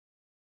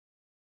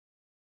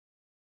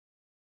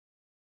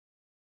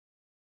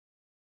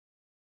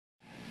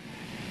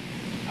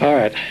All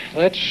right,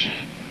 let's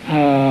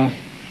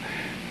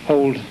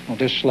hold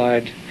this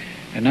slide,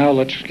 and now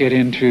let's get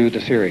into the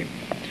theory.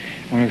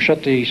 When we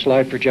shut the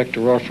slide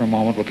projector off for a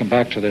moment, we'll come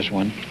back to this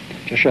one.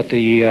 Just shut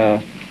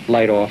the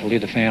light off, we'll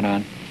leave the fan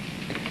on.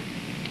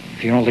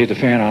 If you don't leave the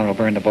fan on, it'll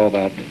burn the bulb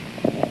out.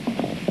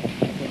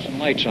 Put some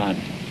lights on.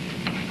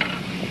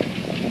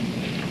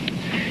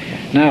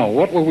 Now,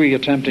 what were we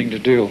attempting to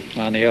do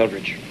on the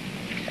Eldridge?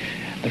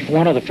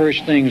 One of the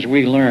first things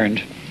we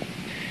learned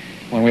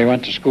when we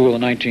went to school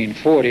in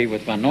 1940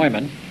 with von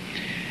Neumann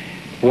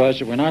was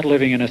that we're not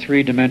living in a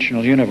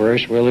three-dimensional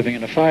universe, we're living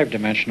in a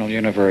five-dimensional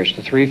universe.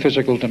 The three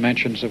physical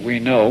dimensions that we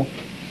know,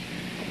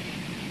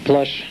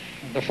 plus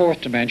the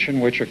fourth dimension,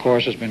 which of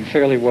course has been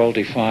fairly well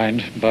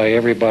defined by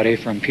everybody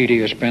from P.D.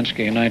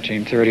 Ouspensky in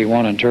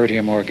 1931 and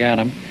Tertium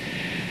Organum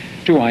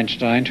to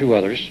Einstein to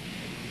others,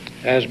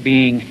 as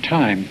being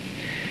time.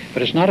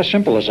 But it's not as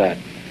simple as that.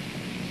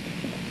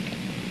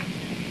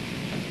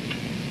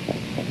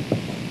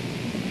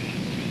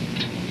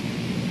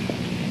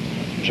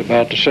 I was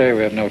about to say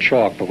we have no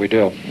chalk, but we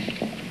do.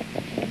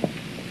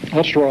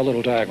 Let's draw a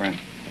little diagram.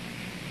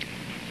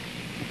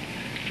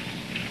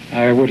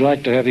 I would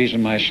like to have these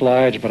in my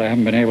slides, but I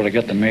haven't been able to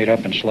get them made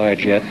up in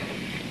slides yet.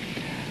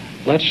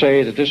 Let's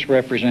say that this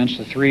represents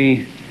the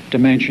three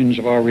dimensions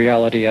of our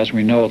reality as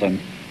we know them.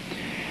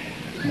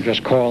 We'll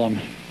just call them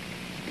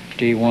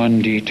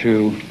D1,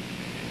 D2,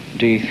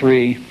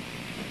 D3,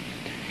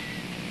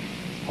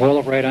 all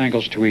at right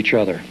angles to each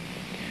other.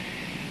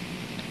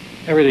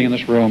 Everything in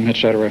this room,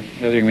 etc.,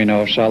 everything we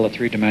know of solid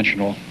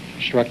three-dimensional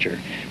structure.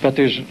 But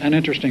there's an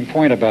interesting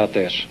point about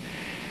this.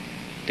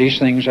 These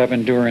things have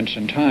endurance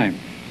in time.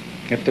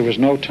 If there was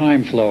no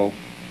time flow,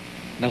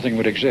 nothing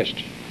would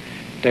exist.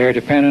 They are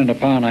dependent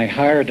upon a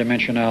higher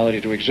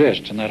dimensionality to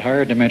exist, and that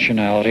higher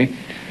dimensionality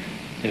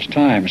is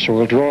time. So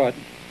we'll draw it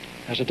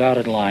as a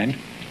dotted line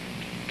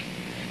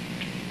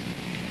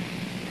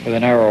with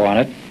an arrow on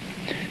it,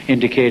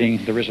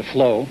 indicating there is a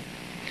flow,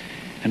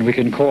 and we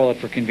can call it,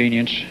 for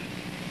convenience,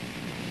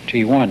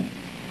 T1.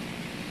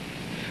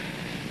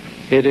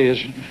 It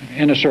is,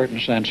 in a certain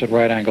sense, at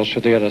right angles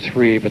to the other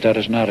three, but that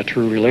is not a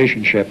true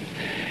relationship.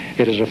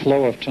 It is a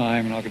flow of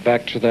time, and I'll get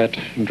back to that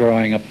in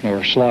drawing up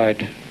or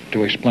slide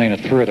to explain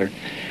it further.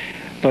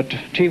 But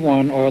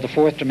T1, or the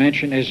fourth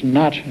dimension, is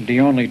not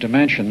the only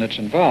dimension that's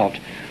involved.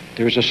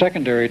 There's a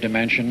secondary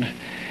dimension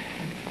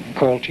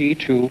called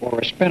T2, or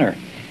a spinner.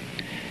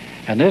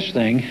 And this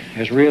thing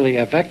is really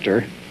a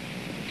vector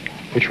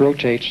which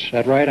rotates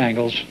at right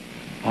angles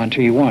on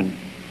T1.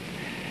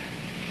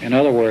 In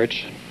other words,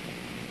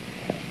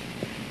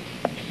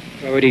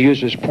 if I were to use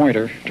this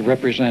pointer to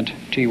represent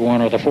T1,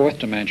 or the fourth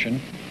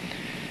dimension,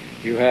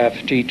 you have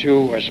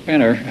T2, or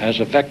spinner, as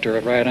a vector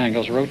at right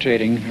angles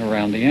rotating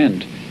around the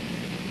end.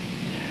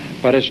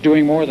 But it's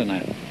doing more than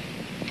that.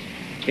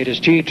 It is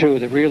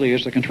T2 that really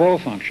is the control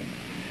function,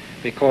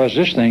 because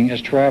this thing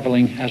is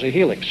traveling as a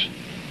helix,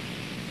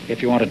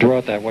 if you want to draw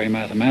it that way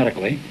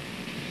mathematically.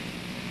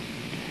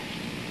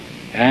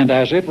 And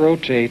as it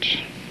rotates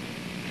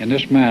in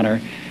this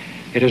manner,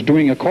 it is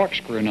doing a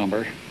corkscrew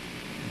number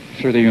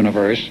through the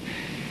universe,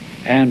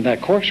 and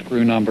that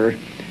corkscrew number,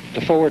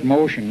 the forward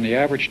motion, the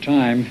average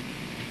time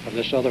of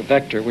this other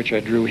vector, which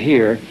I drew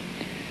here,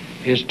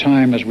 is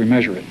time as we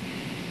measure it.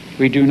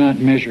 We do not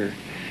measure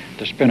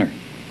the spinner.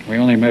 We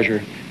only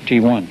measure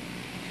T1.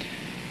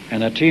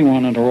 And that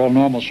T1, under all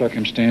normal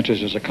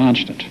circumstances, is a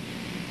constant.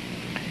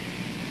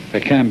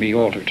 It can be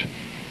altered.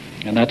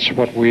 And that's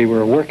what we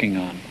were working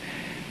on.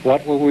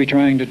 What were we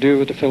trying to do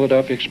with the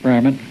Philadelphia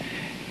experiment?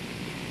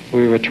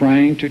 We were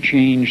trying to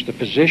change the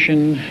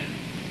position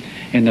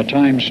in the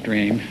time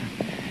stream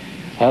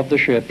of the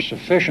ship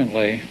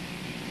sufficiently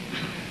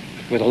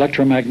with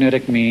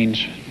electromagnetic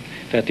means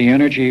that the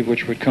energy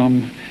which would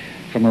come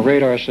from a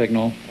radar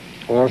signal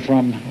or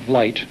from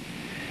light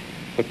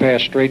would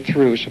pass straight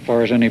through, so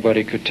far as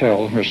anybody could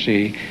tell or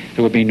see.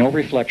 There would be no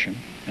reflection.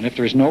 And if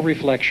there's no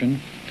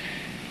reflection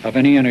of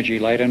any energy,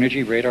 light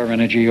energy, radar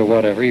energy, or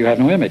whatever, you have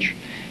no image.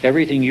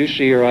 Everything you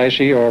see or I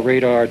see or a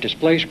radar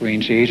display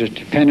screen sees is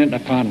dependent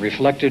upon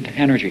reflected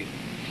energy.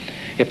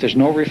 If there's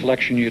no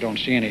reflection, you don't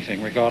see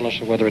anything, regardless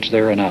of whether it's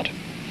there or not.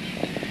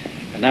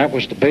 And that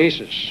was the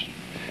basis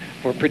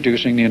for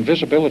producing the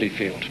invisibility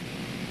field.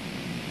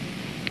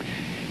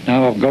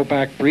 Now I'll go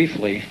back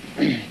briefly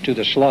to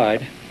the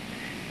slide.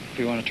 If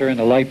you want to turn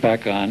the light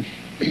back on,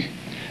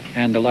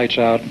 and the light's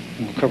out,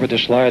 we'll cover the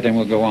slide, then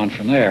we'll go on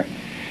from there.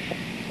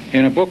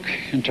 In a book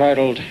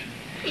entitled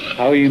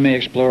How You May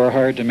Explore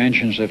Higher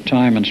Dimensions of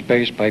Time and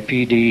Space by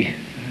P.D.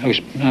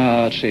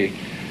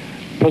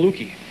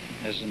 Palucki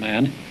is the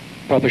man,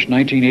 published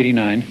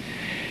 1989.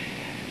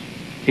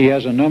 He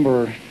has a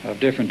number of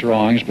different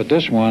drawings, but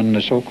this one,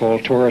 the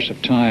so-called Torus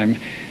of Time,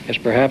 is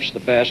perhaps the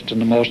best and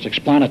the most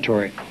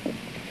explanatory.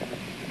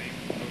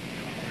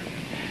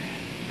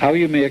 How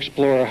You May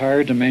Explore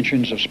Higher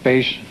Dimensions of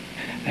Space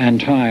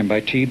and Time by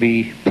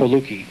T.B.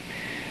 Palucki.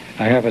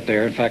 I have it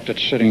there. In fact,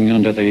 it's sitting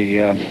under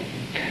the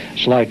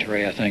slide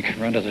tray, I think,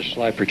 or under the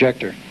slide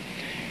projector.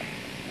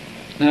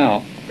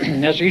 Now,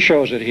 as he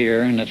shows it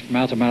here, and it's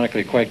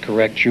mathematically quite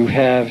correct, you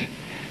have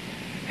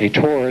a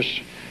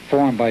torus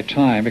formed by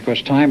time,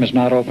 because time is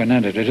not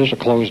open-ended. It is a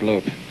closed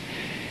loop,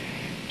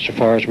 so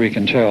far as we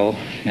can tell.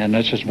 And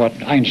this is what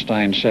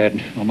Einstein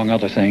said, among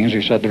other things.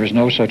 He said there is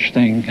no such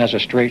thing as a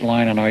straight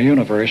line in our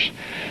universe.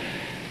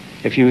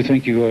 If you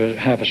think you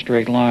have a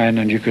straight line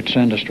and you could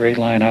send a straight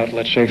line out,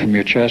 let's say from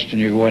your chest, and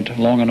you went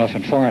long enough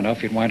and far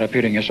enough, you'd wind up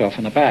hitting yourself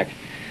in the back.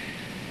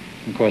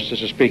 Of course,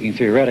 this is speaking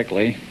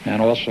theoretically,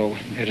 and also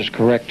it is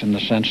correct in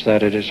the sense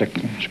that it is a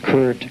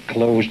curved,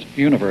 closed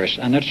universe.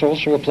 And this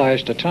also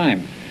applies to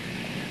time.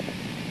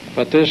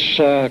 But this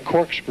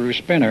corkscrew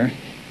spinner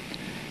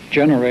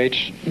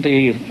generates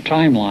the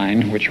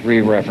timeline, which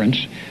we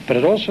reference, but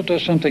it also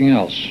does something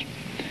else.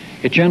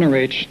 It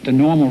generates the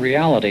normal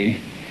reality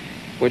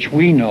which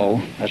we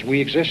know as we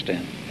exist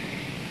in.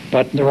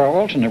 But there are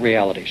alternate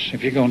realities.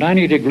 If you go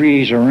 90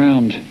 degrees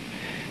around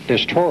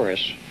this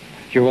torus,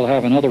 you will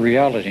have another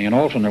reality, an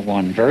alternate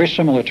one, very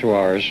similar to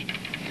ours.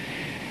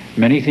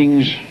 Many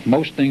things,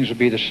 most things will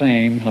be the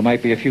same. There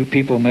might be a few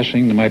people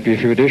missing, there might be a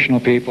few additional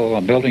people,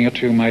 a building or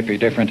two might be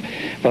different,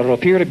 but it'll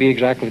appear to be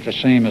exactly the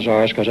same as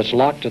ours because it's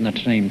locked in the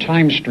same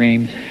time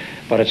stream,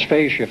 but it's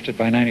phase shifted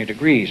by 90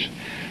 degrees.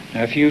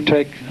 Now, if you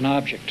take an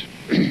object,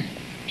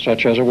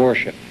 such as a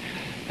warship,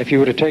 if you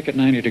were to take it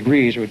 90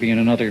 degrees, it would be in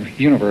another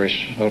universe,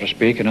 so to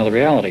speak, another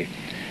reality.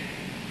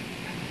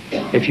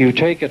 If you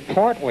take it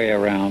part way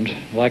around,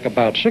 like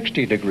about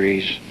 60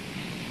 degrees,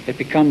 it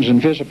becomes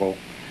invisible,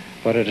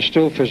 but it is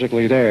still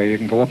physically there. You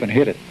can go up and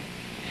hit it.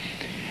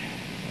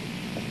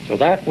 So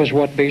that was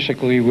what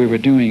basically we were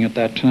doing at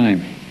that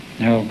time.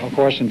 Now, of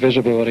course,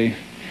 invisibility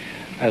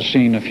has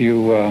seen a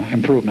few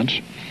improvements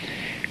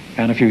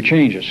and a few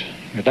changes.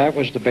 That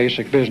was the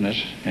basic business,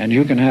 and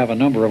you can have a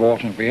number of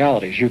alternate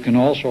realities. You can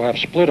also have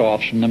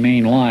split-offs from the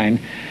main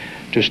line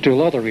to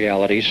still other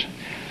realities,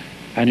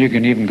 and you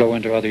can even go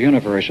into other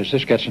universes.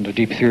 This gets into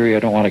deep theory I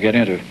don't want to get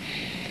into.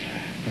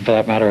 For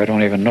that matter, I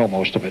don't even know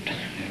most of it.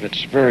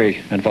 It's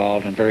very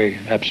involved and very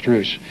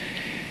abstruse.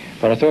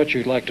 But I thought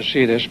you'd like to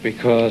see this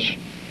because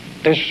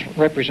this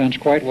represents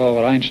quite well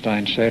what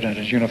Einstein said in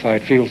his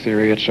unified field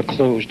theory. It's a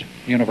closed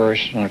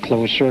universe and a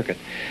closed circuit.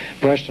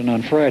 Preston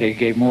on Friday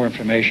gave more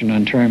information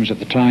in terms of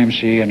the time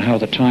sea and how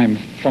the time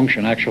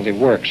function actually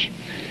works.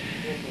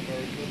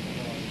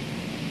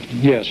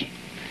 Yes.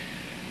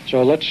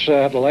 So let's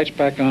have the lights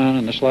back on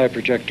and the slide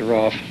projector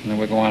off, and then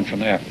we'll go on from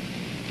there.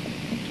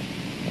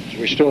 So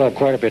we still have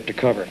quite a bit to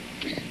cover.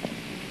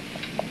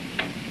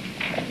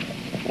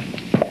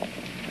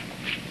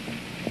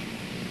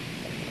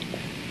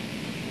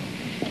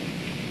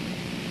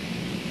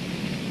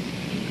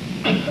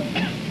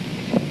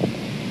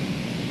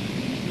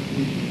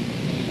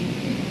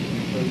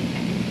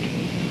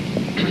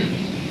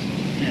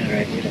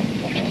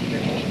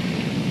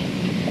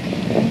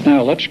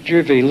 Now let's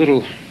give a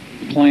little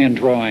plan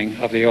drawing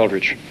of the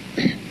Eldridge.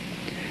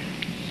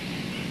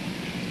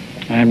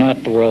 I am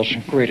not the world's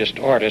greatest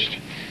artist,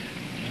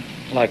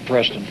 like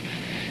Preston.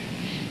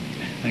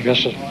 I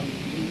guess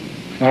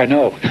I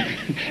know.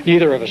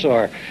 Neither of us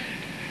are.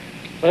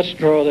 Let's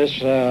draw this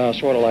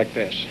sort of like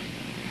this.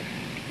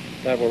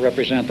 That will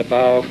represent the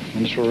bow,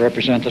 and this will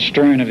represent the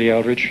stern of the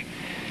Eldridge.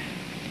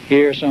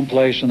 Here,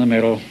 someplace in the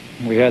middle,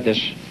 we had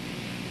this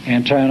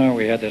antenna,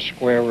 we had this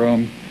square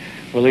room.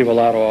 We'll leave a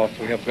lot off.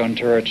 We have gun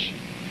turrets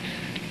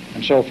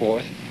and so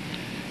forth.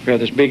 We have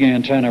this big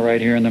antenna right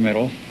here in the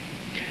middle.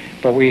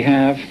 But we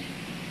have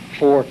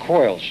 4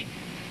 coils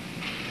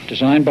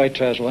designed by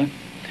Tesla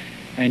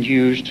and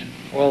used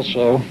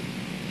also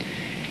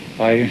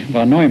by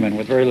von Neumann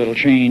with very little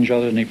change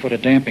other than he put a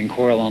damping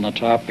coil on the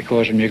top,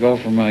 because when you go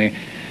from a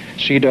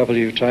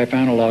CW type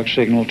analog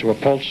signal to a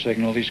pulse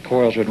signal, these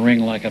coils would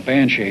ring like a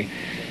banshee.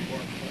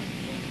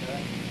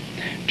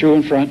 2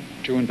 in front,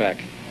 2 in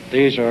back.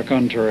 These are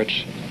gun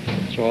turrets,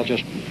 so I'll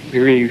just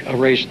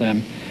erase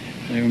them.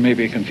 They may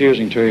be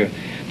confusing to you.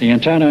 The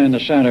antenna in the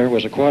center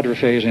was a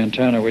quadriphase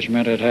antenna, which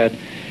meant it had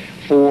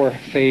 4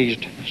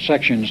 phased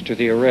sections to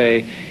the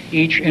array,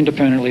 each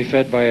independently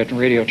fed by a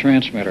radio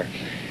transmitter.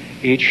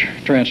 Each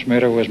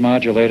transmitter was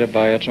modulated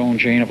by its own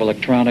chain of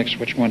electronics,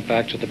 which went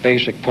back to the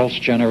basic pulse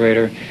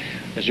generator,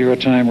 the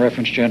zero-time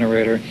reference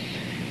generator,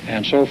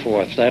 and so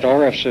forth. That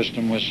RF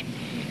system was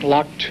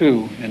locked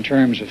to, in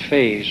terms of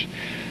phase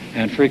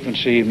and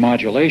frequency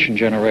modulation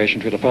generation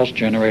to the pulse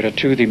generator,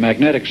 to the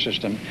magnetic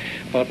system,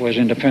 but was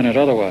independent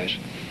otherwise.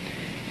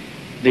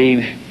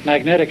 The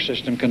magnetic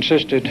system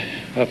consisted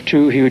of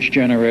 2 huge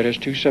generators,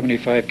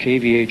 275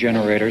 kVA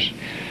generators,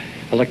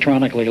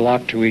 electronically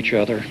locked to each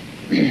other.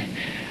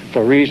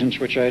 For reasons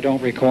which I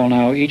don't recall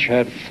now, each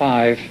had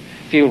 5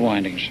 field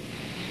windings.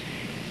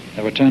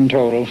 There were 10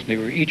 total.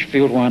 Each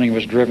field winding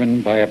was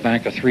driven by a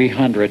bank of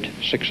 300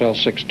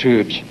 6L6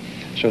 tubes,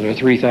 so there were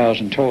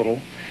 3,000 total.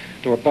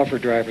 There were buffer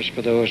drivers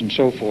for those and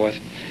so forth.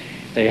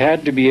 They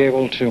had to be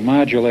able to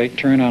modulate,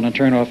 turn on and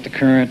turn off the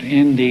current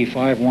in the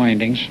 5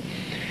 windings,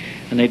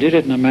 and they did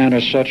it in a manner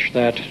such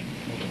that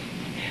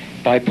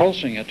by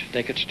pulsing it,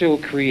 they could still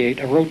create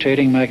a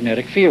rotating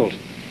magnetic field.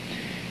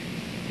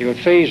 you would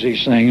phase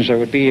these things.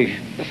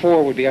 The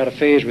four would be out of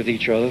phase with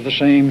each other, the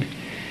same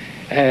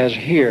as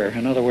here.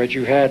 In other words,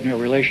 you had a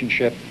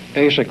relationship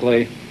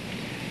basically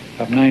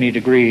of 90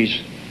 degrees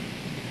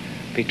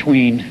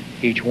between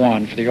each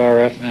one for the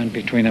RF and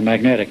between the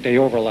magnetic. They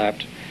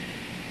overlapped,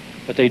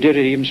 but they did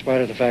it even in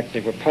spite of the fact they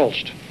were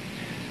pulsed.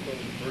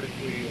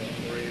 Vertically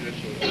oriented,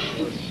 so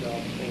north,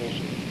 south,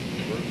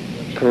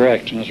 poles.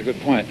 Correct, and that's a good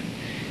point.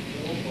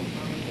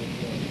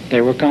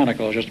 They were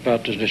conical. I was just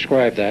about to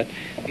describe that.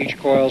 Each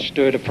coil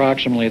stood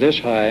approximately this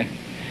high.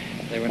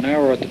 They were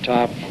narrow at the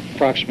top,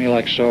 approximately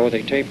like so.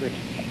 They tapered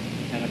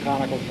in a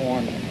conical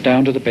form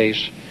down to the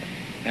base.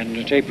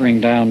 And tapering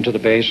down to the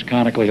base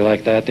conically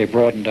like that, they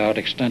broadened out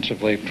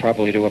extensively,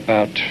 probably to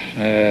about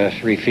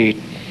 3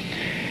 feet.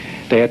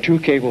 They had 2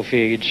 cable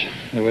feeds.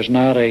 There was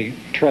not a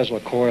Tesla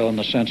coil in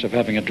the sense of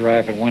having a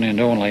drive at one end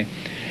only.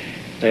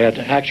 They had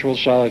actual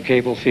solid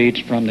cable feeds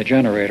from the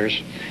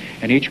generators,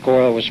 and each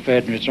coil was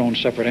fed in its own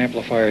separate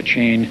amplifier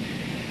chain,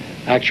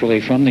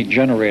 actually from the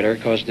generator,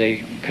 because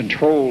they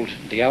controlled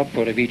the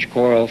output of each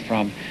coil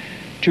from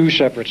 2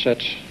 separate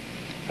sets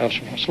of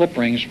slip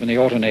rings from the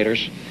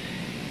alternators,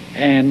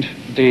 and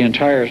the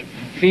entire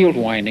field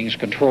windings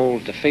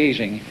controlled the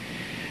phasing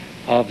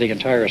of the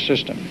entire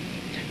system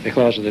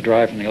because of the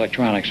drive from the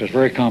electronics. It was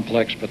very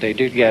complex, but they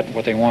did get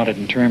what they wanted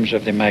in terms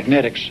of the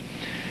magnetics,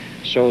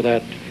 so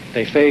that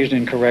they phased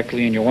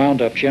incorrectly, and you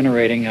wound up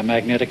generating a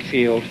magnetic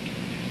field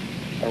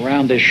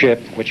around this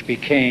ship, which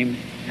became,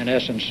 in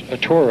essence, a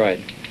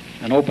toroid,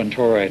 an open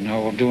toroid.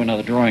 Now we'll do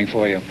another drawing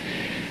for you.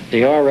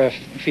 The RF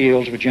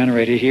fields were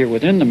generated here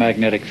within the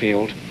magnetic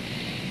field,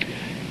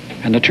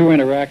 and the two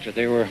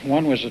interacted.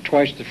 One was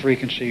twice the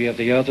frequency of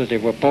the other. They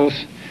were both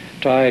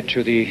tied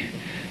to the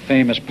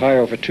famous pi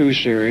over 2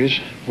 series,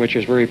 which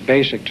is very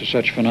basic to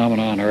such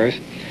phenomena on Earth.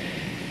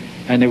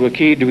 And they were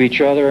keyed to each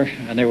other,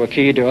 and they were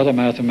keyed to other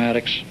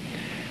mathematics,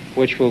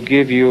 which will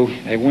give you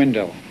a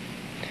window.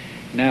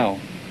 Now,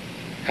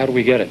 how do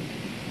we get it?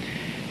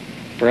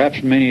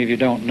 Perhaps many of you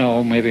don't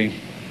know, maybe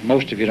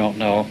most of you don't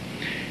know,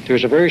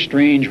 there's a very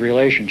strange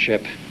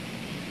relationship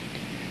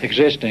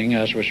existing,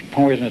 as was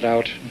pointed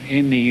out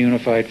in the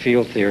unified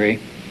field theory,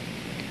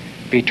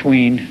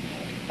 between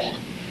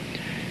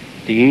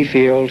the E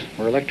field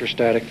or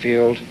electrostatic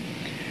field,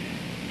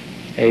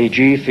 a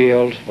G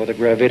field or the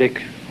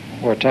gravitic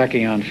or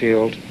tachyon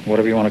field,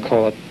 whatever you want to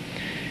call it,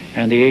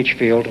 and the H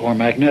field or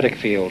magnetic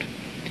field.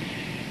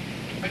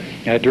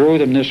 I drew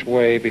them this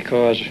way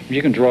because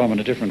you can draw them in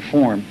a different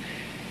form.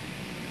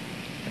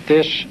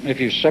 This,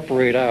 if you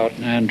separate out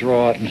and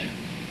draw it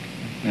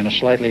in a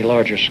slightly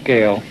larger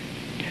scale,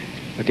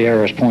 with the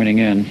arrows pointing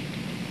in,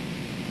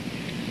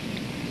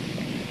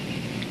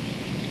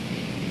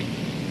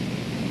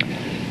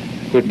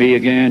 would be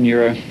again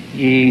your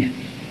E,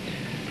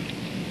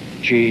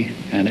 G,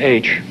 and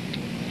H.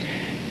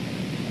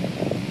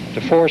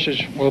 The forces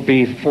will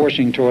be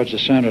forcing towards the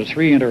center.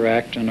 3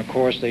 interact, and of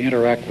course they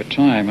interact with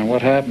time. And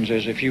what happens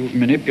is, if you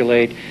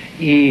manipulate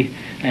E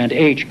and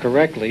H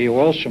correctly, you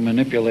also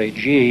manipulate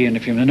G, and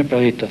if you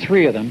manipulate the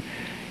 3 of them,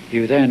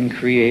 you then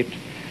create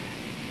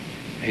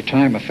a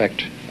time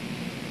effect.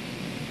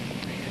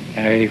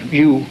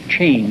 You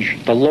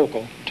change the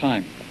local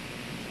time.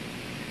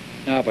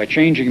 Now, by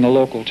changing the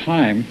local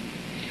time,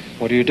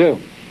 what do?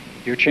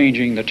 You're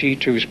changing the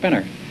T2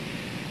 spinner.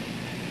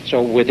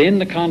 So within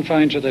the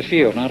confines of the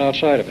field, not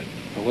outside of it,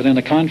 but within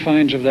the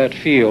confines of that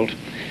field,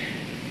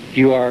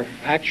 you are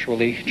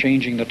actually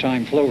changing the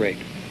time flow rate,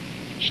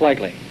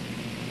 slightly.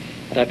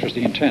 That was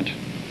the intent.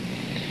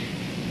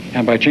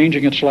 And by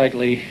changing it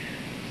slightly,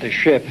 the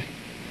ship,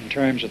 in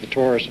terms of the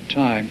torus of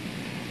time,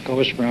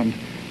 goes from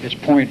its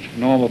point,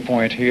 normal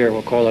point here,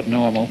 we'll call it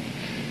normal,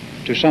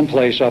 to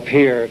someplace up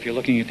here, if you're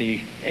looking at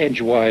the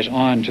edgewise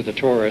on to the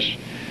torus,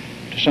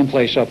 to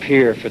someplace up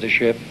here for the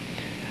ship,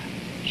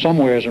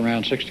 somewhere is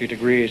around 60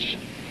 degrees.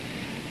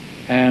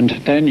 And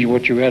then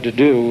what you had to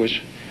do was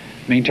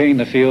maintain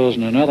the fields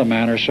in another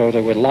manner so they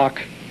would lock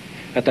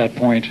at that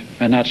point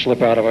and not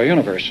slip out of our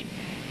universe,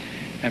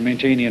 and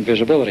maintain the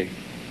invisibility.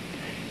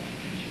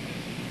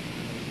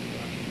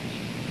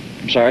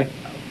 I'm sorry?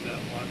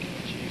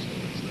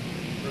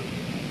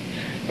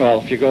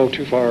 Well, if you go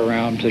too far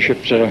around, the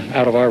ship's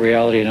out of our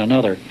reality in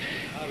another.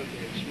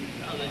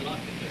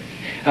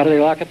 How do they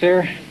lock it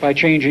there? By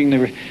changing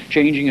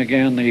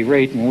again the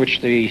rate in which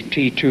the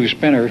T2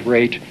 spinner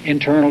rate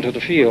internal to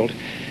the field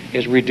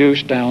is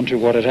reduced down to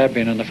what it had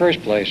been in the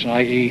first place,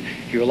 i.e.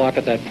 you lock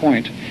at that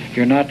point.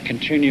 You're not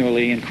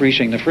continually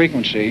increasing the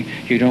frequency.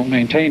 You don't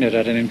maintain it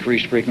at an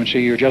increased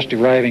frequency. You're just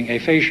deriving a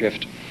phase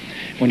shift.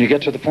 When you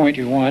get to the point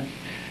you want,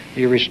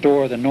 you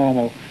restore the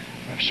normal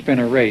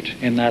spinner rate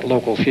in that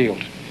local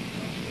field.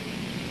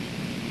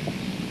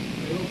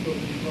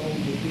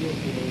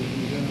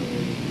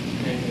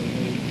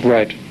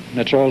 Right.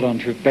 That's all done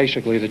through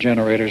basically the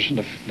generators,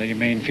 the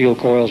main field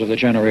coils of the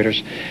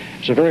generators.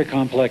 It's a very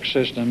complex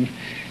system.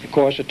 Of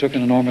course, it took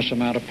an enormous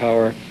amount of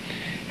power,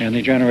 and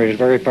they generated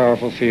very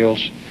powerful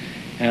fields,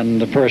 and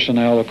the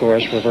personnel, of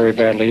course, were very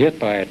badly hit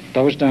by it.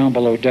 Those down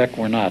below deck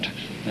were not.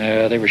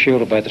 They were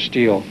shielded by the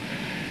steel.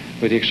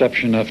 with the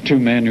exception of 2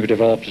 men who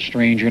developed a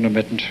strange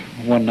intermittent,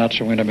 one not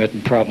so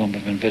intermittent problem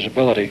of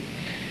invisibility.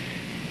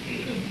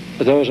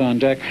 But those on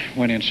deck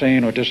went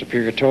insane or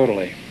disappeared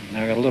totally. And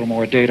I got a little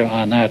more data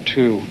on that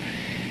too.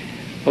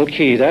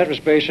 Okay, that was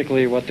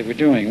basically what they were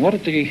doing. What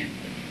did the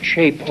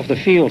shape of the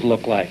field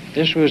look like?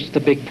 This was the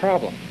big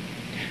problem.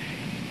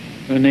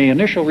 When the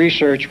initial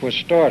research was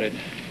started,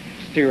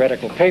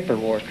 theoretical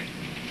paperwork,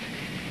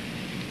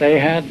 they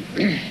had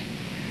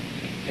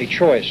a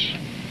choice.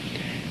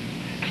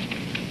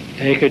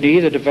 They could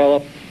either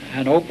develop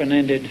an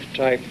open-ended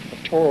type of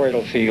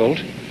toroidal field,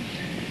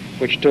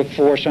 which took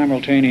 4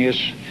 simultaneous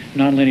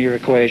nonlinear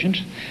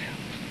equations,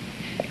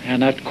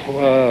 and that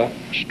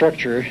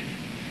structure,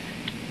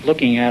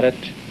 looking at it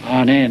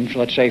on end,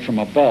 let's say from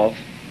above,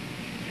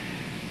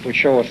 would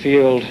show a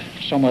field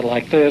somewhat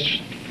like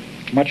this,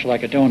 much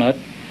like a donut,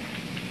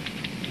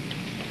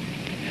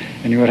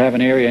 and you would have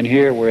an area in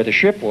here where the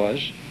ship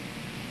was.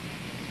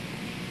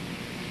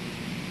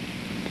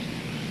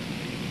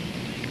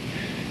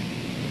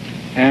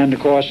 And of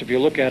course, if you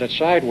look at it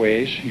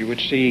sideways, you would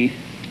see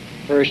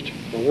first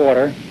the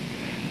water.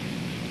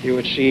 You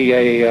would see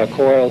a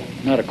coil,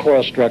 not a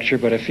coil structure,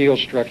 but a field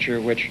structure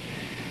which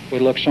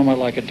would look somewhat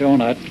like a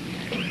donut.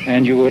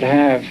 And you would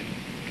have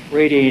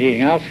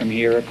radiating out from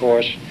here, of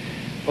course,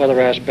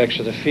 other aspects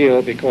of the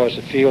field, because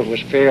the field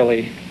was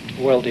fairly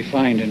well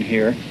defined in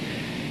here.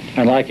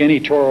 And like any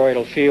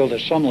toroidal field,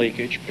 there's some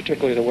leakage,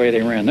 particularly the way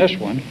they ran this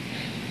one.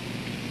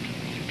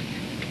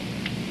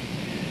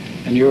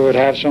 And you would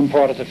have some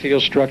part of the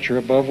field structure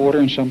above water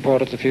and some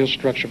part of the field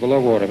structure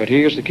below water. But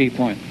here's the key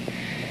point.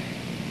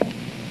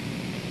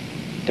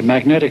 The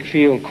magnetic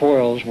field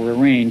coils were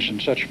arranged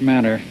in such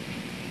manner,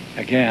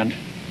 again,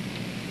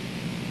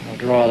 I'll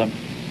draw them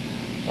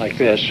like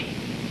this.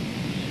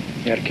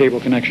 You had a cable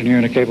connection here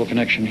and a cable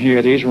connection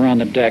here. These were on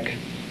the deck,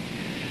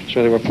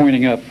 so they were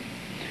pointing up.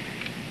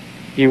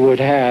 You would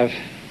have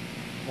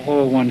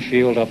all one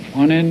field up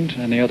one end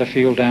and the other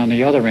field down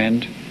the other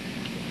end.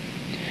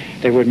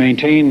 They would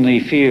maintain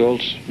the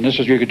fields, and this is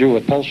what you could do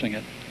with pulsing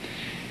it,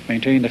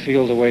 maintain the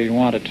field the way you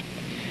wanted.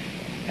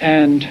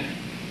 And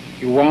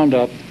you wound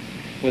up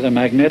with a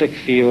magnetic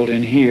field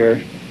in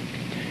here,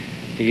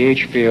 the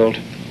H field,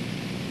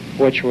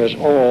 which was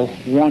all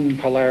one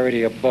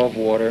polarity above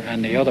water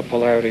and the other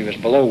polarity was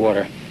below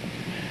water.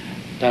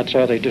 That's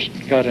how they just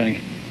got a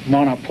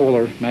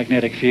monopolar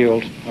magnetic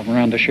field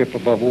around the ship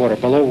above water.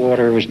 Below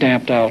water it was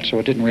damped out, so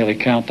it didn't really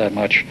count that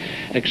much,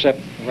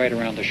 except right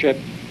around the ship,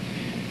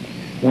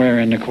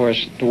 wherein, of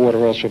course, the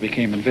water also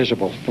became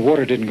invisible. The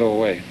water didn't go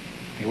away.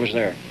 It was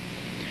there.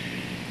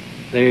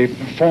 They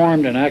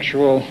formed an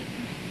actual,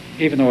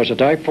 even though it was a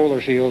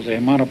dipolar field, a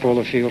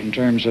monopolar field in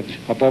terms of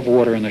above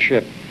water in the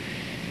ship.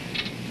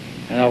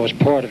 And that was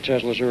part of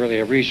Tesla's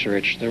earlier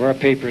research. There are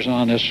papers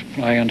on this,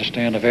 I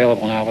understand,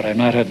 available now, but I've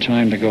not had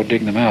time to go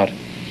dig them out.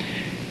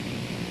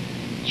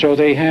 So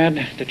they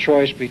had the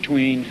choice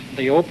between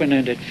the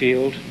open-ended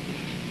field,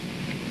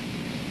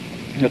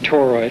 the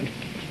toroid,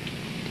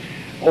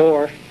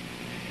 or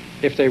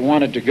if they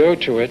wanted to go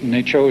to it, and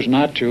they chose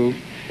not to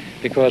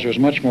because it was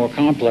much more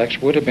complex,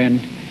 would have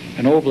been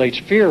an oblate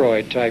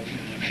spheroid type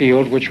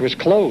field which was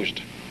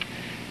closed.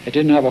 It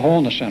didn't have a hole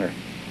in the center.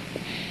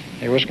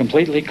 It was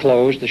completely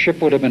closed. The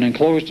ship would have been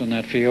enclosed in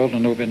that field,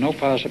 and there would have been no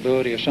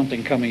possibility of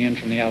something coming in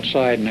from the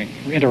outside and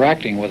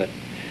interacting with it.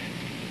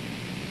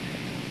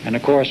 And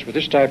of course, with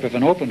this type of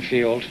an open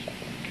field,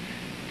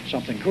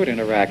 something could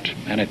interact,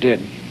 and it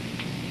did.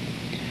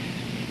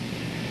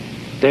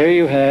 There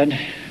you had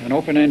an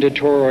open-ended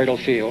toroidal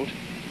field.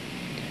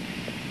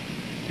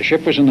 The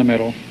ship was in the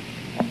middle.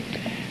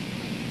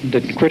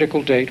 The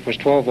critical date was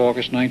 12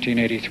 August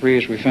 1983,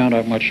 as we found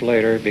out much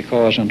later,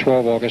 because on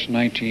 12 August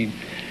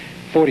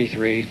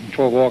 1943,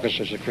 12 August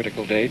is the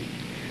critical date,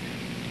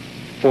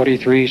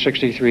 43,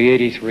 63,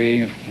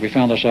 83, we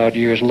found this out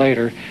years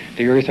later,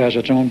 the Earth has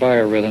its own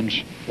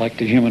biorhythms, like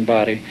the human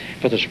body,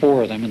 but there's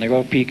 4 of them, and they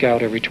all peak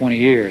out every 20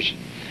 years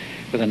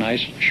with a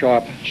nice,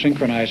 sharp,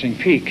 synchronizing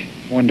peak,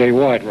 1 day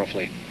wide,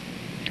 roughly.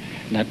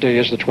 And that day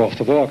is the 12th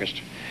of August.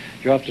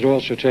 You have to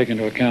also take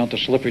into account the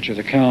slippage of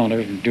the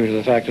calendar due to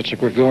the fact it's a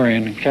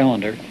Gregorian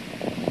calendar,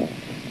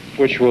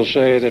 which will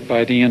say that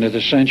by the end of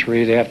the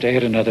century they have to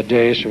add another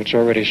day, so it's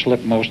already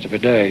slipped most of a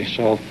day.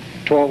 So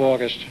 12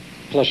 August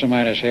plus or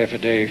minus half a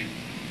day,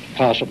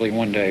 possibly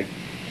 1 day.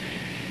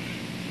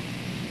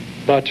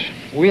 But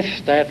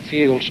with that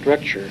field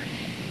structure,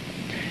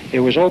 it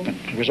was open.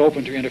 It was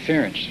open to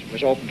interference. It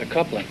was open to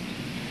coupling.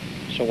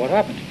 So what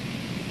happened?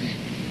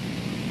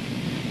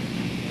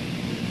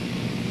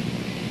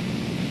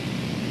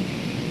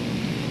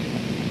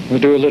 We'll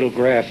do a little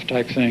graph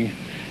type thing.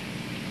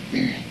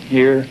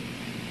 Here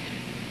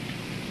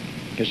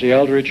is the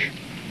Eldridge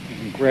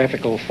in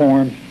graphical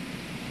form.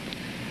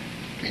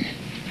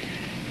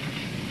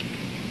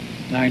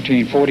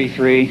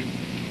 1943,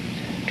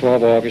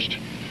 12 August.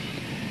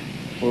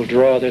 We'll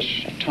draw this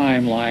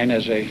timeline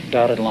as a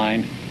dotted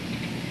line.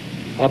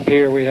 Up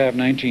here we have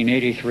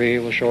 1983.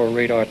 We'll show a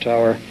radar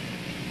tower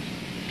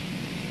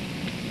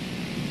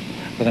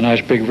with a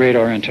nice big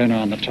radar antenna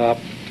on the top.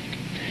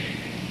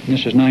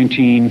 This is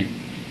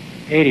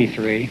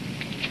 1983.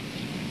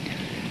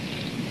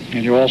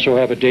 And you also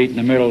have a date in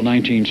the middle,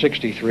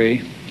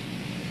 1963,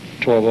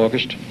 12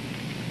 August.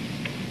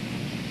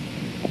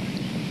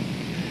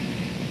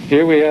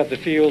 Here we have the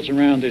fields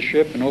around this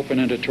ship, an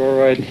open-ended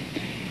toroid.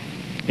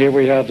 Here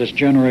we have this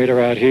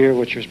generator out here,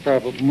 which was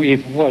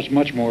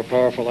much more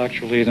powerful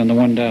actually than the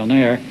one down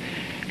there,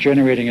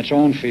 generating its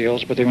own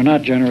fields, but they were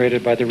not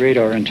generated by the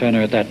radar antenna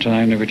at that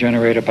time. They were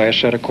generated by a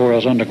set of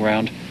coils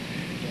underground,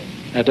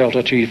 a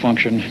delta T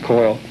function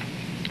coil.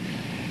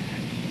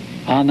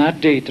 On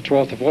that date, the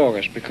 12th of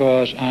August,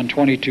 because on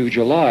 22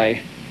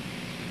 July,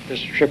 this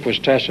ship was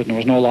tested and there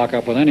was no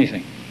lockup with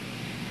anything.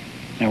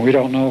 And we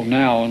don't know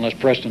now, unless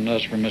Preston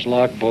does from his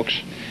log books,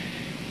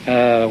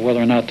 whether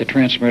or not the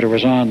transmitter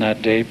was on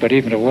that date, but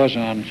even if it was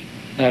on,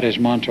 that is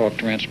Montauk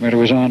transmitter,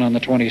 was on the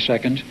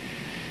 22nd,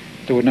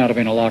 there would not have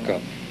been a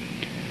lockup.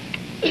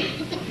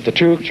 The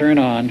two turn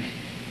on,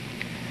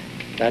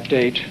 that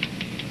date,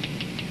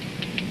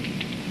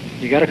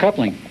 you got a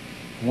coupling.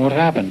 What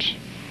happens?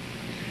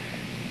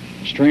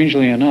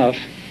 Strangely enough,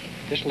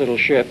 this little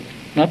ship,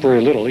 not very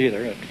little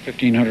either, at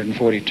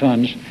 1,540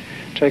 tons,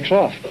 takes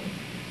off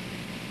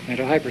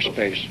into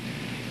hyperspace.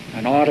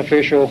 An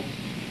artificial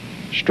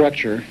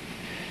structure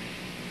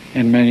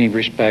in many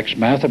respects,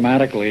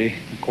 mathematically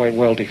quite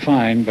well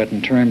defined, but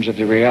in terms of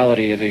the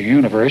reality of the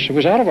universe, it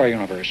was out of our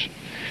universe.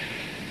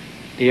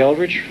 The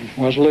Eldridge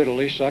was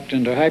literally sucked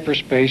into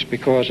hyperspace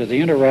because of the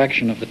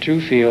interaction of the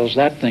two fields.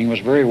 That thing was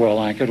very well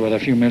anchored with a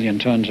few million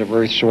tons of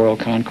earth, soil,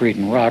 concrete,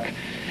 and rock.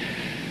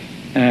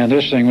 And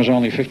this thing was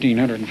only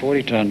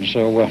 1,540 tons,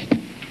 so off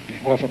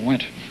it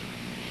went.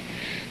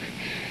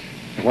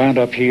 It wound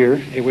up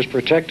here. It was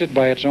protected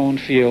by its own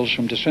fields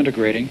from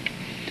disintegrating,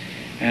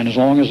 and as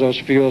long as those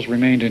fields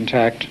remained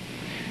intact,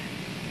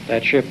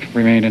 that ship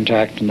remained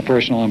intact and the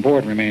personnel on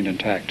board remained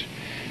intact.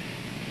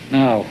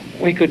 Now,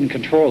 we couldn't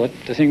control it.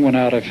 The thing went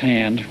out of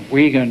hand.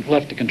 We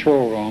left the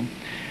control room.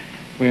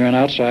 We went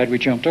outside. We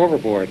jumped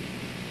overboard.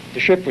 The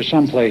ship was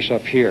someplace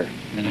up here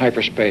in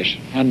hyperspace,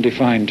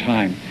 undefined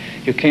time.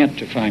 You can't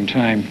define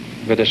time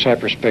with this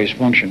hyperspace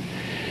function.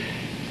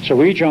 So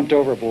we jumped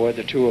overboard,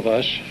 the two of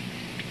us,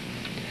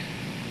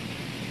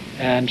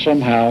 and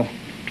somehow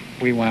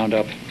we wound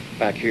up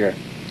back here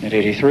at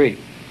 83.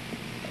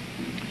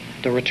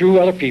 There were two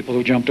other people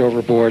who jumped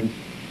overboard,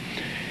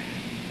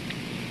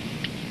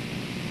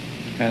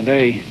 and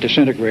they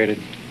disintegrated.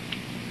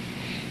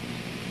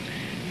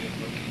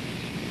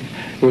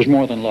 It was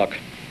more than luck.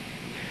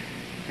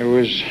 It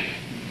was,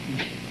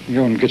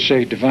 one could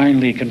say,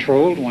 divinely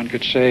controlled, one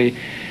could say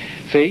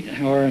fate,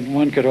 or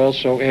one could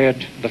also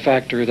add the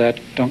factor that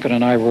Duncan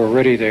and I were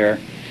already there,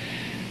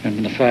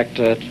 and the fact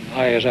that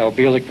I, as Al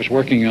Bielik, was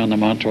working on the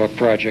Montauk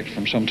Project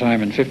from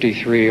sometime in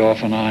 53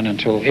 off and on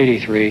until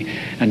 83,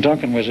 and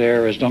Duncan was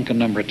there as Duncan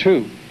number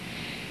 2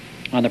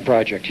 on the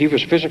project. He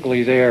was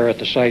physically there at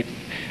the site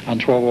on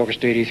 12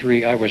 August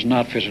 83. I was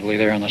not physically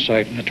there on the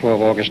site on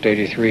 12 August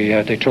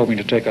 83. They told me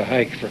to take a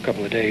hike for a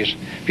couple of days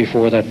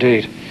before that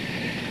date.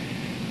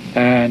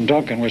 And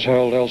Duncan was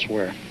held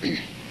elsewhere.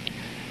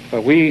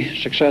 But we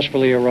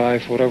successfully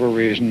arrived for whatever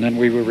reason. Then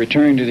we were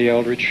returned to the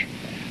Eldridge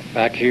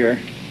back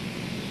here.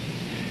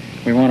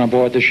 We went on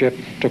board the ship,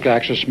 took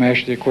access,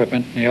 smashed the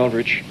equipment. The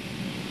Eldridge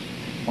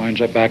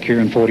winds up back here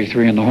in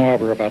 43 in the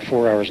harbor about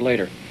 4 hours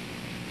later.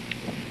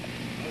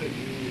 How did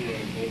you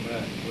go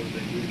back? What did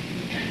they do to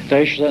you?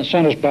 They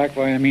sent us back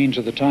by means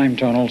of the time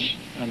tunnels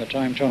and the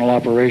time tunnel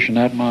operation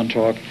at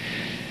Montauk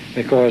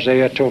because they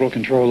had total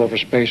control over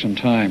space and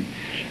time.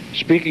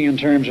 Speaking in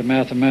terms of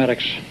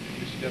mathematics, Did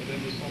you step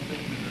into something?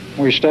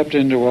 we stepped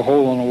into a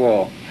hole in the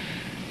wall,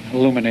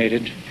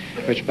 illuminated,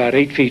 which is about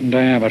 8 feet in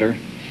diameter,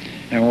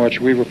 in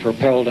which we were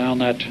propelled down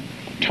that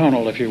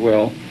tunnel, if you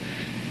will,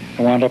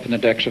 and wound up in the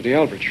decks of the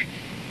Eldridge.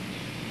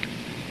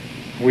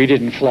 We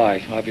didn't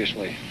fly,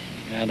 obviously,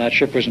 and that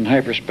ship was in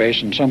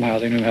hyperspace, and somehow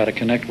they knew how to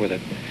connect with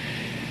it.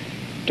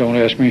 Don't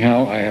ask me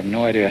how, I have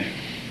no idea.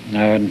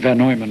 Now, and Van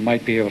Neumann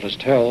might be able to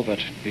tell, but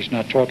he's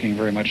not talking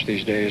very much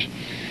these days.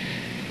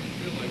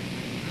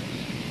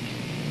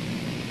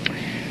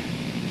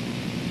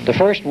 The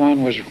first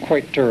one was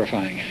quite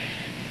terrifying.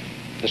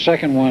 The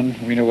second one,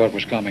 we knew what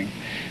was coming,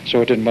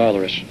 so it didn't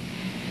bother us.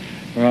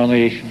 The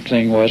only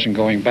thing was, in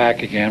going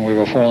back again, we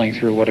were falling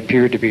through what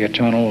appeared to be a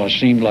tunnel, or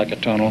seemed like a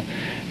tunnel,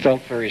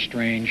 felt very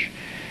strange.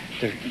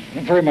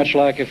 Very much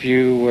like if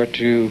you were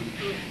to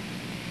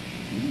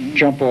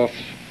jump off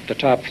the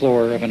top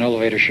floor of an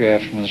elevator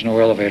shaft when there's no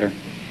elevator,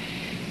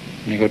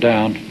 and you go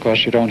down. Of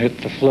course, you don't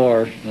hit the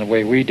floor the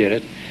way we did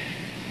it,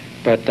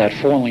 but that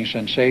falling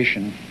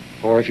sensation,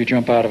 or if you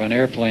jump out of an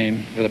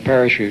airplane with a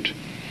parachute,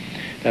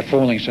 that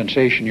falling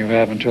sensation you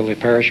have until the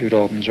parachute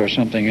opens or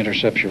something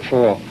intercepts your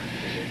fall.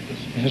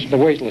 It's the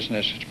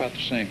weightlessness, it's about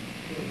the same.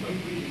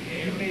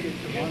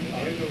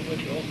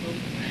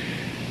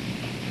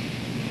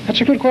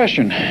 That's a good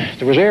question.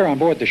 There was air on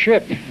board the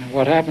ship.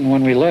 What happened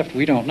when we left,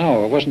 we don't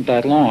know. It wasn't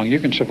that long. You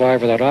can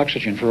survive without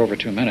oxygen for over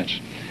 2 minutes.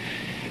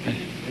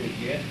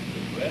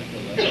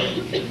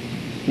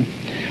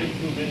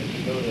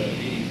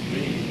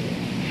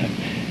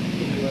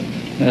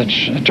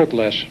 It took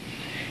less.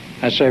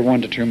 I'd say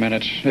 1 to 2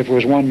 minutes. If it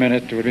was 1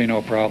 minute, there would be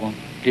no problem,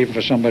 even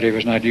for somebody who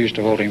was not used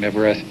to holding their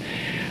breath.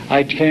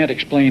 I can't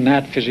explain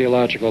that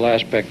physiological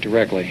aspect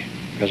directly,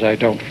 because I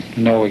don't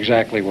know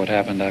exactly what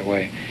happened that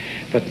way.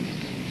 But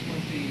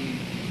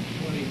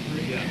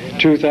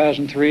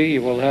 2003,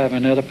 you will have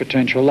another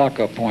potential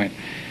lockup point.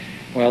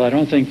 Well, I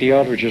don't think the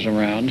Eldridge is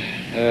around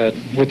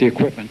with the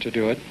equipment to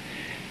do it,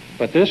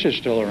 but this is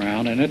still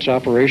around, and it's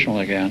operational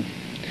again.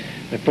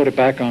 They put it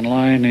back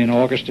online in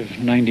August of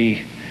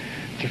 92.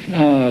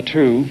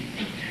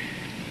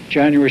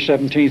 January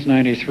 17th,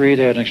 93,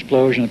 they had an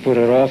explosion that put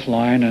it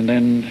offline, and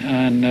then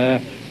on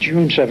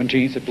June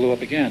 17th, it blew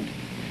up again.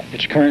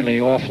 It's currently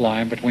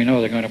offline, but we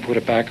know they're going to put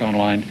it back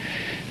online.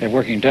 They're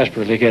working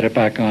desperately to get it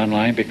back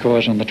online,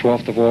 because on the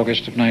 12th of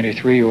August of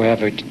 93, you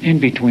have an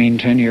in-between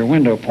 10-year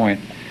window point.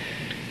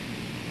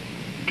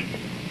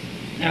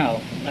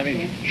 Now, let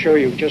me show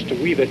you just a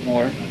wee bit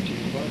more,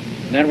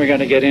 and then we're going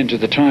to get into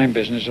the time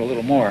business a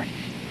little more.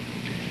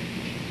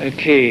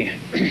 Okay,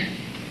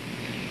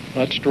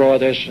 let's draw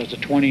this as a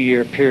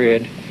 20-year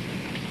period,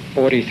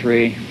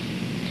 43,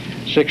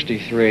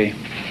 63.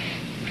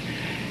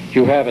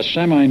 You have a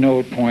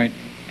semi-node point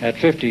at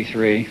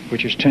 53,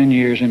 which is 10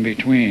 years in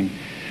between.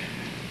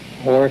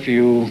 Or if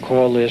you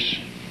call this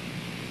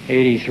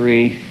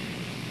 83,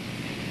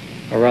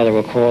 or rather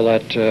we'll call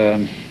that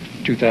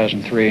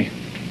 2003,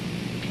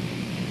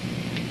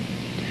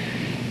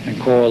 and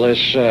call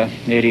this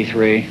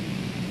 83.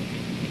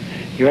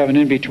 You have an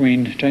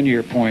in-between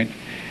 10-year point,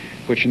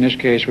 which in this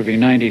case would be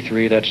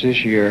 93, that's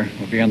this year,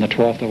 would be on the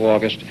 12th of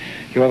August.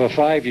 You have a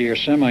 5-year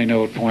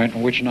semi-node point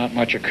in which not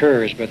much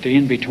occurs, but the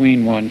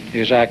in-between one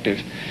is active,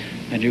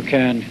 and you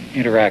can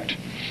interact.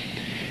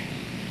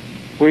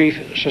 We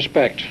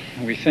suspect,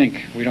 we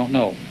think, we don't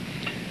know,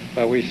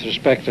 but we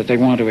suspect that they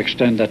want to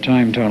extend that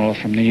time tunnel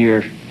from the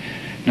year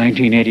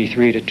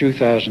 1983 to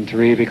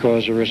 2003,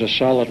 because there is a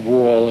solid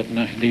wall in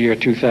the year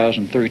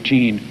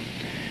 2013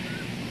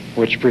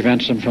 which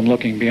prevents them from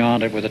looking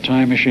beyond it with a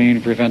time machine,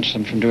 prevents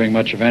them from doing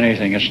much of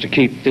anything. It's to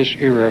keep this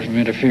era from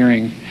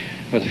interfering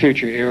with the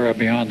future era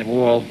beyond the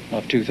wall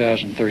of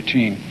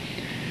 2013.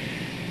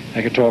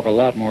 I could talk a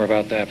lot more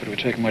about that, but it would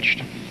take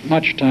much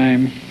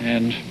time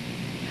and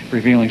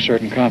revealing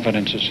certain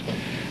confidences.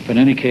 But in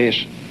any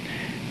case,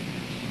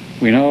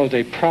 we know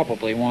they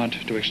probably want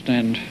to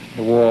extend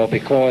the wall,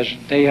 because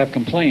they have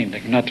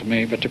complained, not to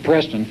me, but to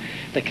Preston,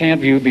 they can't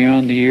view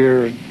beyond the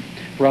year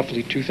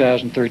roughly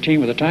 2013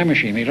 with a time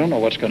machine. They don't know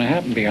what's going to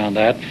happen beyond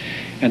that.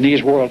 And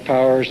these world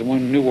powers, the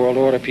New World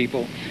Order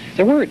people,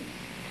 they're worried.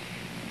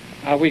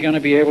 Are we going to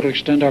be able to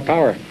extend our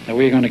power? Are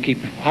we going to keep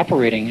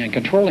operating and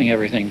controlling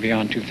everything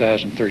beyond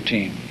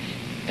 2013?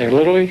 They're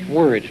literally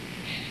worried.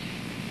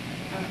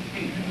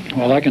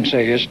 All I can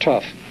say is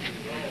tough.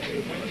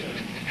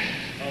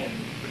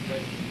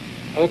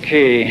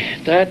 Okay,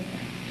 that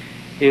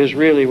is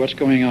really what's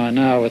going on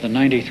now with the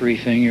 93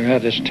 thing. You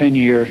have this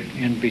 10-year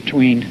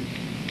in-between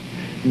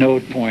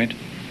node point,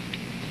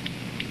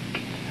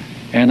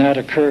 and that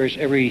occurs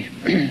every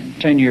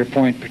 10-year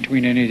point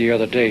between any of the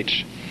other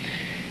dates.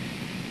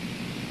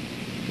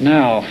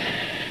 Now,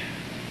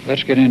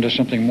 let's get into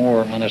something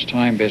more on this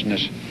time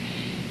business.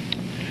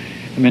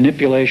 The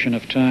manipulation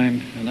of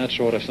time and that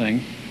sort of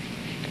thing.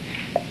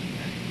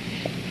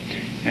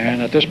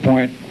 And at this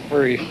point,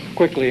 very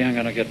quickly, I'm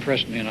going to get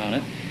Preston in on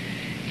it.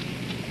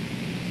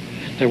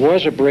 There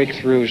was a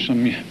breakthrough,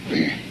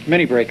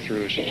 many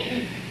breakthroughs.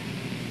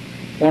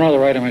 One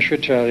other item I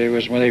should tell you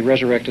is when they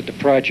resurrected the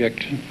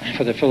project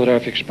for the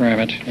Philadelphia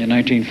experiment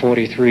in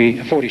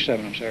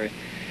 47, I'm sorry.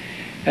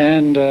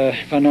 And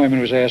von Neumann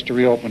was asked to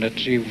reopen it to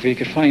see if he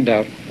could find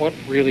out what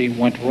really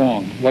went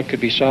wrong, what could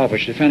be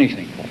salvaged, if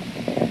anything.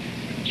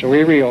 So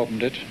he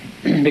reopened it,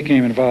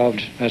 became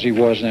involved, as he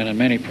was then, in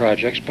many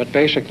projects, but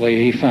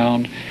basically he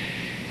found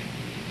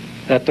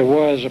that there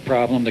was a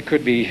problem that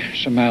could be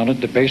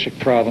surmounted. The basic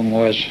problem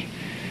was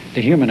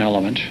the human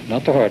element,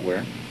 not the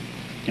hardware,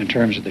 in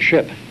terms of the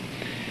ship.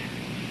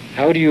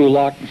 How do you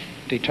lock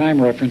the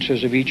time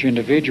references of each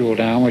individual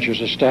down, which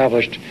was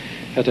established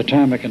at the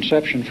time of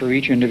conception for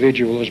each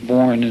individual who is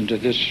born into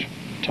this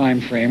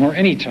time frame, or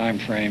any time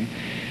frame,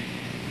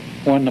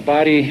 when the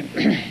body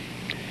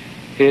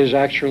is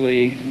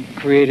actually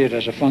created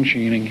as a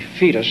functioning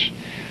fetus?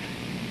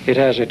 It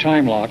has a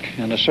time lock,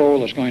 and the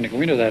soul is going to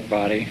go into that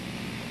body,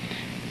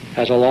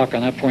 has a lock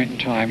on that point in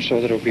time,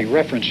 so that it will be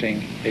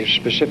referencing a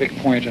specific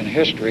point in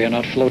history and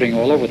not floating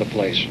all over the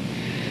place.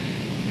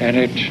 And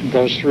it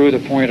goes through the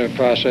point of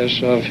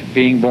process of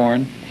being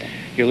born.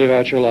 You live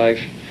out your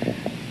life.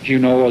 You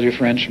know all your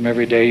friends from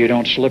every day. You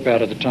don't slip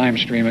out of the time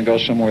stream and go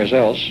somewhere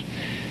else.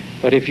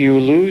 But if you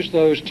lose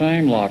those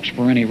time locks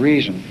for any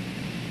reason,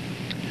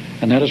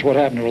 and that is what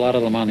happened to a lot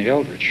of them on the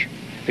Eldridge,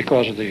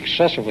 because of the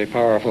excessively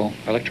powerful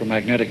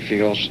electromagnetic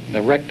fields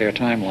that wrecked their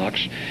time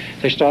locks,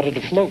 they started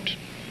to float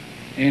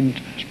in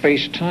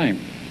space-time,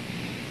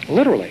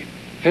 literally,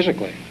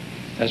 physically,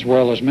 as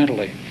well as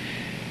mentally.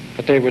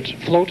 But they would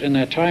float in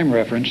that time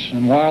reference,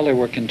 and while they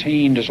were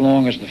contained as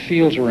long as the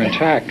fields were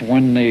intact,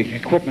 when the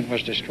equipment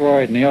was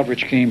destroyed and the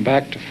Eldridge came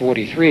back to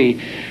 43,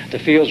 the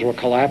fields were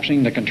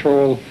collapsing, the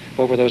control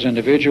over those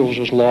individuals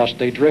was lost,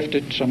 they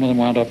drifted, some of them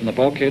wound up in the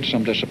bulkhead,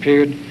 some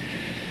disappeared,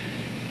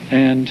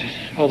 and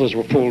others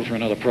were pulled for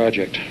another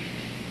project.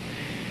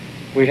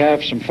 We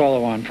have some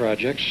follow-on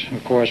projects.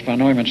 Of course, von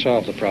Neumann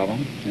solved the problem.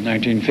 In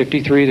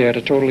 1953, they had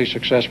a totally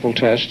successful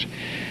test.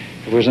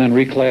 It was then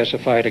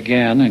reclassified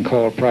again and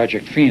called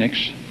Project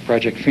Phoenix.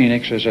 Project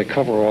Phoenix is a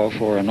coverall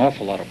for an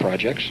awful lot of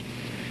projects.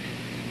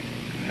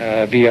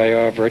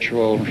 VIR,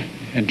 virtual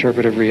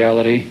interpretive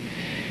reality,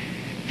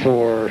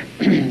 for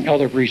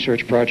other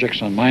research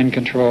projects on mind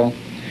control,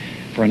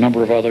 for a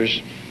number of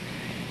others.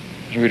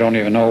 We don't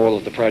even know all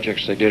of the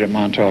projects they did at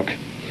Montauk.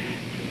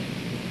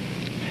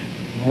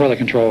 Weather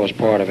control was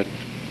part of it,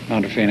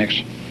 under Phoenix.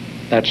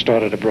 That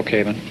started at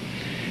Brookhaven.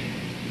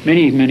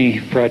 Many, many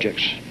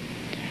projects.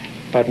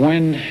 But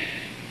when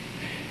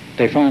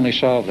they finally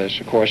solved this,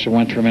 of course, it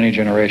went through many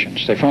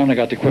generations. They finally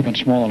got the equipment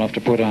small enough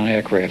to put on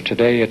aircraft.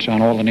 Today, it's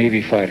on all the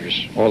Navy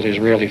fighters, all the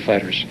Israeli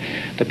fighters,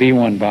 the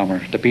B-1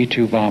 bomber, the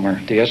B-2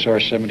 bomber, the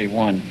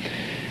SR-71,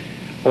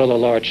 all the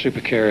large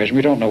supercarriers.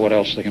 We don't know what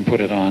else they can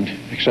put it on,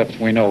 except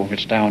we know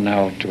it's down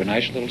now to a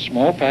nice little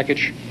small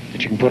package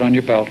that you can put on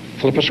your belt,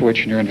 flip a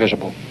switch, and you're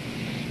invisible.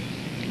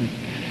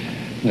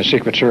 And the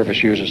Secret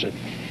Service uses it.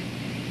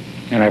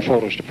 And I have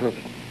photos to prove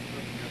it.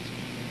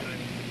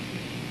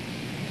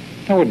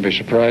 I wouldn't be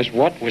surprised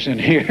what was in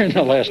here in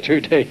the last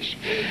 2 days.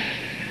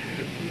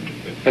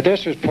 But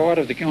this is part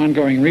of the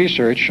ongoing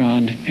research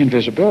on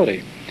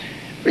invisibility,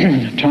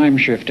 time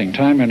shifting,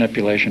 time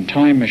manipulation,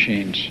 time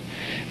machines.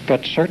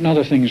 But certain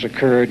other things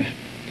occurred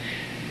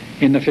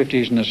in the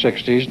 50s and the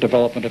 60s,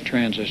 development of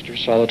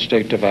transistors,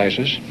 solid-state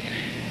devices.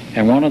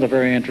 And one of the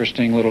very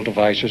interesting little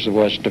devices that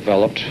was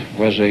developed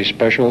was a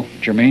special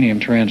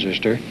germanium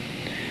transistor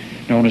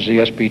known as the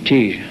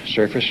SBT,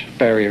 surface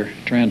barrier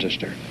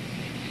transistor.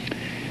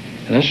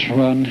 This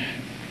one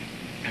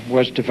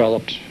was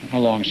developed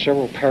along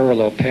several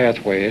parallel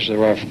pathways.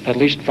 There are at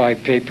least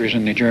 5 papers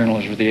in the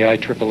journals of the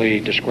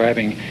IEEE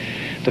describing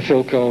the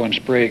Philco and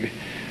Sprague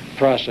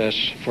process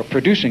for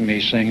producing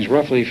these things,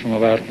 roughly from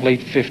about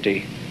late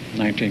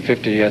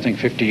 1950, I think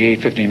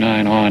 58,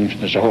 59 on.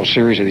 There's a whole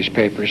series of these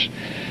papers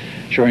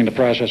showing the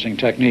processing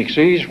techniques.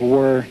 These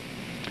were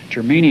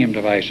germanium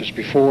devices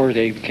before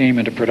they came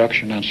into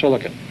production on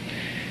silicon.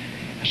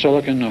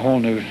 Silicon, a whole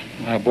new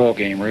ball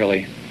game,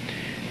 really.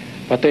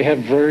 But they have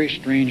very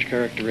strange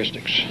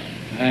characteristics.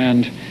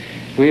 And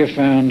we have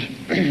found,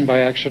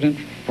 by accident,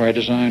 by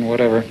design,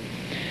 whatever,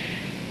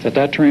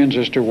 that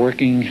transistor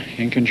working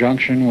in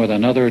conjunction with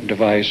another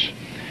device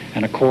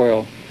and a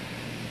coil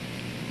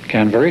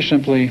can very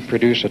simply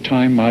produce a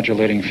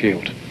time-modulating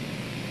field.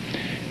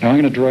 Now I'm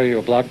going to draw you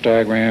a block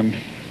diagram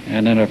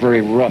and then a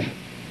very rough,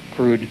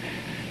 crude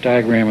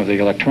diagram of the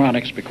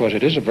electronics, because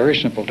it is a very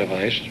simple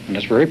device and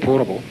it's very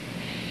portable.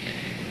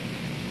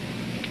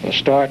 We'll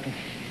start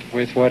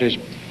with what is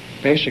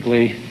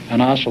basically an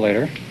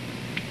oscillator.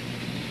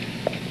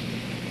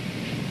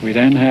 We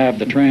then have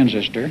the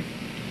transistor.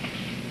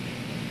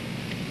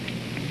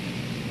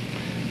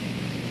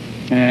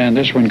 And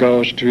this one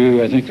goes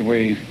to, I think the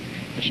way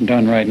it's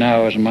done right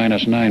now is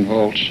minus 9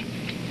 volts.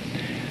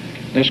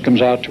 This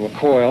comes out to a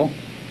coil,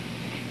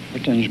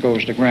 which then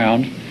goes to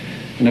ground.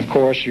 And of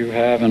course you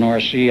have an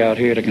RC out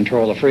here to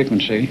control the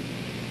frequency.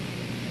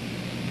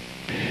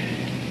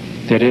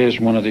 It is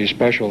one of these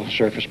special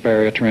surface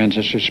barrier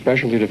transistors,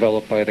 specially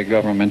developed by the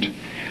government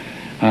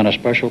on a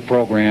special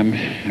program,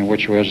 in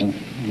which was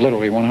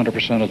literally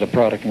 100% of the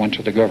product went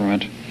to the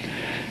government.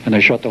 And they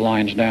shut the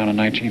lines down in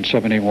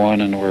 1971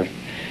 and were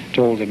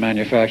told the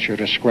manufacturer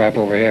to scrap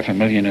over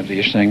 500,000 of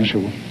these things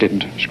who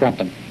didn't scrap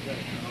them.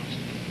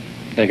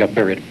 They got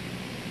buried.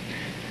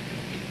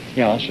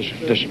 Yeah,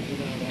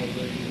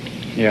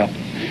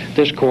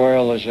 this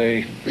coil is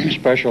a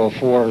special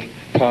 4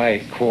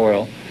 pi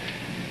coil,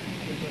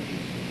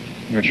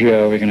 which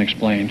we can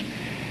explain.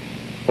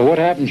 But what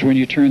happens when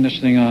you turn this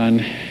thing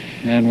on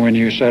and when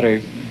you set a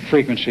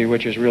frequency,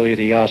 which is really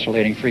the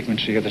oscillating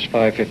frequency of this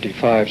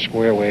 555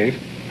 square wave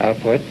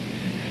output?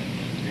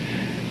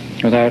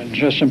 Without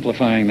just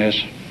simplifying this,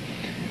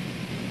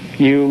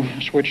 you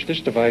switch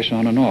this device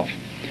on and off.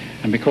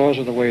 And because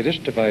of the way this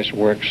device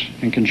works,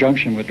 in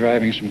conjunction with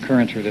driving some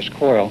current through this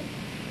coil,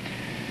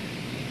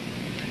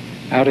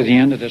 out of the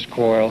end of this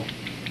coil,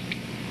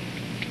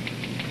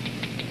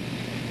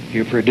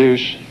 you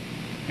produce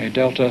a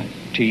delta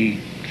T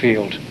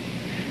field.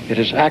 It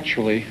is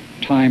actually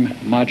time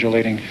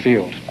modulating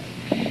field.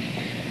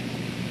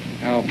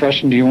 Now,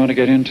 Preston, do you want to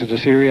get into the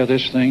theory of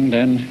this thing?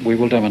 Then we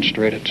will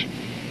demonstrate it.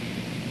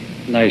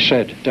 And I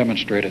said,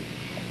 demonstrate it.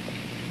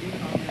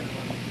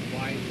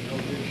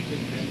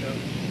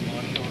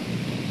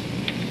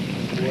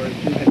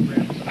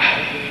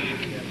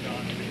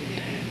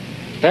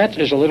 That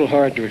is a little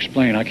hard to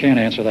explain. I can't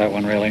answer that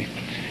one, really.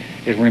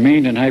 It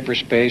remained in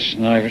hyperspace,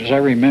 and as I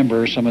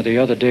remember some of the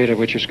other data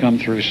which has come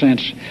through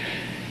since,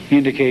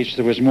 indicates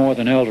there was more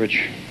than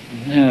Eldridge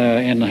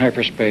in the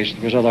hyperspace.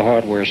 There was other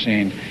hardware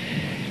seen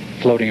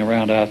floating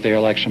around out there,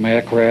 like some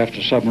aircraft,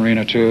 a submarine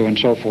or two, and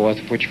so forth,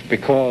 which,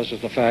 because of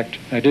the fact,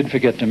 I did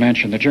forget to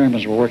mention, the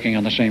Germans were working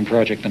on the same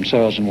project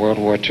themselves in World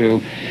War II.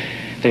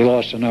 They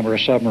lost a number of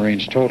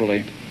submarines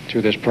totally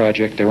to this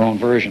project, their own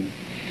version.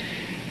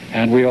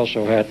 And we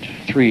also had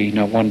three,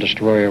 not one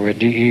destroyer. We had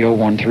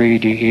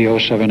DE-013,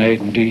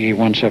 DE-078, and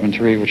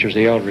DE-173, which was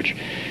the Eldridge.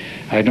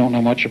 I don't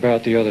know much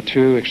about the other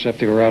two, except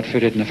they were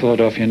outfitted in the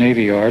Philadelphia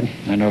Navy Yard.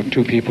 I know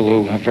two people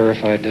who have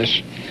verified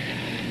this.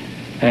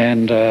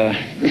 And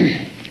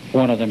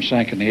one of them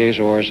sank in the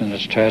Azores in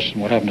its test,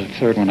 and what happened to the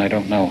third one, I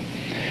don't know.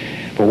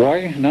 But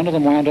why none of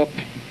them wound up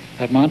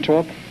at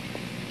Montauk?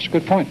 It's a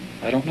good point.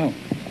 I don't know.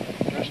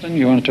 Preston,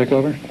 you want to take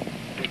over?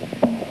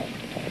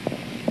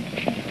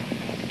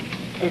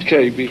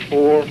 Okay,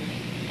 before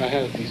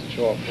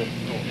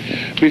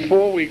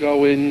we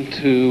go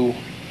into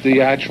the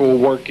actual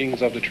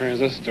workings of the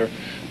transistor,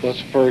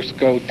 let's first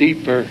go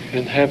deeper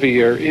and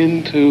heavier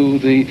into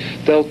the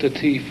delta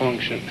T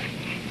function.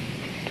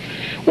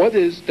 What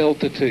is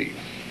delta T?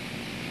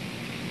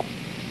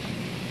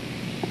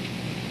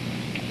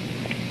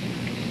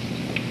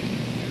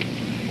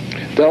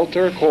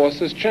 Delta, of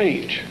course, is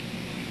change.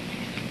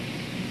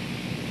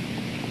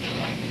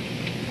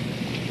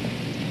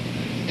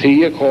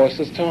 T, of course,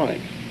 is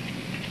time.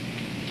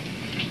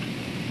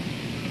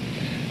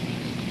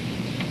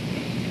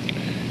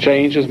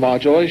 Change is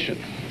modulation.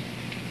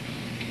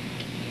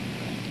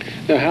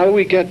 Now, how do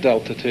we get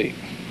delta T?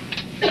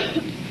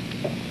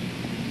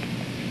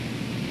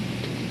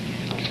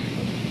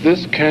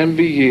 This can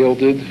be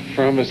yielded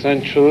from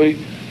essentially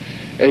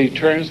a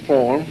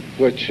transform,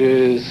 which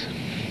is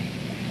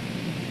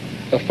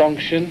a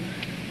function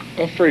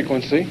of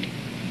frequency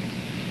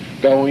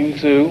going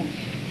to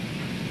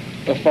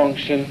a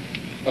function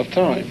of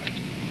time.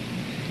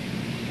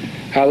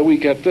 How do we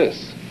get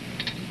this?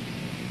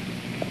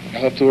 I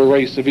have to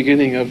erase the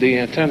beginning of the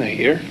antenna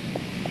here.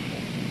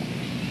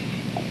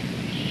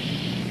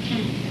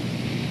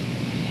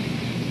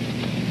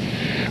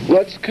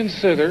 Let's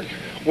consider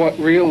what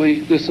really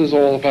this is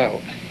all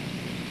about.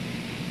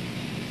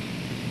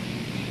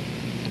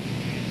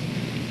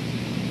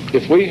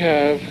 If we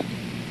have,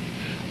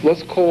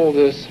 let's call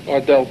this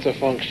our delta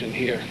function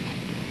here.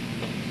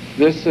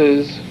 This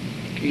is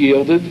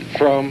yielded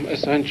from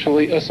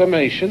essentially a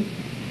summation,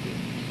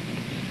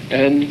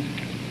 n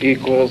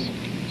equals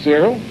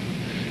 0,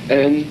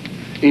 n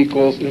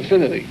equals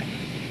infinity.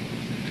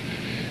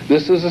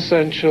 This is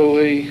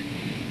essentially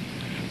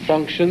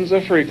functions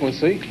of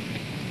frequency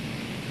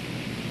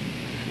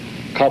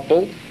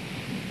coupled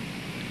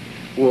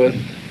with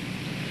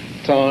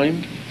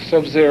time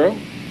sub 0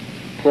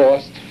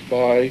 crossed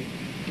by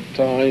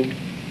time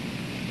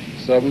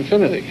sub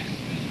infinity.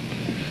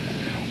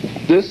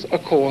 This,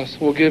 of course,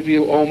 will give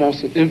you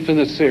almost an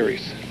infinite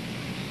series.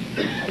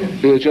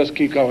 It'll just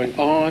keep going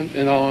on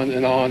and on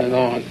and on and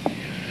on.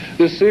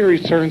 This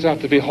series turns out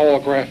to be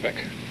holographic.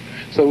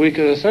 So we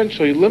could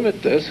essentially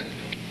limit this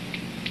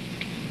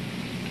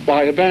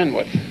by a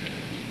bandwidth.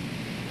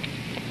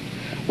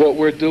 What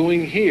we're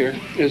doing here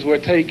is we're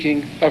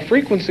taking a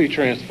frequency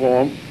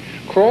transform,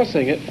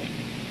 crossing it,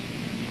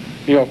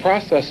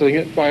 processing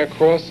it by a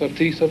cross of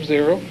T sub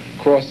 0,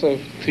 cross of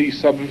T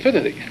sub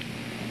infinity.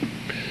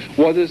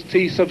 What is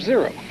T sub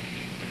 0?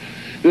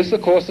 This,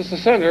 of course, is the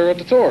center of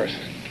the torus.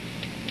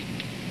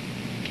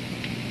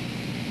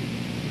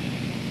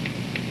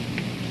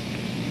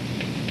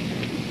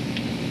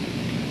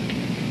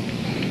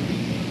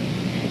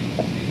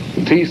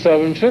 T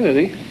sub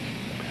infinity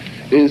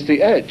is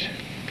the edge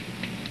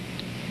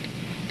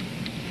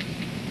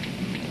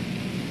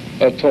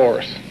of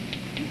torus.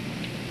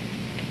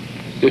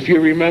 If you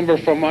remember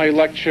from my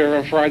lecture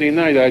on Friday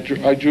night, I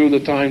drew the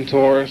time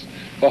torus,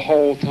 the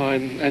whole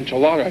time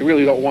enchilada. I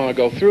really don't want to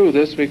go through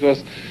this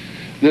because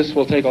this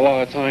will take a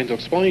lot of time to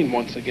explain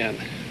once again.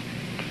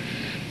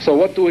 So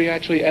what do we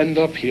actually end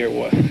up here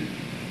with?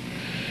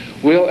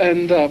 We'll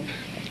end up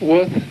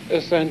with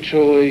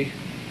essentially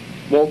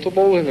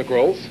multiple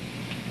integrals,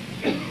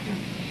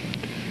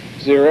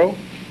 0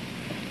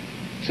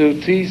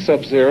 to T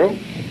sub 0,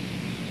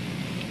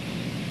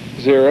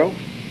 0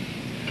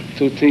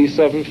 to T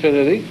sub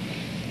infinity.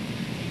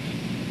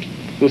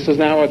 This is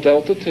now a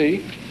delta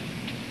T.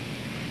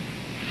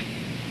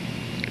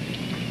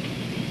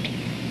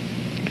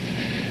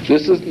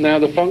 This is now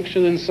the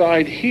function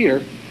inside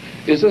here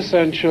is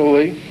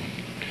essentially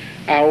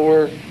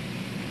our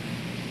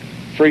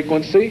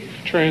frequency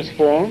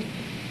transform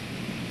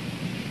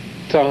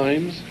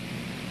times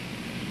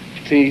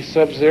T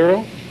sub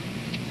 0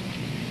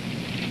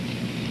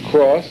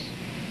 cross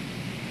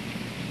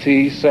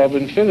T sub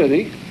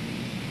infinity.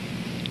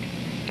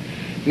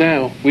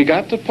 Now, we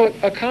got to put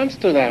a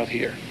constant out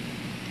here.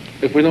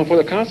 If we don't put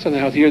a constant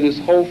out here, this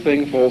whole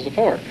thing falls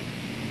apart.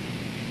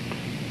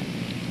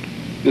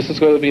 This is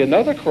going to be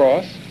another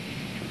cross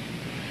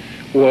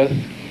with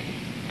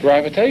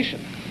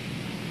gravitation.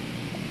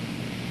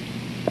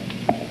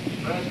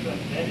 question.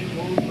 Any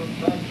move from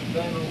time to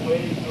time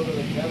away so that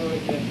the camera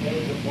can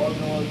change the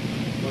formulas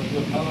of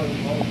the color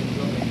and motion?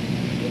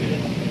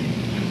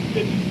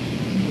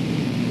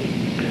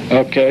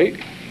 Okay.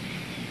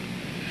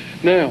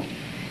 Now,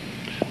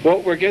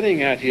 what we're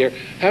getting at here,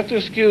 have to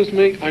excuse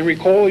me, I'm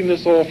recalling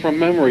this all from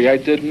memory. I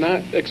did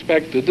not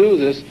expect to do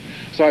this,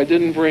 so I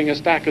didn't bring a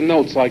stack of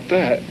notes like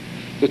that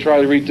to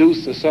try to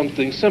reduce to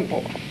something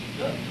simple.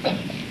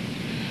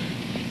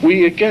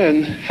 We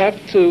again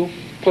have to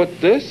put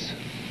this,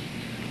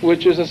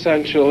 which is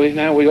essentially,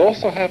 now we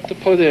also have to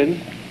put in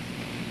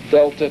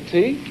delta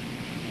t.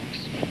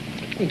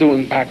 I'm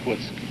doing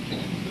backwards.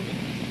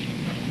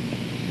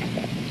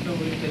 So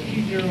it's a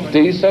T0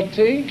 D sub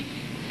t,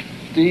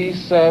 d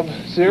sub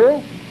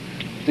 0,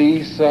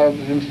 d sub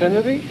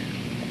infinity,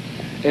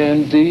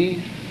 and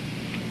d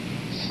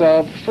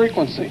sub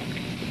frequency.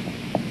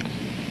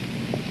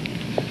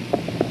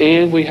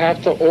 And we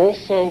have to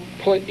also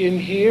put in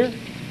here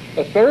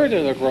a third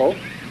integral,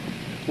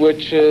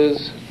 which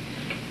is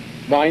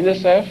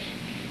minus f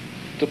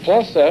to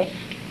plus f,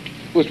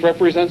 which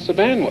represents the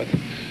bandwidth.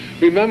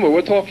 Remember,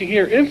 we're talking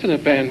here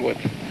infinite bandwidth.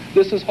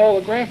 This is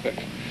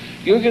holographic.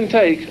 You can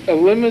take a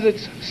limited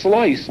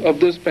slice of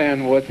this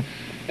bandwidth,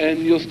 and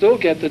you'll still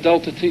get the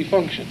delta t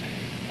function.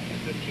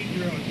 Is the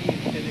T0 and T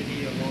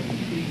infinity along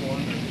T1 or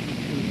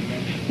T2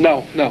 dimensions?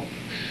 No.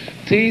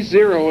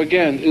 T0,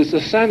 again, is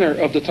the center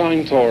of the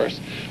time torus.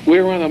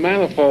 We're on a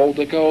manifold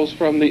that goes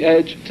from the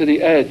edge to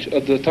the edge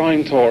of the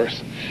time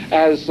torus.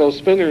 As those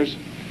spinners,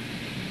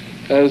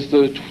 as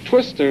the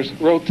twisters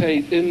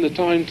rotate in the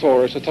time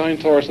torus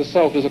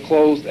itself is a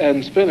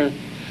closed-end spinner.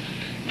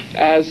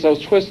 As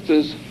those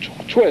twisters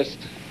twist,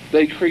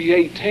 they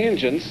create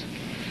tangents,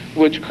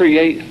 which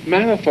create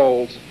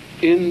manifolds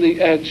in the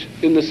edge,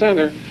 in the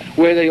center,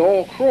 where they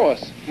all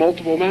cross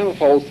multiple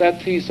manifolds.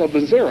 That T sub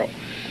is 0.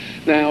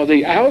 Now,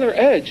 the outer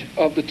edge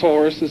of the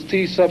torus is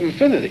T sub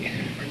infinity. Are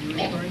you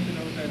referring to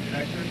those as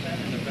vectors then,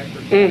 and the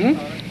vector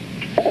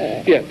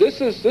product? Yeah,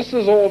 this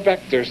is all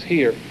vectors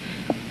here.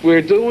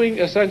 We're doing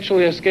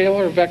essentially a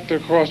scalar vector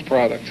cross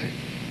product.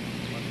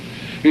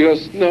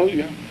 Because,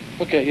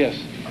 okay, yes.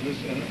 On this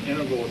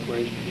integral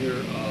equation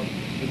here,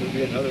 should there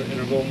be another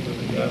integral for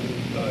the gravity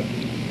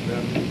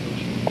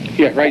function?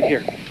 Yeah, right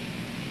here.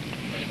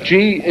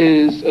 G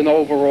is an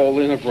overall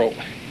integral.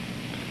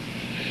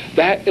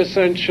 That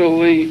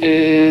essentially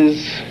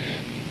is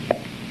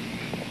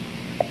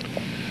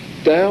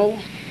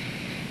del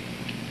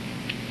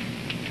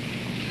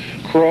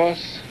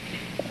cross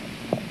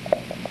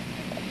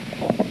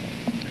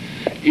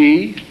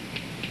E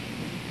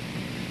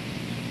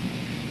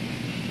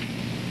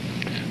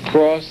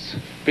cross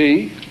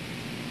B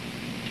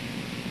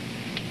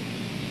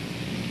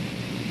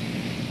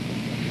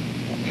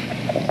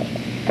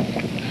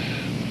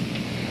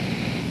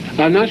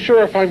I'm not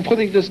sure if I'm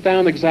putting this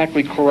down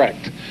exactly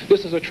correct.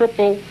 This is a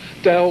triple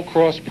del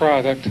cross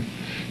product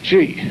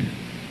G.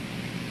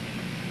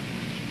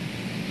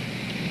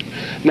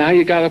 Now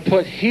you got to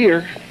put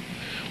here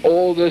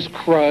all this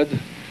crud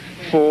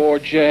for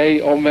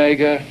J,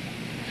 omega,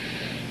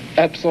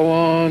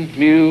 epsilon,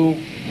 mu,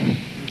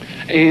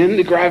 and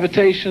the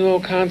gravitational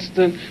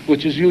constant,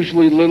 which is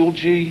usually little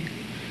g.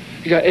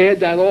 You got to add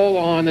that all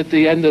on at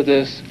the end of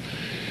this.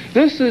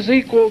 This is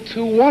equal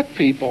to what,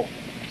 people?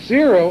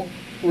 0,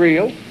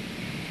 real,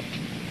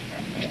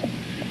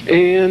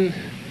 and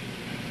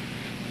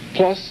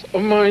plus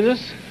or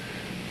minus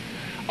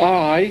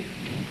I,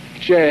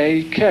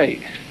 J,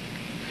 K.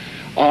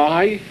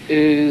 I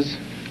is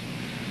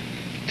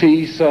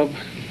T sub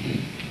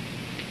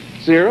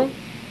 0.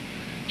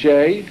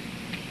 J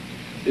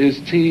is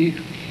T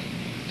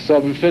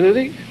sub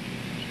infinity.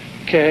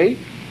 K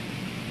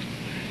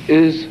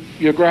is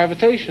your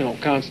gravitational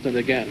constant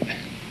again.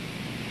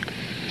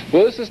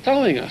 Well, this is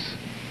telling us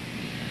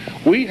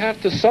we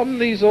have to sum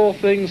these all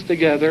things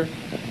together.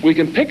 We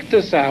can pick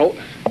this out.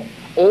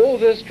 All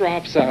this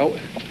drops out.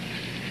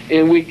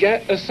 And we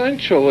get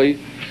essentially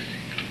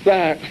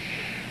that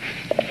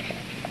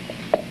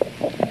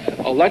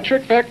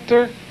electric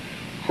vector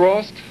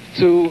crossed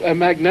to a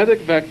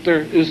magnetic vector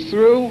is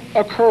through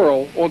a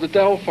curl, or the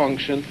del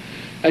function,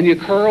 and you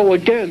curl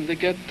again to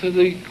get to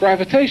the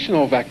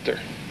gravitational vector.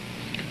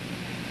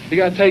 You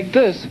got to take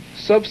this,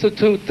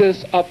 substitute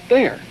this up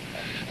there.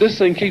 This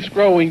thing keeps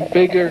growing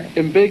bigger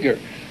and bigger.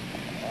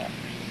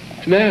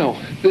 Now,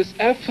 this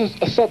F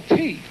sub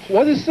t,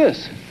 what is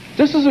this?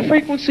 This is a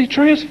frequency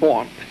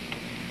transform.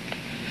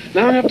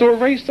 Now I have to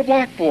erase the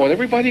blackboard.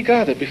 Everybody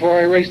got it before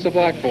I erase the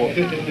blackboard.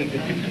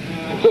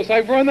 Because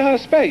I've run out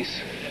of space.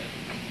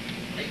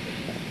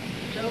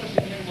 Tell us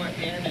again what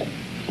n and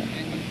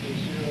equals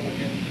 0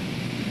 again.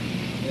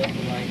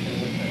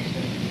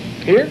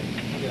 Here?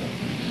 Yeah.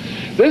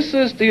 This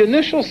is the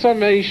initial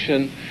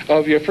summation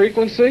of your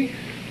frequency,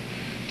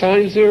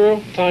 time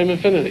 0, time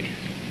infinity,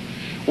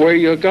 where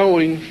you're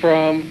going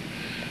from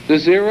the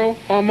 0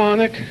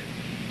 harmonic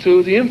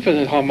to the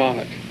infinite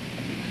harmonic.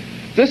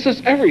 This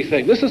is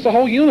everything. This is the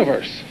whole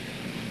universe.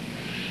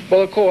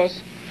 But of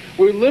course,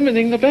 we're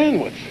limiting the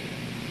bandwidth.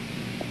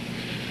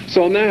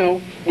 So now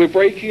we're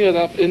breaking it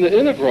up into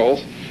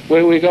integrals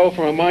where we go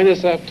from a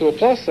minus f to a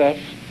plus f,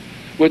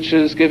 which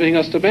is giving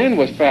us the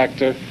bandwidth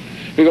factor,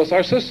 because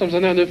our systems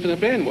are not infinite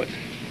bandwidth.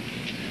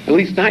 At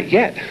least not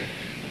yet.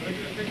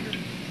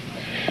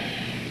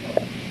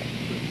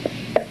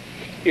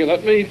 Here,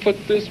 let me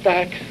put this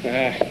back.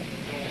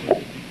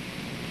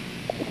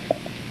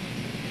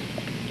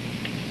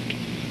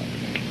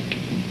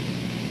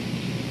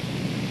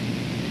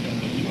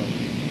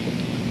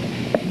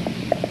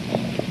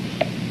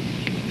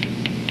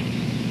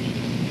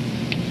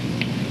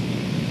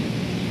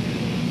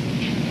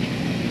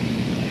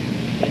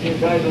 Can you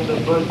guys on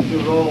the first two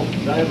rows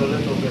dive a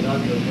little bit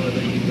under so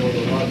that you go the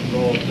last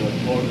row of the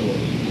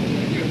formulas?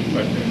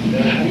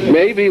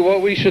 Maybe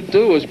what we should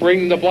do is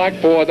bring the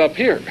blackboard up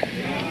here.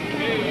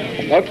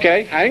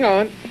 Okay, hang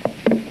on.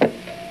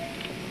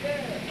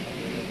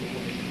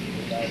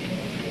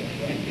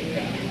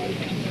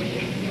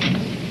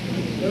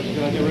 First,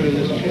 gotta get rid of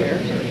this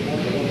chair.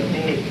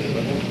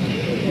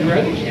 You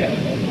ready? Yeah.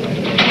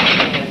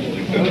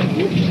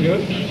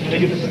 Good.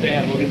 Take it to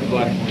stand. We'll get the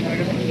blackboard.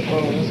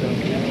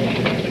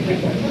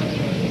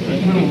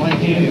 My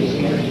hand is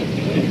here.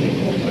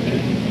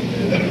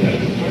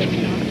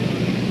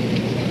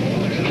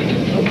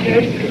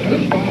 Okay.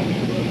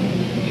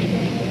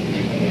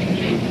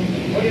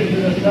 What is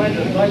the side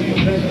of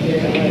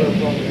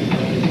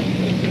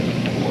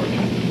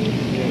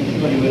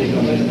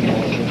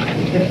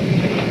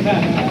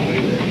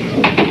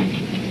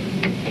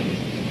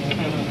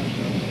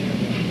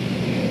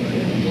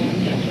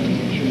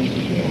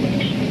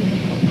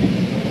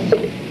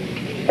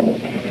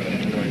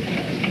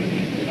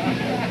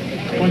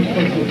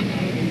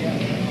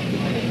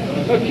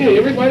Okay,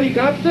 everybody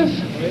got this?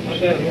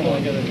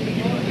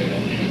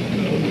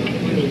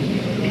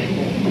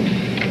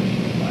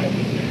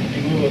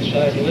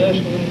 Side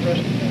list, a little press.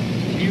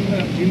 Do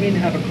you mean to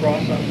have a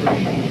cross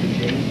operation with the G?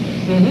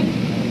 Mm-hmm.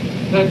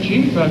 That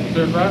G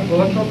vector,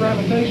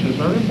 electrogravitation, is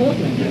very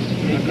important. Yes.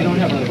 You don't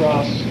have a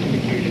cross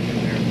indicated in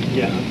there.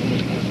 Yeah.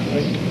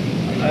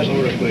 That's a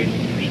little equation.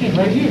 Yeah,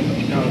 right here.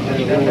 No,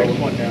 that next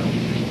one down.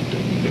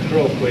 The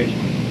curl equation.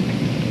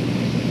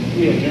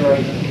 Yeah, you're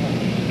right.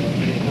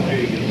 There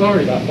you go.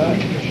 Sorry about that.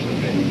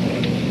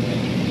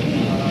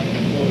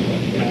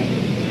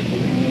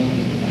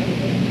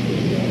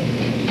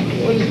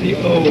 What is the O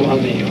on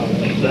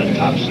that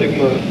top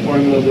sigma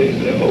formula,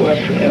 the O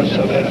after S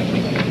sub F?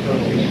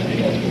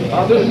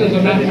 This is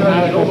a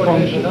mathematical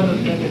function. Another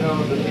thing, you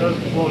know, the first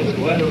one is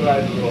weather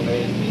rider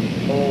domain.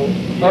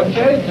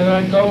 Okay, can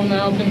I go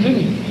now?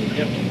 Continue.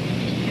 Yep.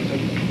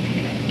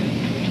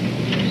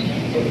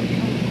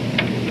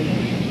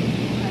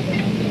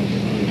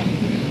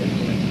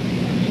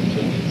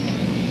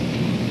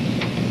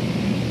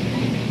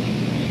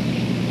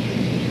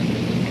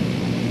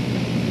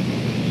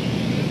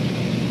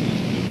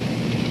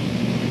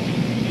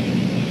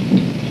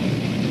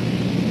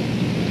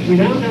 We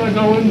now going to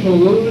go into a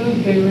little bit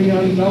of theory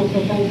on delta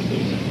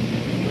pulses.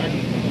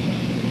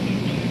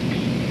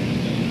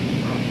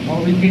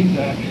 I'll repeat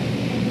that.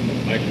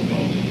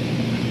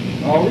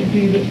 I'll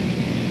repeat it.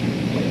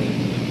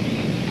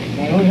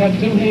 I only have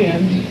two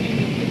hands.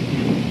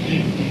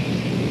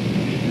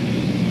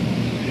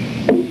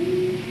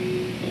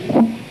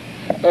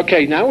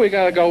 Okay, now we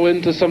got to go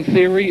into some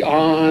theory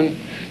on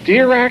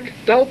Dirac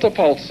delta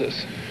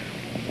pulses.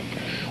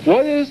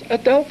 What is a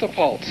delta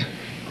pulse?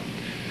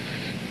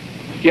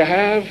 You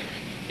have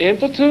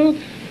amplitude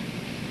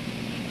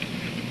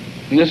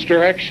in this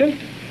direction,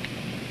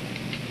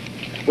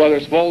 whether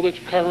it's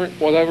voltage, current,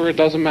 whatever, it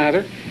doesn't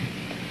matter.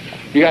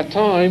 You got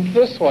time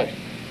this way.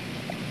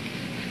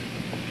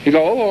 You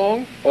go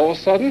along, all of a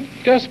sudden,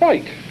 you get a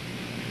spike.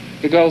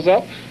 It goes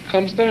up,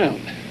 comes down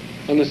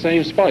on the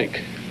same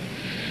spike.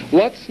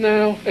 Let's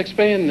now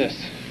expand this.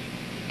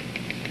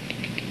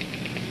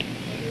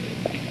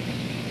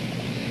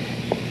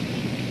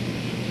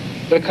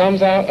 It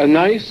comes out a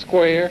nice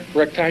square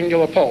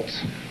rectangular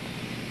pulse.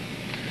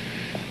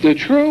 The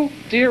true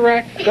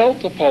Dirac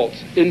delta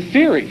pulse, in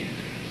theory,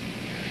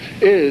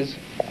 is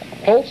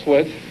pulse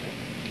width.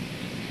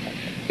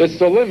 It's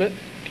the limit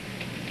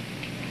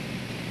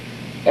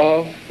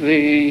of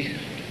the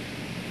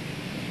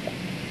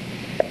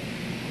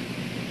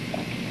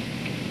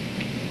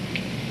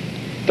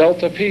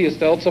delta P is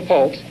delta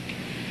pulse.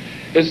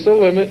 It's the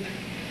limit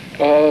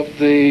of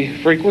the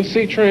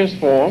frequency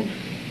transform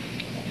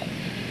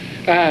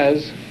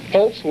as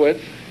pulse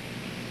width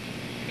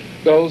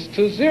goes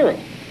to 0.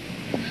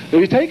 Now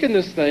you're taking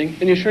this thing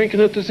and you're shrinking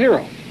it to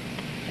 0.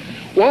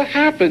 What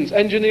happens,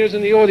 engineers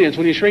in the audience,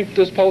 when you shrink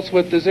this pulse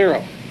width to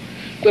 0?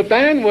 The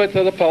bandwidth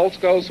of the pulse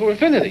goes to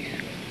infinity.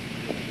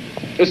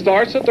 It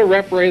starts at the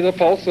rep rate of the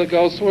pulse that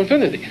goes to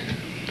infinity.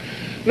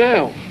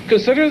 Now,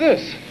 consider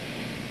this.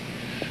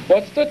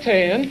 What's the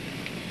tan?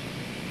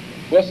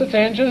 What's the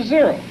tangent of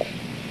 0?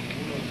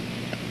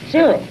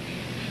 0.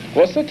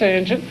 What's the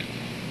tangent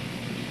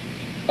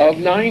of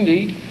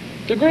 90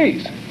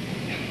 degrees?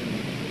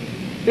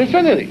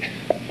 Infinity.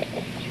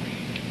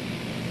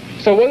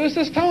 So what is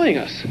this telling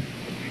us?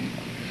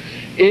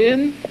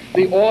 In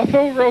the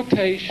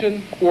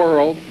ortho-rotation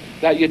world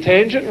that your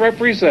tangent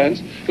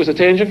represents, because the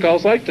tangent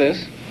goes like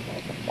this,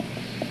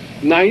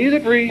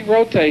 90-degree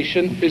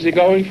rotation is you're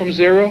going from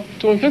 0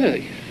 to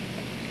infinity.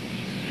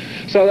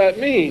 So that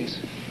means,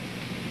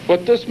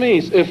 what this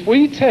means, if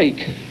we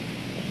take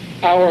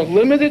our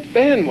limited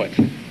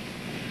bandwidth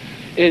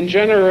and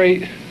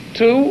generate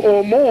 2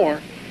 or more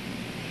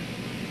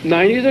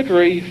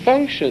 90-degree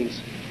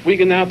functions, we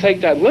can now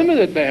take that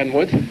limited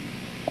bandwidth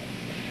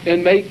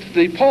and make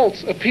the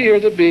pulse appear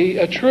to be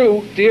a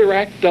true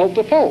Dirac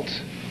delta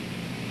pulse.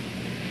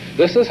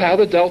 This is how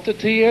the delta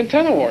T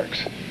antenna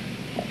works.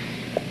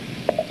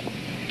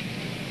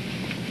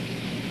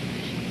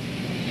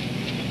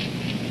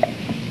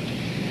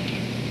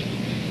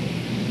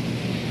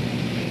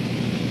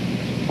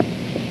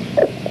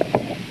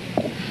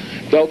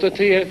 Delta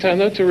T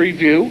antenna, to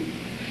review,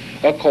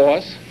 of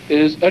course,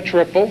 is a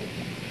triple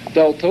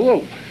delta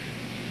loop.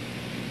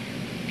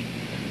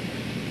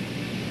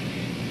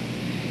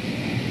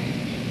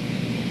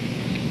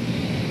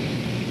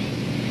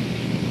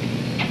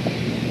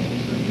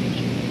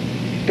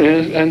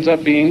 It ends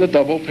up being the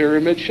double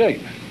pyramid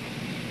shape.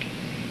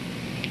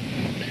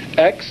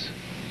 X,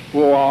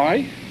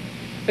 Y,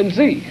 and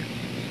Z.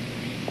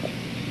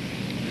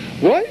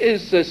 What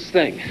is this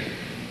thing?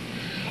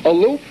 A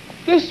loop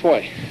this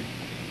way.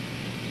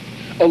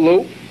 A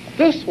loop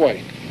this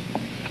way.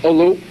 A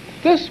loop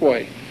this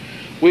way.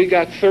 We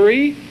got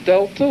 3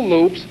 delta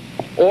loops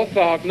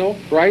orthogonal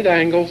right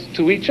angles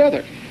to each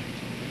other.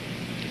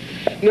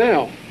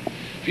 Now,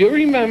 if you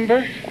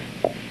remember,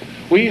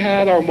 we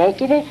had our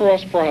multiple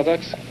cross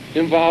products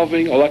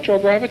involving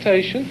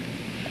electrogravitation,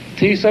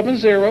 T sub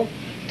 0,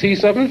 T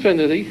sub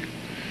infinity,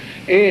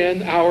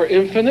 and our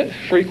infinite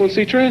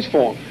frequency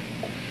transform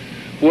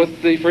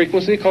with the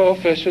frequency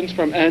coefficients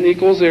from n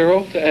equals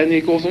 0 to n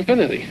equals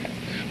infinity.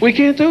 We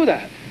can't do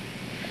that.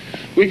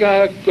 We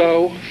gotta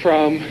go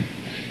from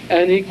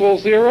n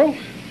equals 0,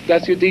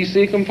 that's your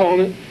DC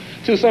component,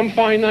 to some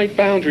finite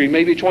boundary,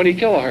 maybe 20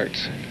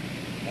 kilohertz.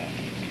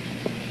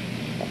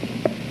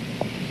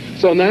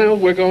 So now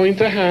we're going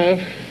to have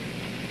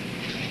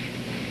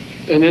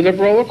an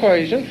integral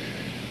equation.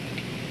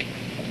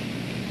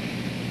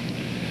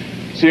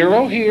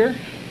 0 here,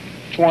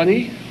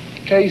 20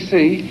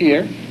 kc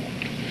here.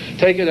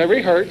 Take it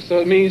every hertz, so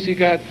it means you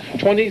got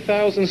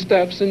 20,000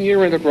 steps in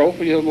your integral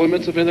for your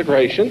limits of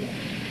integration.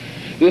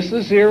 This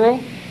is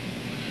 0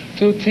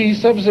 to T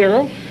sub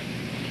 0.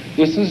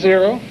 This is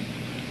 0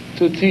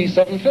 to T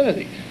sub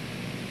infinity.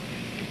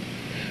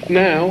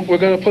 Now we're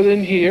going to put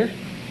in here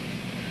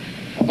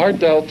our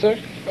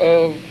delta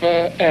of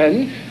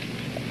n.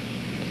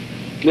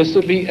 This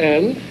would be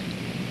n.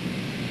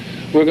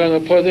 We're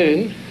going to put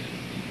in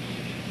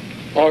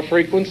our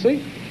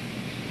frequency,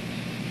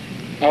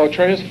 our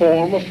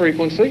transform of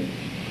frequency.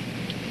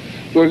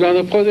 We're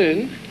going to put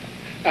in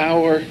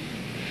our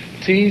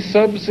T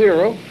sub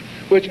 0,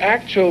 which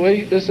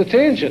actually is the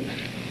tangent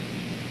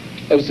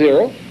of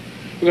 0.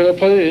 We're going to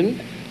put in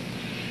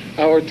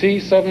our T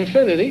sub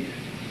infinity,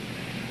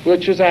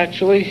 which is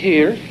actually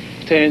here,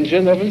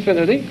 tangent of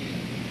infinity.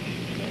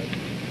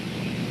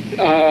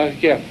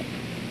 Yeah.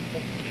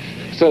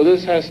 So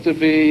this has to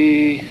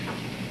be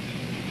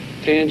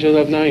tangent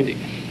of 90.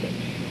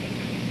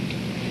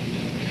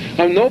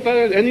 I'm no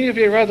better than any of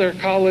your other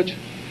college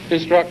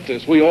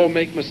instructors. We all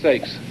make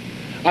mistakes.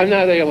 I'm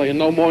not alien,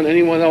 no more than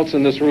anyone else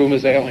in this room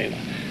is alien.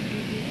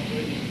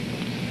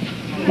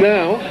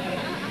 Now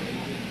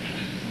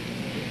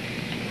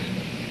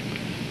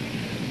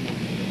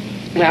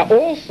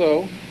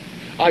also,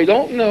 I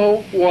don't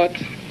know what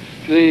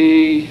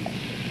the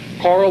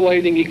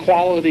correlating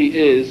equality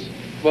is,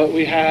 but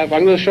we have,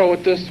 I'm going to show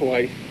it this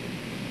way,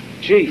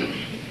 G,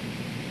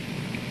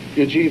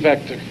 your G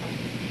vector.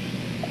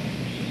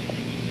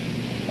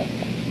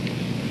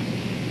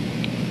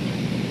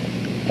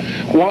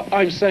 What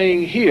I'm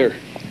saying here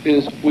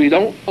is we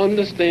don't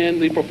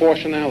understand the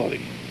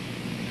proportionality,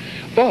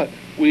 but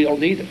we don't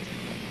need it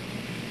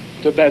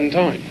to bend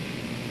time.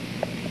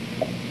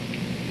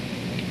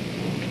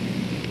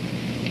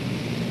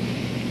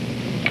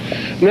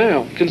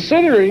 Now,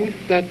 considering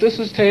that this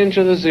is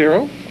tangent of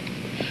 0,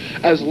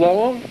 as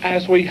long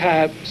as we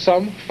have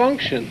some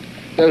function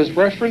that is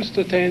referenced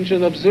to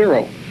tangent of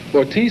 0,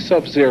 or T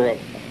sub 0,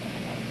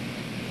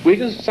 we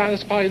can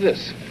satisfy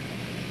this.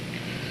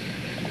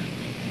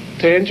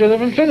 Tangent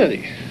of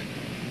infinity,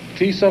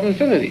 T sub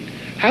infinity.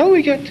 How do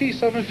we get T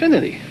sub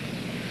infinity?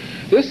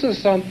 This is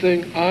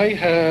something I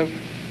have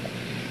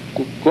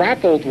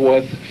grappled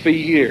with for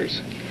years.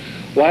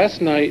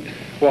 Last night,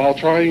 while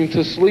trying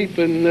to sleep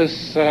in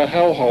this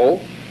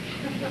hellhole,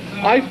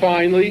 I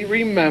finally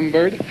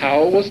remembered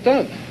how it was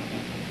done.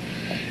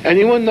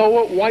 Anyone know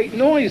what white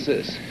noise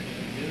is?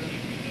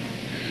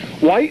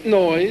 White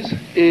noise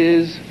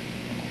is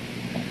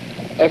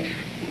a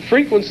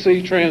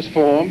frequency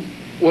transform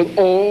with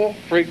all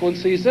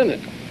frequencies in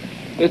it.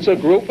 It's a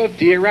group of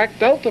Dirac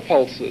delta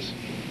pulses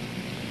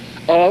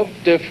of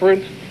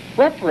different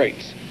rep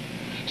rates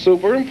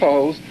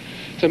superimposed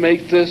to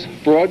make this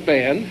broad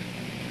band.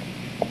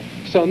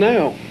 So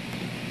now,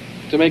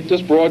 to make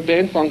this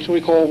broadband function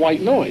we call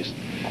white noise.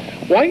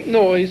 White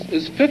noise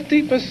is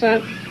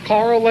 50%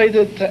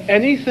 correlated to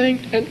anything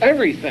and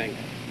everything.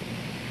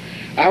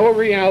 Our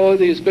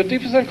reality is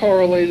 50%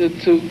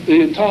 correlated to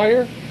the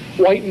entire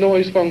white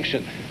noise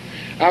function.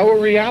 Our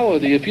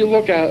reality, if you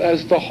look at it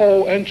as the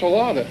whole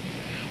enchilada,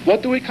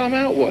 what do we come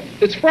out with?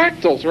 It's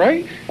fractals,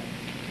 right?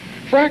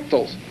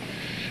 Fractals.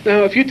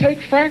 Now, if you take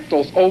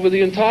fractals over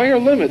the entire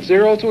limit,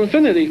 0 to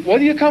infinity, what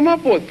do you come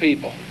up with,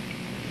 people?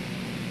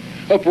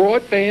 A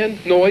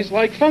broadband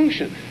noise-like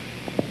function.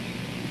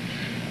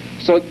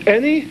 So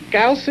any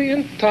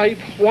Gaussian-type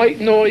white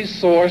noise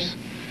source,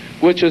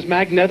 which is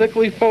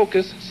magnetically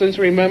focused, since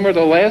remember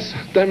the last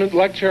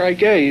lecture I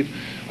gave,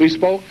 we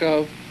spoke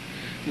of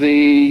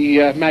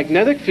the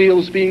magnetic field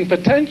as being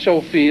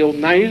potential field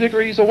 90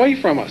 degrees away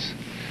from us.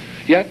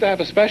 You have to have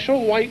a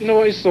special white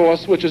noise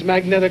source which is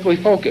magnetically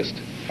focused,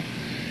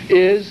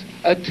 is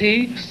a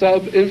T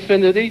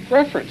sub-infinity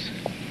reference.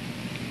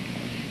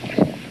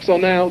 So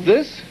now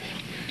this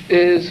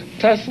is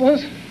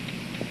Tesla's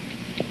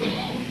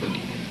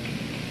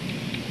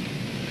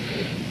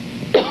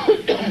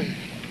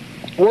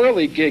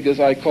whirligig, as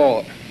I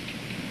call it.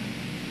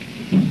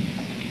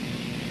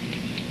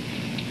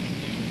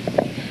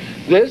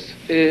 This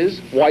is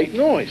white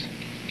noise.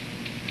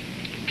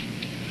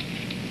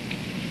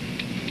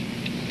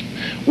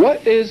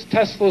 What is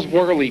Tesla's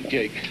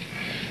whirligig?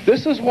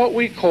 This is what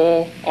we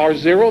call our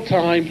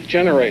zero-time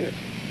generator.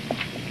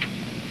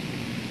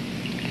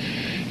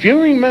 If you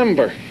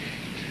remember,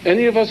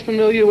 any of us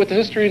familiar with the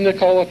history of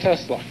Nikola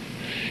Tesla,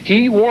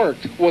 he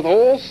worked with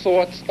all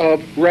sorts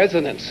of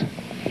resonance,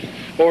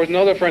 or as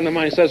another friend of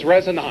mine says,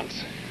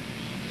 resonance.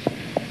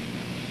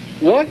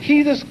 What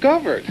he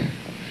discovered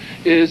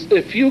is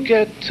if you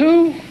get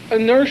two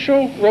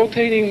inertial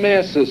rotating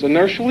masses,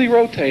 inertially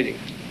rotating,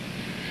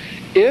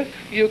 if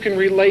you can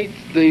relate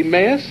the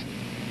mass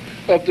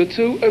of the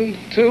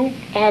two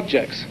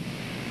objects,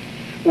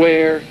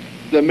 where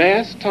the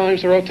mass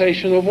times the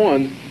rotation of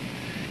one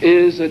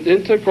is an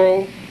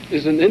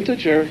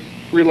integer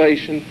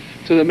relation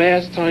to the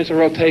mass times the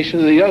rotation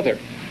of the other.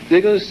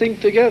 They're going to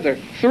sync together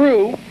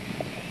through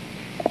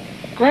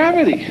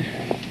gravity.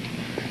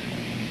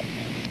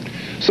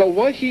 So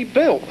what he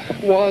built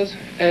was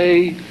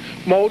a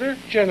motor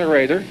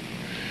generator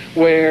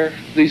where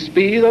the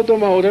speed of the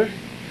motor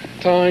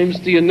times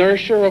the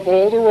inertia of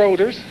all the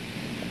rotors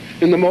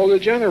in the motor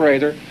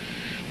generator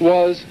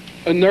was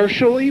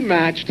inertially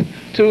matched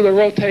to the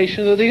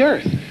rotation of the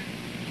Earth.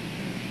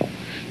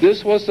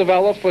 This was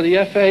developed for the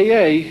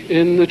FAA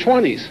in the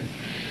 20s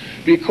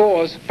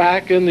because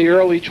back in the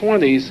early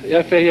 20s,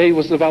 FAA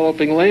was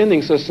developing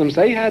landing systems.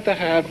 They had to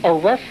have a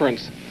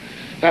reference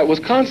that was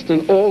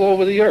constant all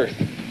over the Earth.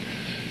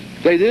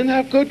 They didn't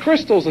have good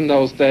crystals in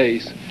those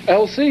days.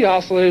 LC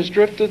oscillators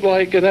drifted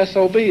like an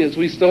SOB as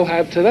we still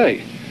have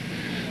today.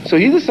 So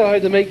he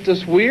decided to make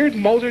this weird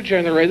motor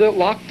generator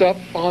locked up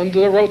onto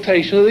the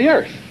rotation of the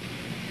Earth.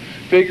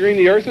 Figuring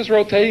the Earth is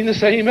rotating the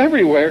same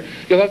everywhere,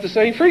 you'll have the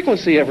same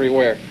frequency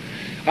everywhere.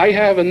 I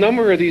have a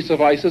number of these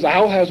devices.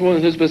 Al has one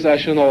in his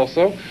possession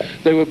also.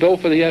 They were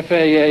built for the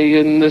FAA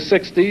in the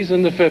 60s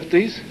and the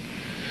 50s.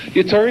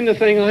 You turn the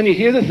thing on, you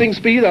hear the thing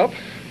speed up,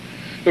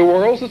 it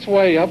whirls its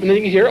way up, and then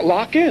you can hear it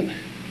lock in.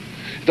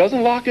 It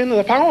doesn't lock into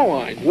the power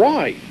line.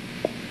 Why?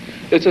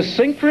 It's a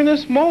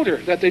synchronous motor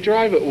that they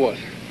drive it with.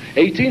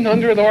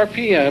 1800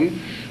 RPM,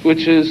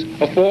 which is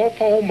a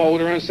 4-pole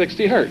motor on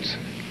 60 hertz,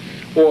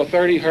 or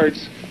 30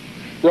 hertz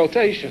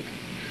rotation.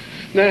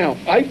 Now,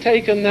 I've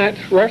taken that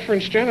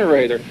reference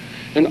generator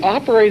and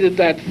operated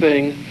that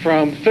thing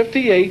from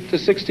 58 to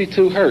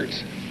 62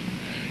 hertz.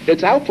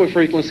 Its output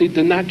frequency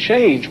did not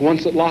change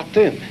once it locked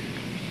in.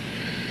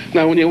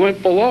 Now, when you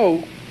went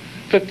below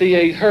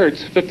 58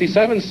 hertz,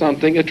 57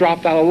 something, it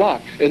dropped out of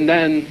lock, and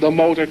then the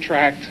motor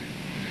tracked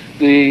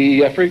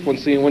the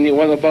frequency, and when you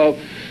went above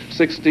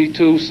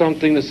 62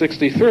 something to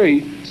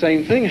 63,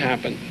 same thing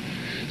happened.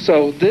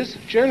 So this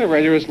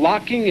generator is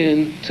locking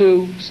in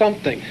to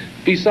something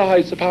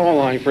besides the power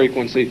line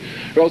frequency,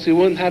 or else you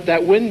wouldn't have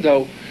that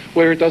window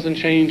where it doesn't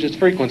change its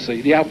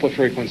frequency, the output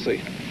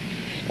frequency.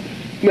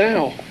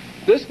 Now,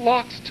 this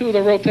locks to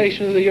the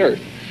rotation of the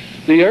Earth.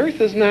 The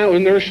Earth is now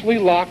inertially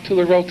locked to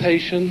the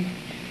rotation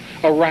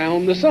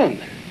around the Sun.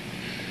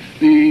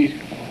 The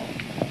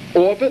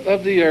orbit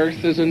of the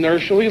Earth is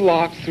inertially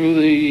locked through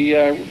the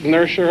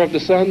inertia of the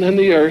Sun and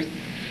the Earth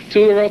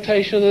to the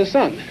rotation of the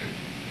Sun.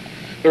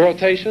 The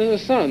rotation of the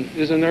Sun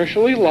is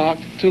inertially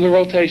locked to the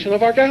rotation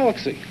of our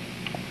galaxy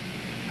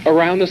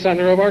around the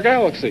center of our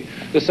galaxy.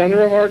 The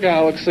center of our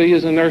galaxy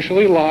is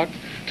inertially locked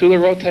to the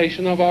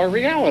rotation of our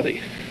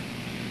reality.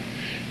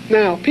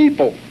 Now,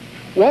 people,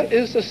 what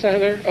is the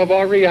center of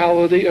our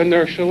reality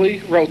inertially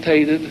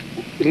rotated,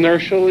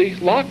 inertially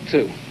locked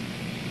to?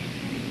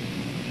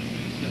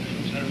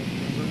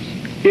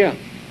 Yeah,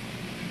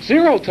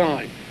 zero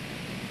time.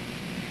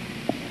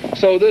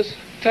 So this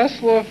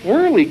Tesla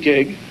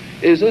whirligig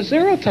is a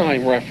zero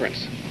time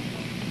reference.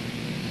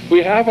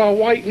 We have our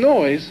white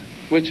noise,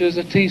 which is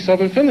a T sub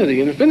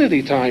infinity, an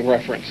infinity time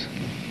reference.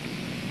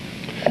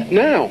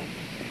 Now,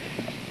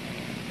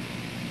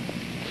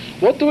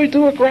 what do we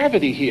do with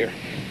gravity here?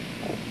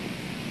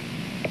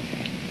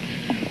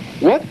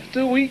 What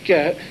do we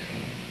get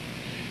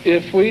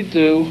if we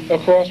do a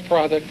cross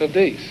product of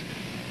these?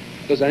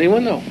 Does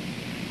anyone know?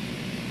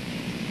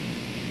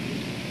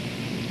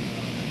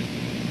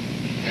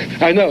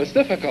 I know, it's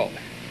difficult.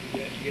 You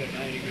get a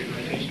 90-degree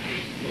rotation.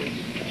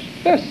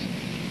 Yes.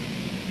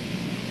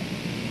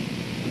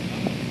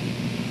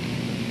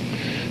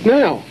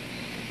 Now,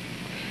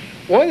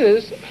 what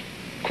is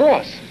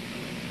cross?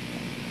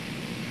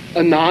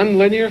 A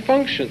nonlinear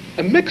function,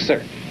 a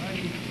mixer.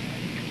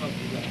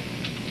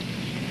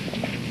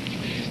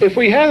 If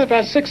we had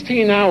about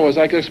 16 hours,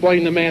 I could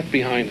explain the math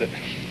behind it.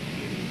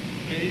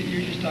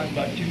 You're just talking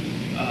about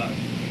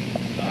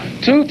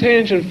Two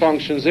tangent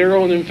functions,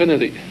 0 and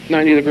infinity,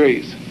 90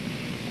 degrees.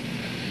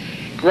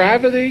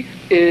 Gravity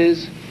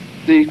is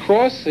the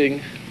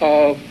crossing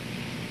of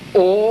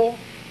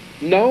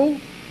no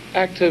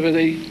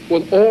activity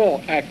with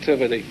all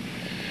activity.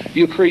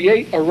 You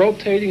create a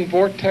rotating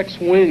vortex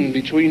wind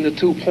between the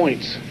 2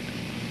 points.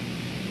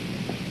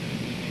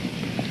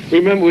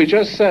 Remember, we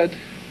just said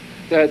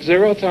that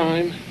 0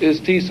 time is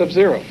t sub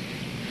 0.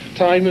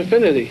 Time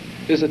infinity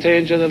is a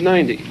tangent of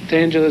 90,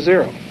 tangent of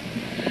 0.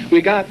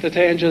 We got the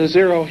tangent of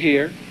 0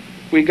 here.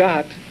 We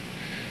got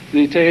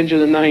the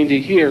tangent of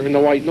 90 here in the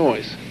white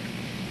noise.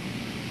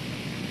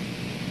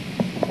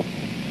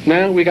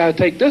 Now we got to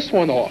take this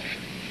one off.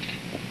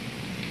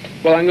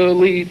 Well, I'm going to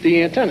leave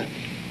the antenna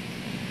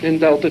in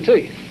delta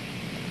t.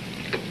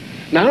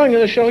 Now I'm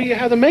going to show you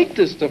how to make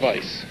this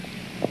device.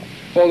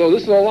 Although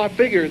this is a lot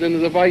bigger than the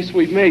device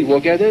we've made. We'll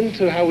get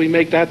into how we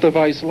make that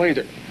device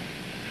later.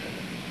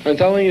 I'm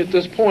telling you at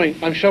this point,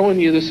 I'm showing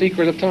you the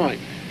secret of time.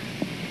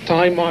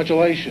 Time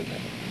modulation.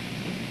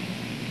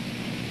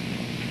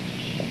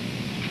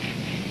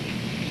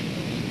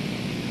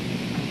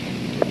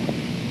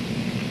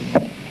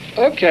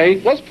 Okay,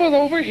 let's put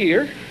over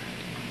here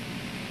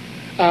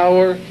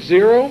our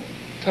 0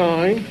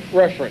 time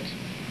reference.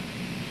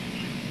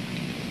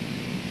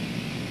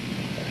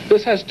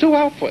 This has 2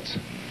 outputs,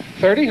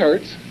 30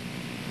 hertz,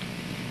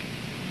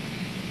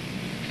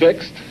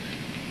 fixed,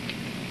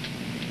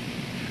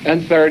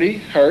 and 30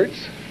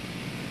 hertz,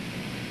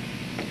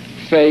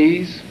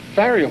 phase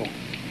variable.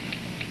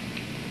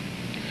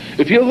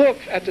 If you look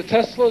at the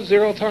Tesla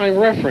 0 time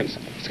reference,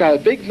 it's got a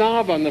big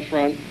knob on the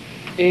front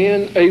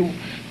and a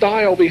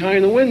dial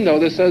behind the window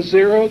that says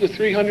 0 to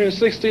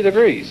 360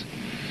 degrees.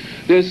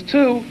 There's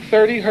 2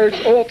 30 hertz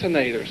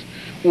alternators.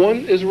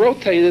 One is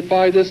rotated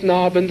by this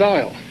knob and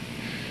dial.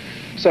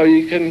 So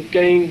you can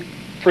gain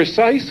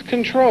precise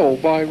control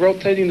by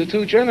rotating the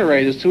 2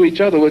 generators to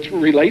each other, which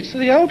relates to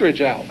the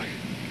Eldridge owl,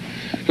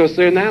 because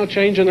they're now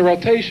changing the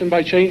rotation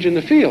by changing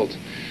the fields.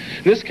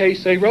 In this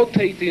case, they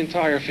rotate the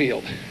entire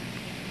field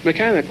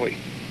mechanically.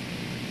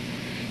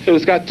 So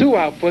it's got 2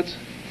 outputs,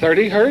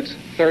 30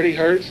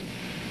 hertz,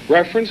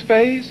 reference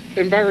phase,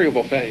 and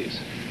variable phase.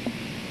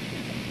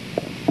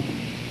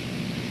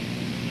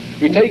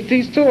 We take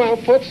these 2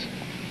 outputs,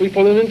 we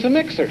put them into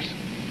mixers.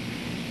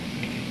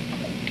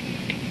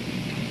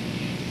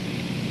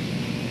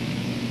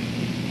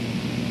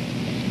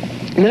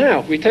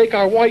 Now, we take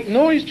our white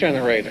noise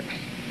generator,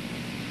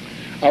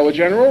 our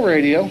general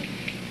radio.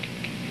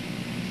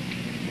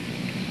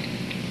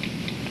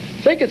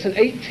 I think it's an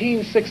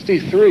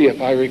 1863,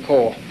 if I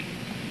recall,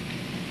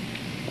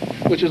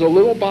 which is a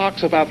little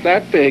box about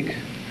that big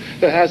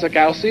that has a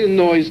Gaussian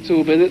noise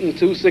tube in it and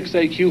 2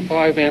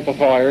 6AQ5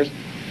 amplifiers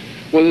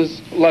with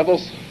its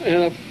levels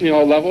and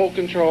a level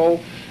control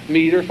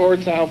meter for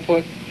its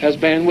output, has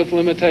bandwidth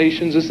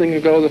limitations. This thing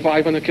can go to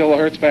 500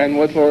 kilohertz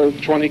bandwidth or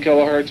 20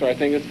 kilohertz, or I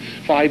think it's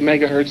 5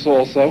 megahertz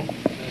also.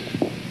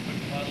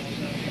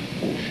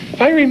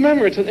 If I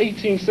remember, it's an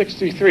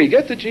 1863.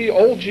 Get the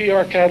old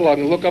GR catalog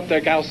and look up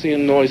their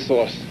Gaussian noise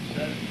source.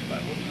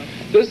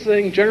 This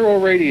thing, general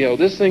radio,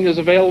 this thing is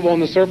available on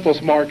the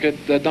surplus market,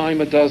 a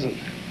dime a dozen.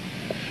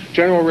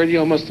 General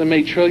radio must have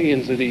made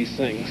trillions of these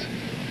things.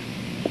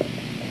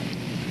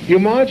 You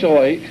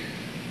modulate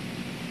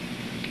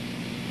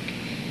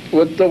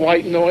with the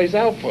white noise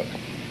output.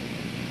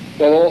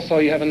 Well, also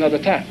you have another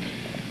tap.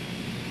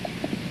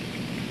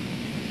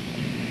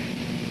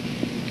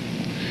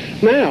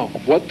 Now,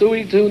 what do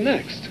we do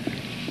next?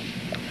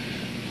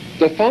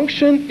 The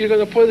function you're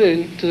going to put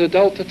into the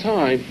delta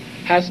time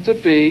has to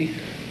be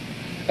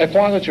a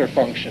quadrature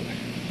function.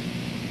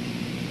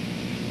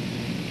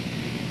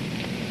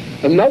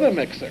 Another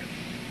mixer.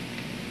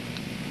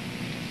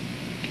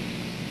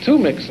 2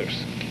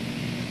 mixers.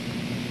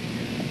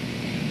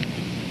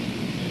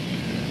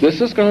 This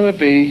is going to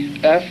be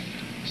f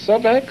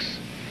sub x,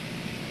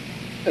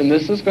 and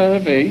this is going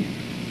to be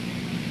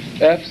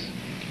f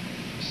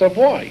sub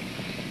y.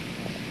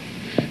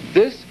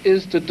 This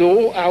is the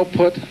dual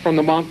output from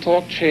the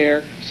Montauk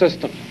chair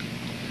system.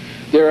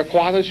 They're a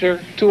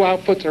quadrature, 2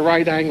 outputs are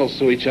right angles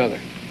to each other.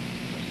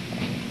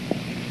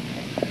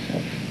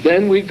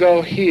 Then we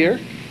go here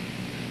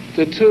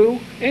to 2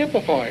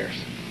 amplifiers.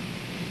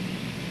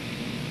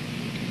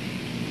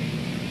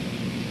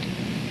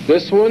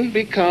 This one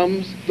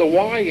becomes the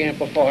Y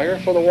amplifier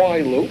for the Y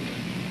loop.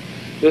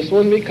 This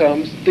one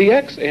becomes the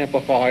X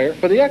amplifier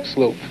for the X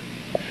loop,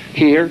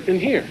 here and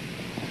here.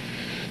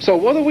 So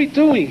what are we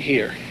doing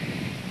here?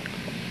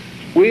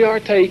 We are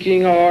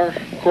taking our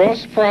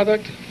cross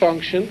product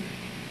function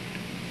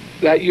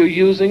that you're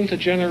using to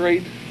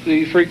generate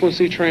the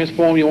frequency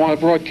transform you want to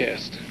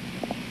broadcast,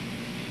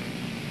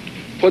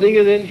 putting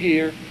it in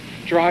here,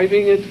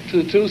 driving it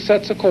to the two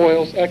sets of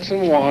coils, X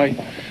and Y.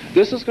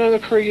 This is going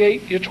to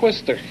create your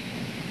twister,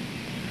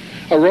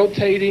 a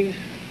rotating,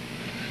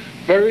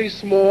 very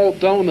small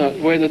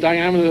donut where the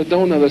diameter of the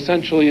donut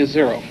essentially is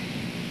 0.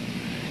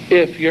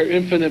 If your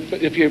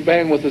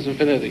bandwidth is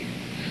infinity,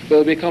 but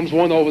it becomes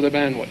 1 over the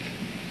bandwidth.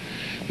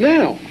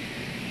 Now,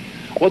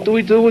 what do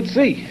we do with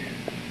Z?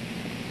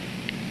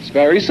 It's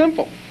very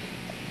simple.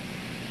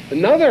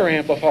 Another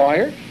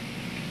amplifier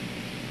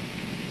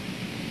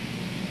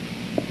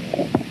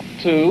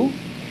to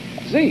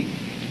Z.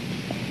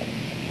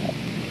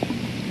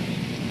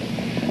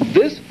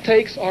 This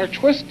takes our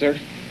twister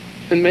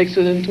and makes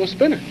it into a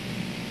spinner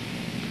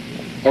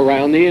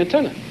around the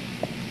antenna.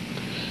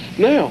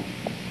 Now,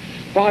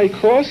 by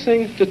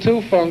crossing the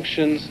two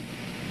functions,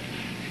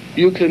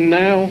 you can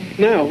now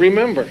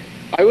remember,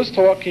 I was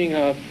talking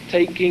of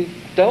taking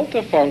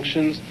delta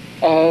functions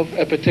of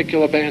a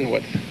particular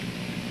bandwidth.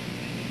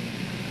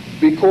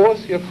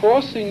 Because you're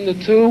crossing the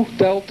two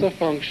delta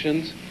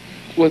functions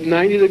with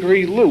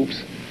 90-degree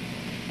loops,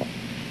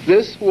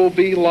 this will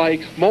be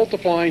like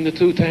multiplying the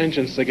two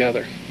tangents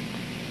together.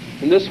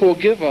 And this will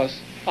give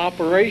us,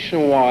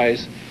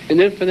 operation-wise,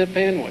 an infinite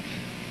bandwidth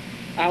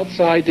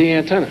outside the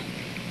antenna.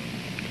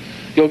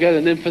 You'll get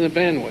an infinite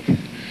bandwidth.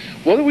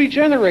 What are we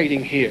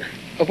generating here?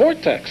 A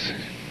vortex.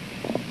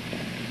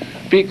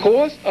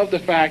 Because of the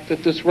fact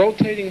that this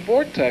rotating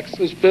vortex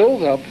is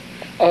built up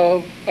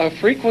of a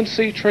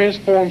frequency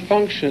transform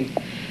function,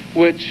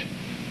 which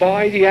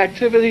by the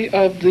activity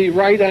of the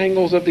right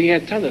angles of the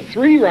antenna,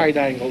 3 right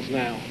angles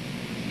now,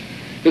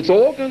 it's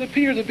all going to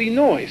appear to be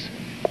noise,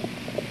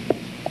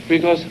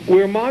 because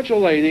we're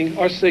modulating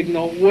our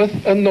signal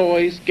with a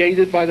noise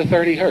gated by the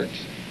 30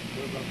 hertz.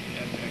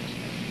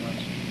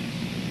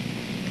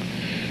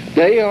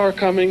 They are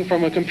coming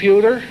from a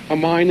computer, a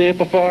mind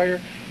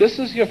amplifier. This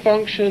is your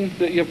function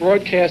that you're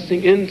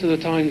broadcasting into the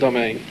time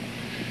domain.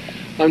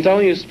 I'm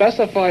telling you,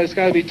 specify it's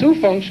got to be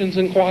 2 functions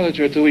in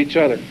quadrature to each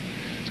other.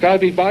 It's got to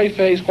be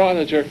biphase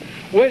quadrature,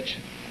 which,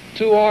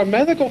 to our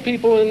medical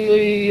people in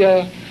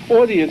the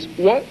audience,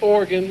 what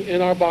organ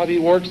in our body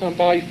works on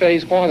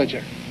biphase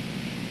quadrature?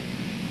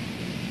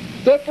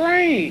 The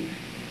brain.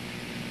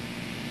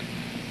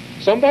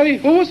 Somebody,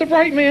 who was the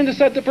bright man that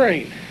said the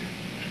brain?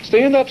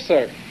 Stand up,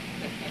 sir.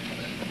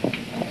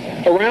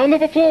 A round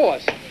of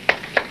applause.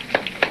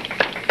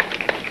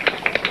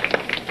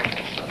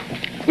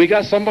 We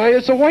got somebody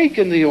that's awake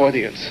in the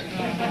audience.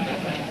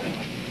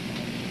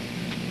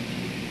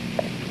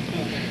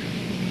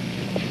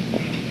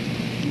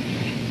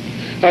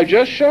 I've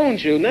just shown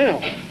you.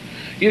 Now,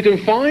 you can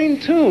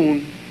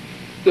fine-tune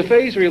the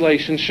phase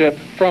relationship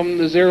from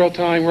the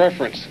zero-time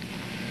reference.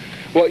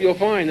 What you'll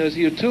find as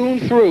you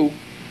tune through,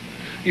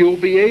 you'll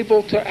be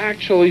able to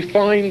actually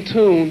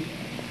fine-tune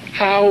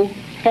how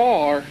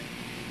far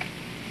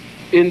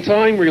in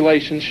time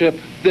relationship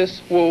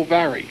this will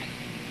vary.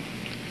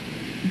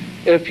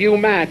 If you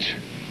match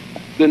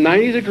the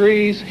 90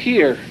 degrees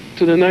here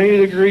to the 90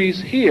 degrees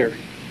here,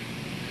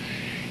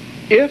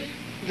 if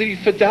the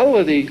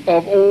fidelity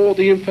of all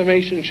the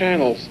information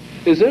channels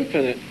is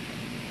infinite,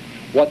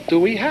 what do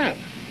we have?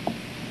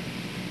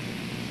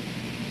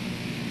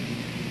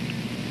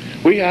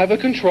 We have a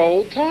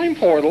controlled time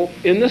portal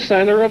in the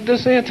center of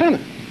this antenna.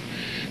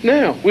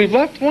 Now, we've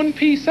left one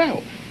piece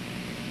out.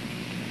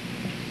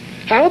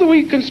 How do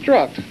we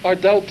construct our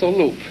delta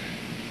loop?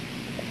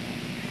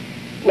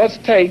 Let's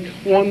take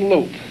one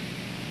loop.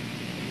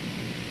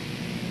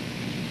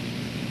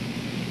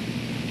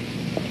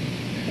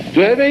 Do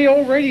we have any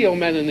old radio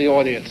men in the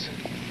audience?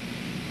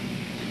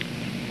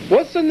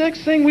 What's the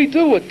next thing we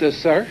do with this,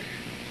 sir?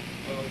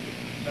 Well,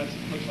 that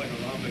looks like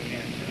a rhombic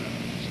antenna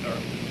to start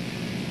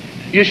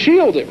with. You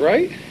shield it,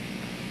 right?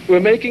 We're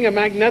making a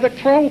magnetic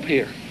probe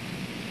here.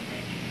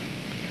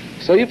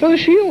 So you put a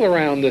shield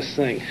around this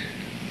thing.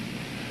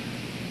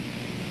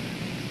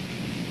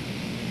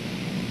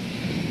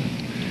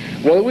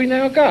 What do we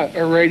now got?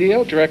 A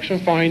radio direction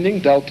finding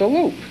delta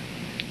loop.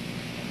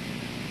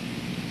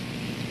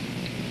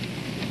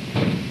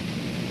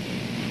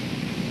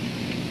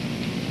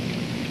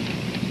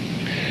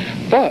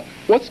 But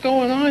what's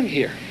going on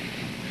here?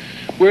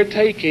 We're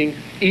taking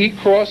E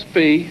cross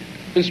B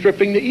and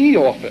stripping the E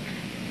off it.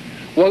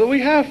 What do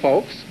we have,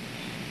 folks?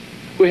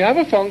 We have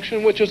a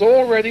function which is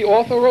already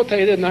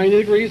ortho-rotated 90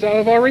 degrees out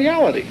of our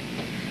reality.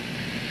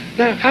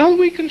 Now, how do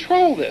we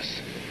control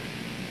this?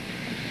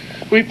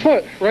 We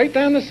put right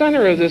down the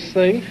center of this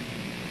thing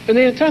an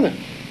antenna,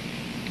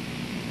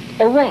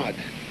 a rod.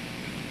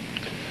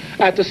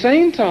 At the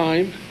same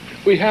time,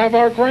 we have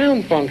our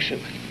ground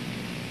function.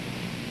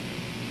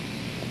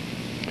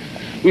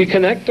 We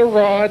connect the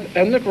rod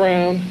and the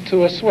ground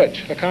to a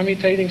switch, a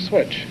commutating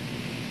switch.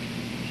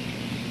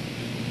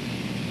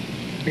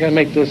 I gotta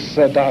make this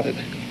dotted.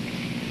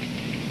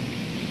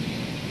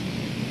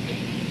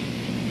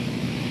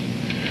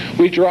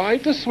 We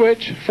drive the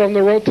switch from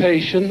the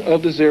rotation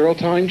of the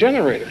zero-time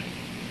generator.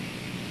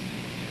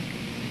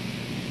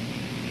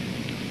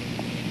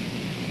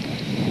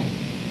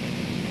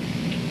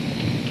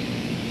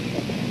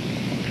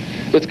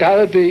 It's got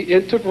to be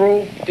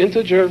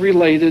integer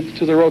related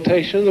to the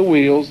rotation of the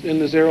wheels in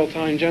the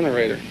zero-time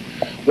generator.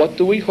 What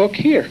do we hook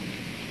here?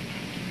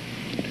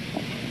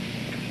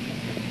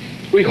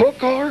 We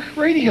hook our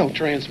radio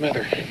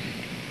transmitter.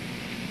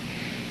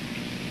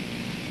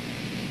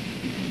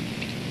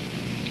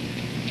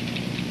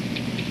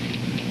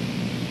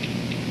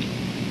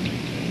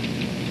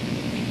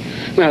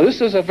 Now,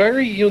 this is a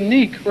very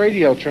unique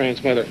radio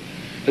transmitter.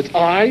 It's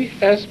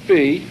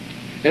ISB.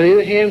 Any of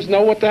the hams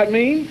know what that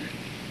means?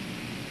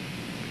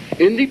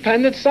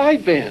 Independent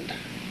sideband.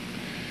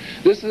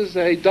 This is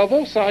a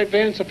double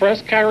sideband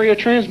suppressed carrier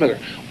transmitter.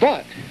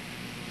 But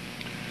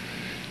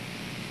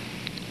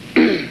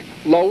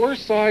lower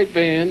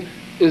sideband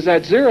is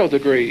at 0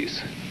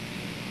 degrees.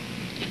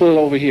 Let's put it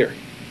over here.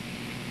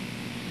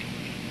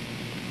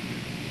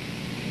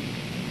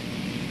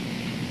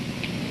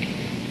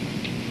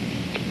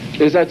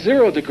 Is at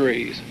 0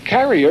 degrees.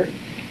 Carrier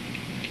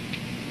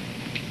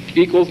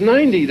equals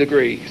 90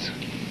 degrees.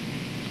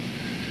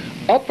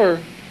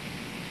 Upper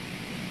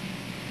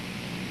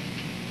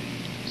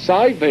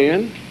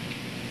sideband,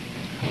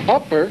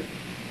 upper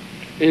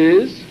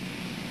is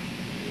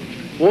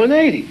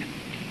 180.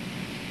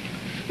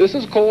 This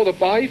is called a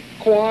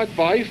bi-quad,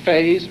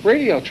 bi-phase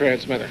radio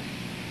transmitter.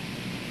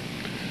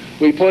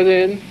 We put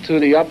into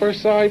the upper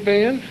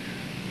sideband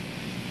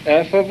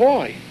F of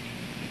Y.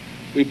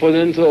 We put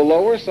into the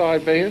lower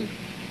sideband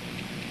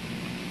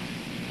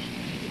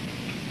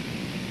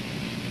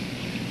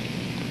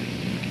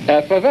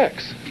F of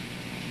X.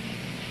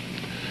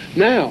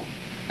 Now,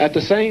 at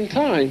the same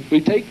time,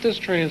 we take this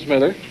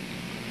transmitter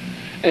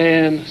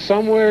and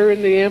somewhere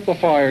in the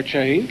amplifier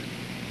chain,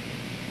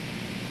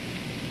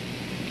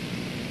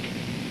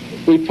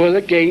 we put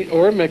a gate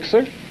or a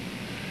mixer,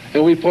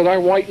 and we put our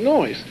white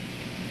noise.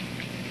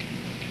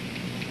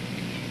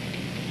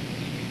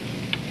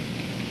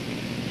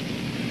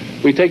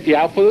 We take the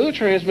output of the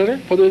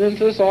transmitter, put it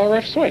into this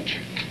RF switch.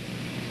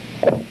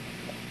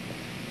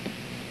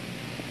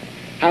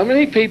 How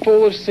many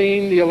people have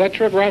seen the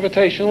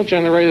electrogravitational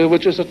generator,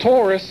 which is a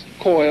torus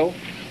coil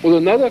with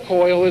another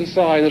coil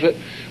inside of it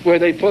where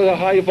they put a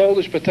high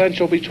voltage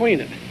potential between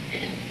it?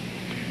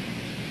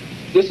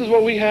 This is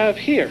what we have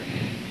here.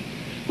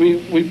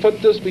 We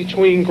put this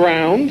between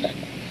ground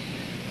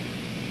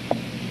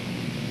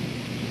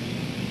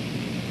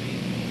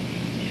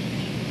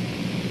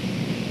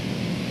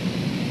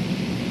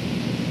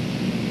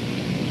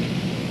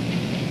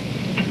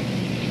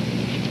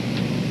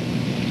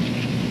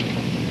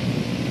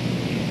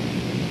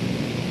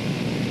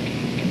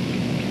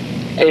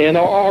and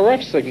our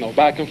RF signal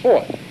back and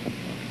forth.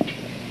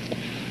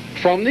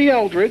 From the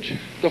Eldridge,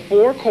 the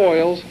 4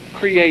 coils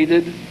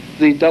created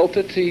the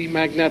delta T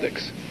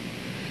magnetics.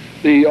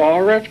 The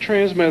RF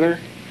transmitter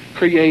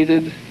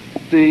created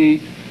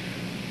the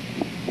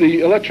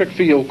electric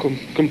field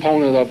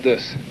component of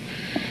this.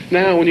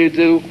 Now, when you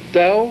do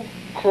del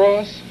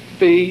cross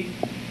B,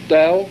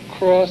 del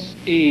cross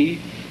E,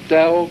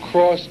 del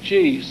cross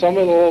G, sum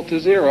it all to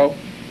 0,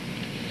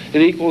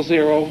 it equals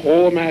 0,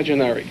 all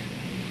imaginary.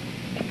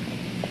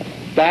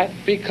 That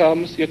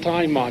becomes your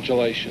time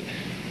modulation.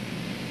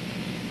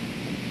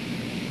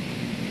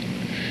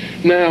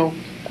 Now,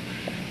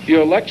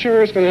 your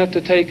lecturer is going to have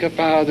to take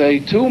about a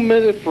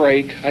 2-minute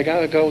break. I got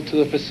to go to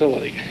the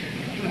facility.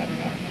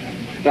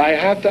 Now, I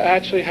have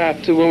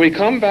to. When we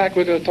come back,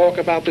 we're going to talk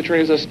about the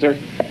transistor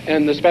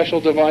and the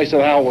special device that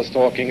Al was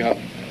talking of.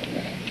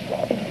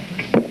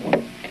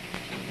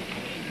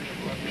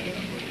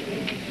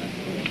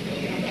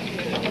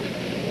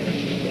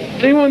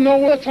 Anyone know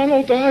what a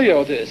tunnel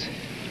diode is?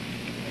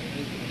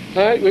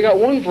 All right, we got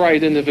one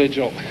bright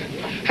individual.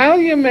 How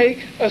do you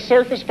make a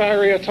surface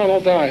barrier tunnel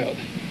diode?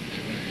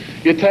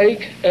 You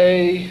take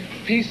a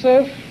piece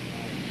of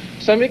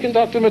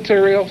semiconductor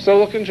material,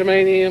 silicon,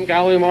 germanium,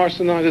 gallium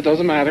arsenide, it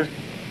doesn't matter.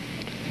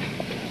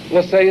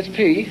 Let's say it's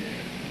P.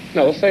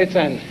 No, let's say it's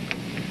N.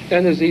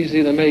 N is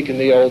easy to make in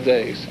the old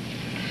days.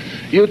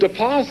 You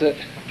deposit,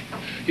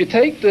 you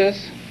take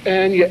this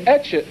and you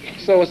etch it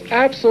so it's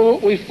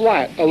absolutely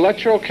flat,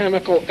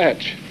 electrochemical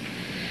etch,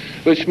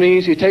 which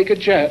means you take a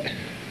jet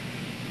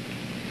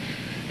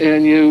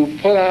and you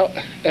put out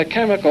a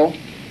chemical,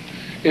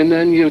 and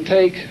then you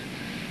take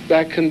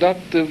that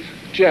conductive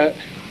jet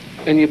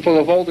and you put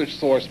a voltage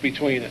source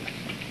between it.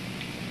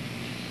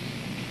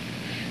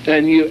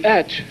 And you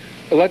etch,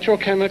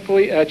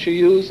 electrochemically etch, you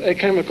use a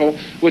chemical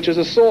which is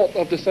a salt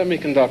of the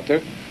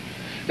semiconductor,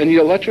 and you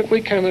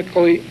electrically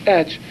chemically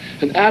etch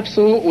an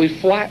absolutely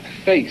flat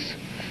face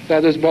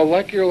that is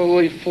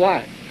molecularly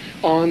flat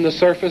on the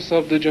surface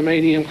of the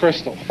germanium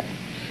crystal.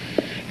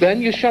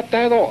 Then you shut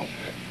that off.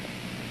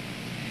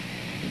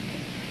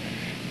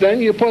 Then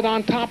you put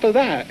on top of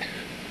that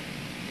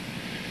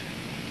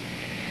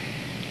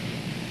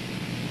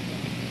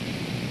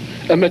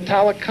a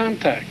metallic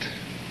contact.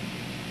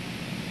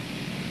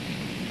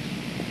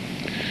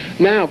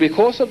 Now,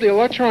 because of the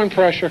electron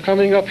pressure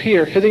coming up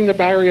here, hitting the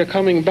barrier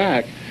coming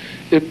back,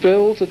 it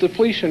builds a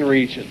depletion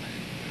region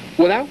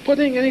without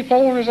putting any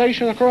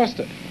polarization across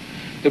it.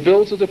 It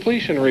builds a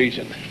depletion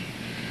region.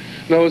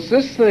 Now, it's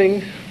this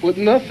thing with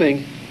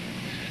nothing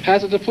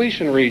has a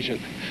depletion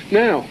region.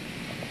 Now,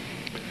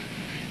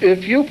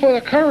 if you put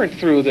a current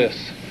through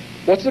this,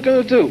 what's it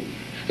going to do?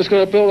 It's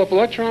going to build up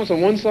electrons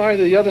on one side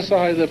or the other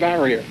side of the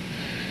barrier.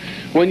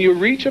 When you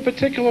reach a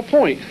particular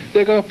point,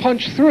 they're going to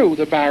punch through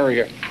the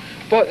barrier.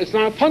 But it's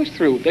not a punch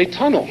through, they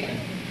tunnel.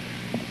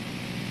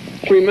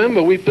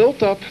 Remember, we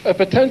built up a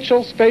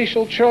potential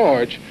spatial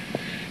charge,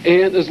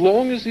 and as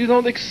long as you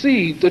don't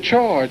exceed the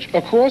charge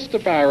across the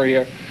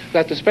barrier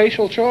that the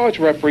spatial charge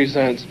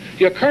represents,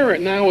 your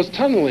current now is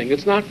tunneling.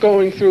 It's not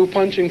going through,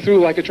 punching through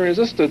like a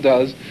transistor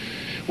does,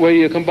 where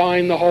you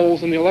combine the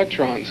holes and the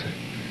electrons.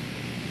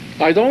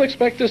 I don't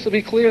expect this to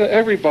be clear to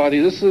everybody.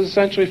 This is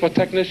essentially for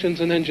technicians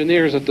and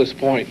engineers at this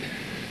point.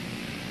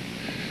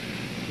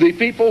 The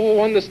people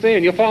who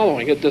understand, you're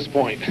following at this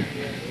point.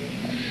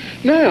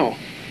 Now,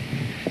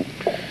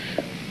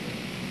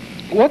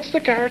 what's the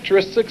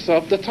characteristics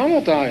of the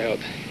tunnel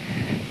diode?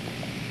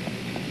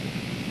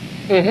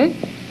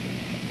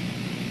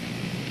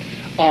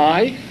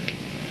 I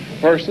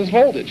versus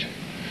voltage.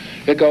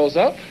 It goes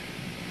up,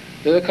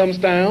 then it comes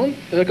down,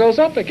 and it goes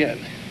up again.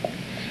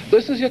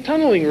 This is your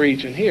tunneling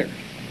region here.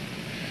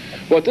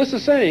 What this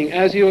is saying,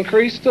 as you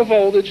increase the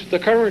voltage, the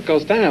current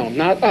goes down,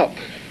 not up.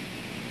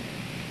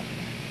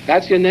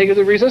 That's your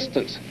negative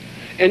resistance.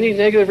 Any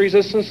negative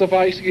resistance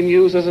device you can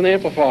use as an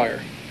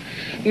amplifier.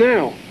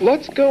 Now,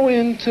 let's go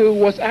into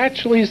what's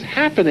actually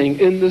happening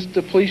in this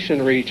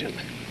depletion region.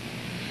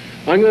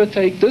 I'm going to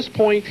take this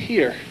point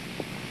here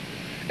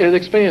and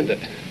expand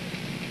it.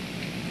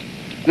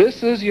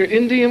 This is your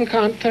indium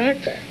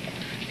contact.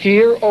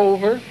 Here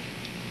over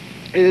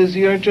is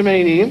your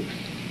germanium.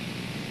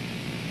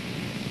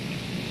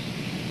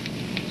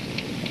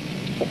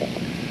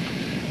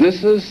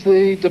 This is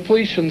the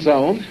depletion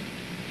zone.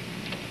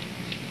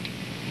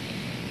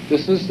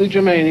 This is the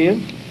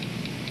germanium.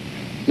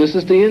 This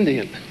is the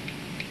indium.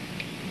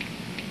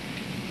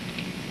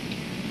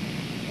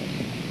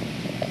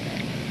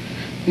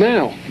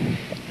 Now,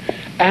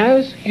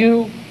 as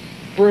you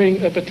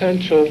bring a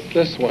potential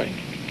this way,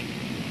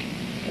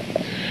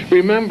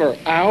 remember,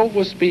 Al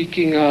was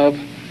speaking of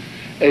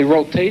a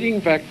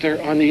rotating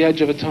vector on the edge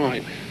of a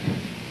time.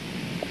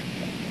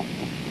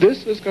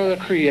 This is going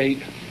to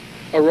create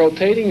a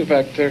rotating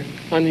vector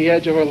on the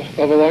edge of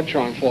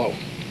electron flow.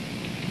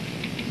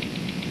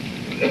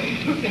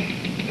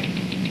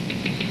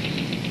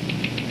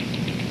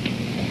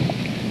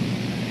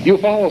 You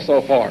follow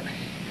so far?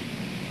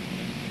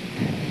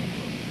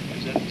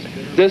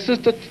 This is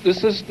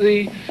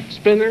the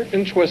spinner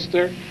and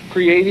twister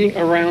creating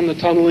around the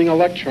tunneling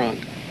electron.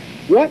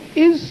 What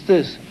is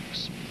this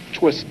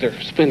twister,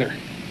 spinner?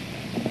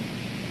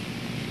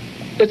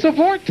 It's a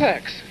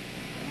vortex.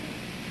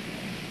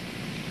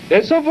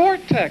 It's a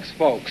vortex,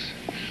 folks.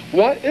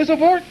 What is a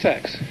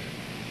vortex?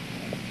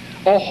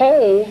 A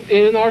hole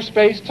in our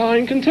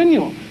space-time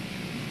continuum.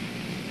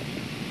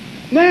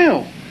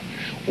 Now,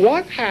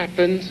 what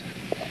happens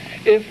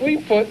if we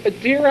put a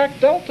Dirac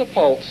delta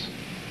pulse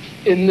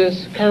in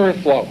this current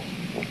flow?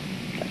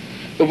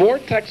 The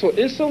vortex will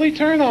instantly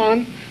turn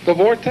on, the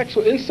vortex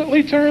will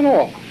instantly turn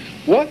off.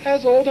 What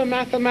has all the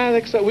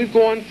mathematics that we've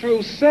gone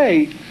through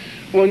say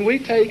when we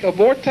take a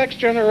vortex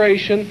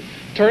generation,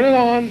 turn it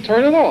on,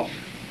 turn it off?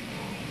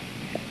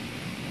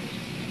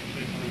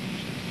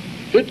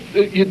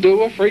 You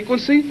do a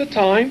frequency to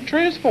time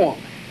transform.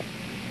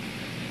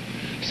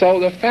 So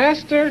the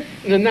faster,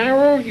 the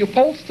narrower you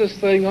pulse this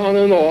thing on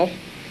and off,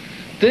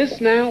 this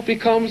now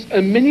becomes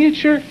a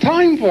miniature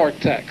time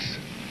vortex,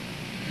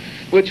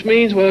 which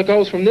means when it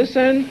goes from this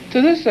end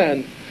to this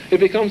end, it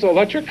becomes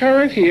electric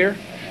current here.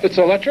 It's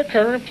electric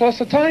current plus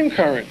a time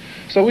current.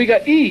 So we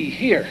got E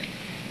here.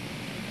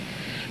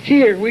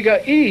 Here we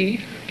got E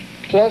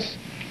plus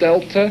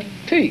delta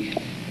T.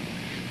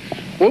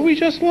 What we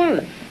just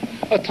learned?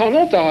 A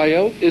tunnel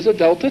diode is a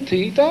delta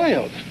T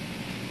diode.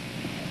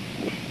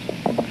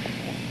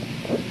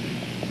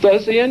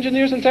 Does the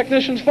engineers and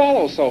technicians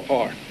follow so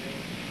far?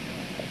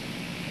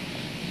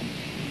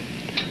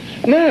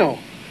 Now,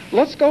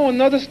 let's go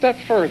another step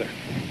further.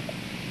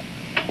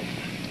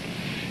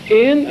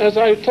 As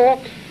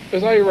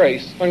I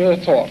erase, I'm going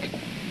to talk.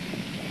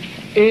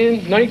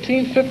 In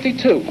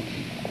 1952,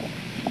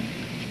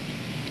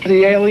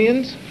 the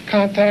aliens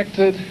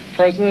contacted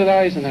President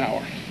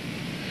Eisenhower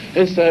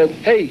and said,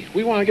 hey,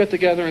 we want to get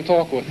together and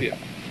talk with you.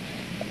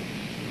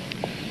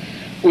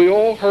 We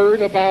all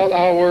heard about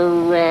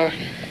our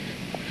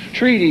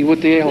treaty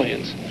with the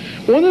aliens.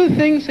 One of the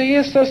things they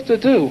asked us to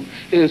do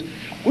is,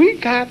 we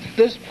got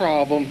this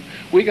problem,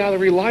 we got a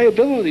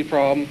reliability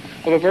problem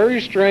of a very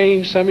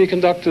strange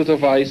semiconductor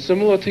device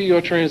similar to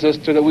your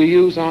transistor that we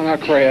use on our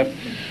craft.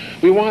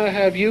 We want to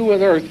have you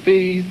and Earth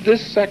be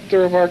this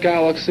sector of our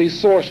galaxy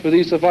source for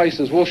these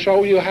devices. We'll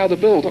show you how to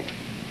build them.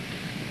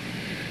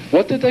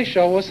 What did they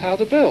show us how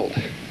to build?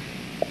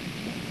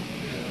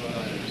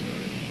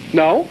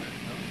 No.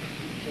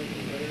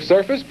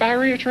 Surface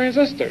barrier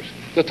transistors.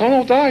 The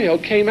tunnel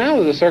diode came out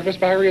of the surface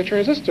barrier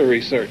transistor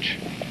research.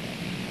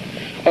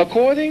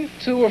 According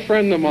to a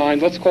friend of mine,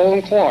 let's call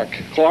him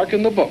Clark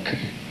in the book,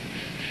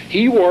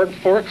 he worked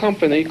for a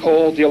company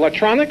called the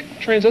Electronic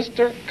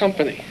Transistor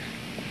Company.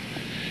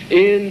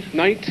 In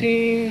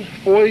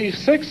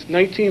 1946,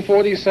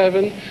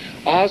 1947,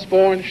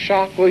 Osborne,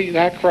 Shockley,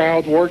 that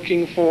crowd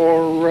working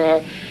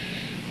for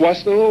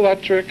Western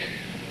Electric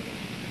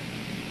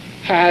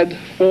had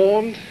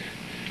formed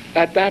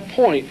at that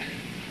point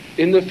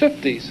in the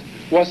 50s.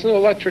 Western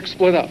Electric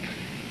split up.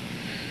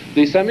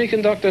 The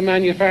semiconductor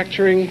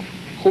manufacturing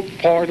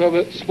part of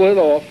it split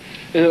off,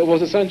 and it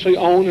was essentially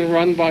owned and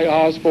run by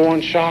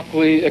Osborne,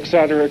 Shockley,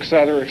 etc.,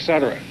 etc.,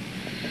 etc.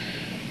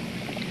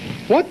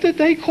 What did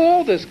they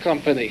call this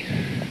company?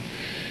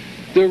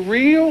 The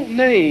real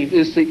name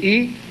is the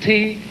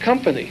E.T.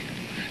 Company.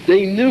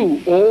 They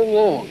knew all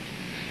along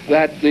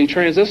that the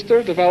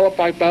transistor developed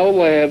by Bell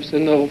Labs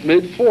in the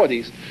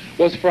mid-40s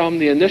was from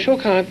the initial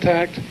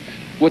contact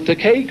with the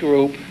K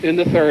group in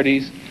the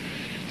 30s.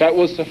 That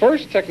was the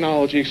first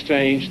technology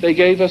exchange. They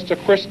gave us the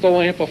crystal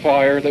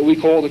amplifier that we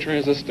call the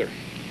transistor.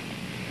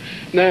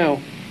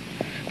 Now,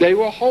 they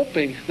were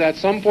hoping that at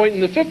some point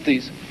in the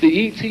 50s,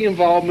 the ET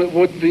involvement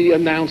would be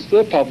announced to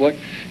the public,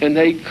 and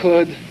they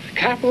could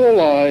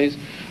capitalize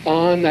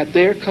on that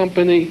their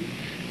company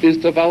is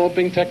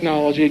developing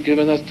technology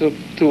given us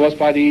to us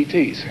by the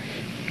ETs.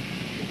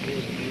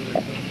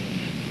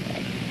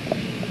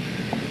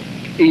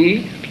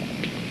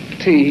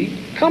 E.T.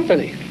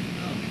 Company.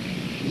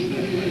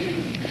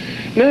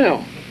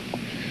 Now,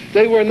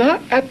 they were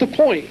not at the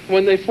point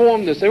when they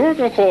formed this. They weren't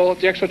going to call it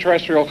the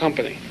extraterrestrial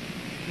company.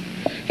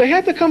 They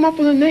had to come up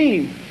with a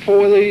name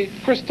for the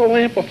crystal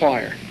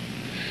amplifier.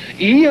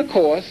 E, of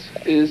course,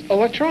 is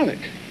electronic.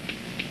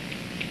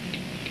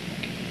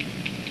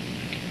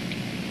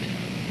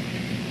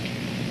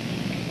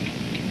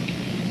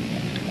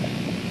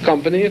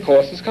 Company, of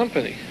course, is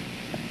company.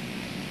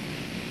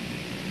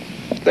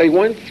 They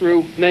went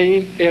through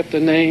name after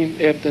name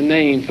after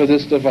name for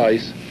this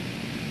device.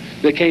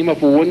 They came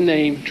up with one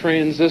name,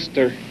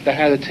 transistor, that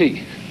had a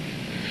T.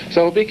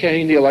 So it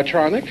became the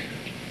electronic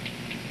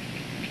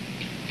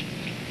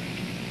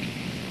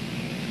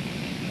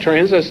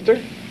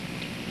transistor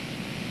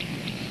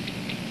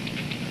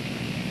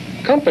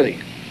company.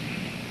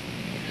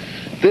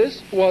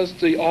 This was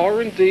the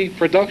R&D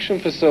production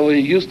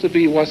facility, used to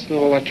be Western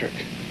Electric.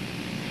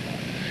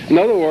 In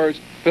other words,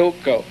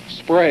 Philco,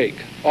 Sprague,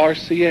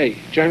 RCA,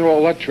 General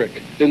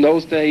Electric, in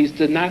those days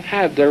did not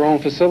have their own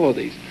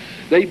facilities.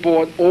 They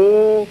bought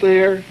all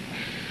their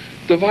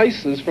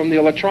devices from the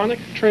Electronic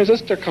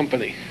Transistor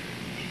Company.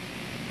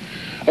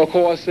 Of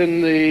course,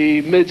 in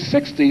the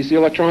mid-60s, the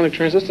Electronic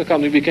Transistor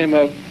Company became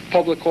a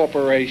public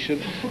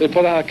corporation. They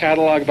put out a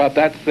catalog about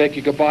that thick.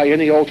 You could buy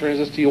any old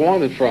transistor you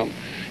wanted from,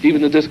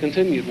 even the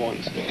discontinued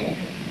ones.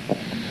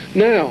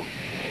 Now,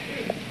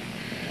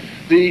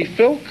 the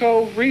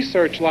Philco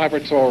Research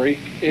Laboratory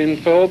in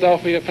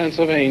Philadelphia,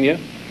 Pennsylvania,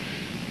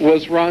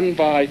 was run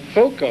by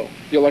Philco,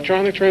 the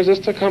Electronic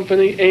Transistor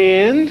Company,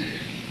 and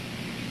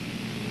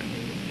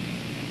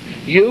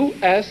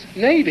U.S.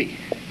 Navy.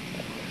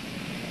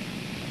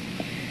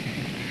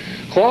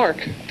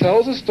 Clark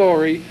tells a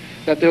story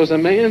that there was a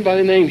man by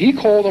the name, he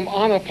called him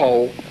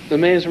Onopole, the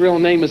man's real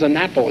name is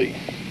Annapolis,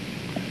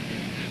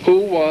 who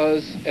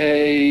was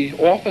an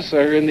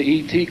officer in the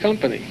E.T.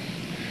 Company.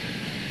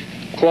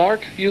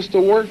 Clark used to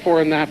work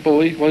for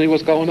Annapolis when he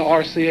was going to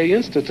RCA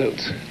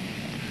Institutes.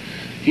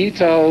 He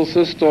tells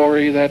the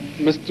story that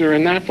Mr.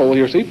 Annapolis,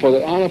 or as he put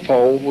it,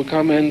 Onopole, would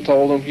come in and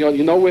told him,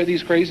 you know where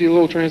these crazy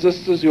little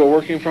transistors you were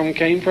working from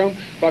came from?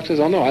 Clark says,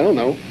 oh no, I don't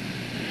know.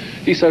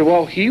 He said,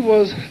 well, he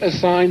was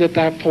assigned at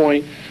that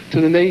point to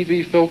the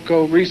Navy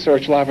Philco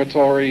Research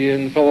Laboratory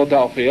in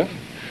Philadelphia.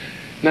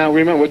 Now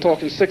remember, we're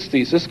talking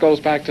 60s. This goes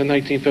back to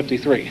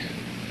 1953.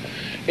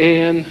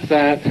 And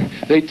that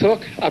they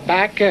took a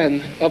back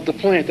end of the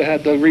plant that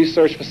had the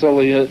research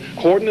facility,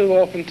 cordoned it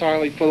off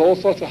entirely, put all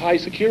sorts of high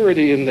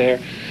security in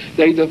there.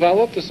 They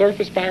developed a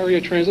surface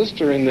barrier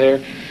transistor in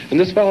there, and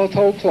this fellow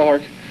told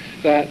Clark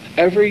that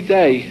every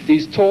day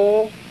these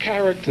tall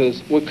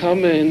characters would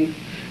come in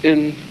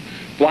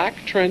black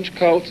trench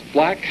coats,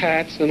 black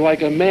hats, and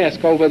like a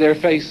mask over their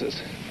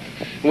faces.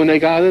 When they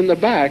got in the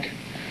back,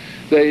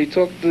 they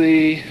took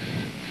the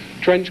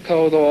trench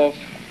coat off,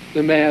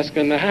 the mask,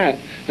 and the hat,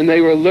 and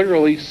they were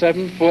literally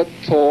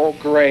 7-foot-tall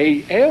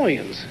gray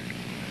aliens.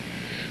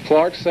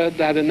 Clark said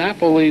that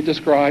Annapolis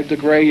described the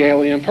gray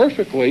alien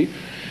perfectly,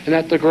 and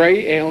that the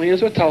gray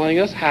aliens were telling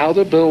us how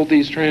to build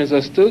these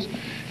transistors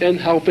and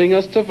helping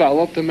us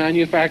develop the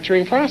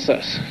manufacturing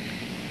process.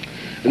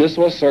 And this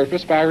was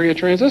surface barrier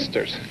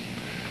transistors.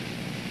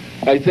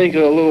 I think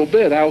in a little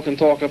bit Al can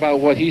talk about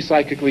what he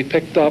psychically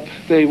picked up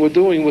they were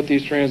doing with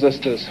these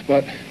transistors,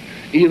 but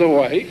either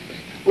way,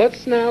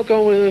 let's now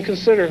go in and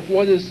consider,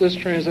 what is this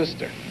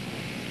transistor?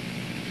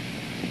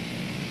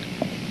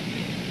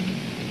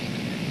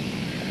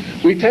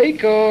 We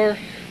take our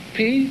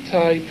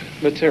P-type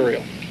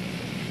material.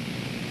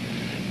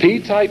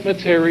 P-type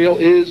material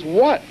is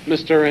what,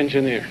 Mr.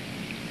 Engineer?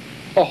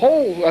 A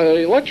whole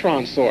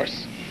electron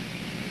source.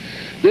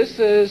 This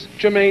is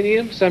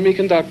germanium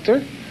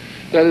semiconductor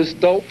that is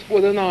doped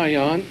with an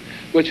ion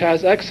which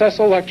has excess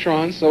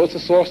electrons, so it's a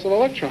source of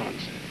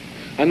electrons.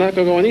 I'm not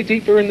going to go any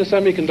deeper into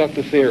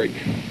semiconductor theory.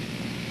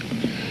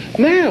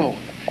 Now,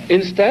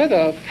 instead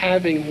of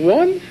having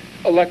one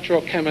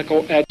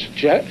electrochemical etch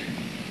jet,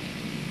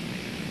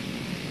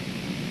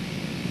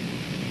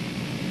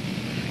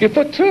 you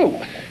put two.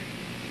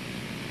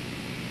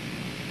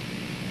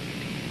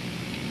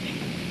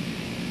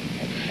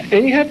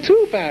 And you have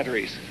two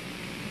batteries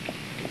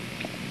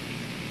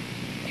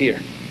here.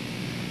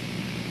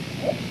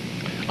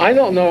 I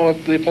don't know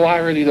if the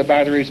polarity of the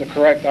batteries are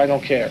correct. I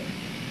don't care.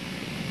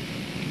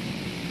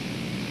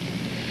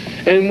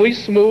 And we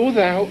smooth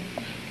out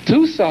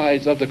two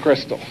sides of the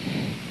crystal. Actually,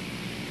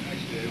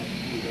 they don't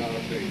smooth out a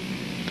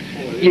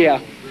base. Yeah.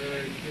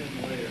 Very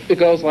thin layer. It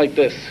goes like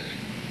this.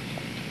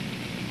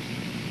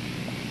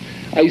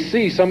 I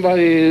see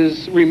somebody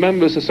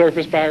remembers the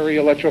surface battery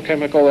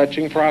electrochemical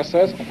etching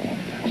process.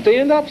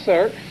 Stand up,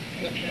 sir.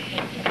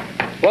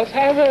 Let's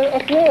have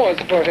an applause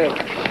for him.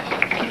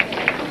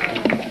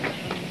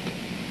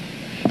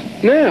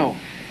 Now,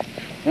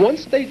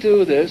 once they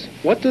do this,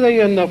 what do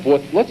they end up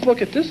with? Let's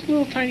look at this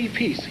little tiny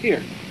piece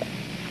here.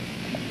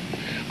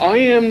 I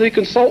am the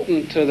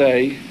consultant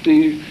today,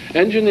 the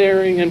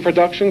engineering and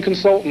production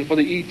consultant for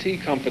the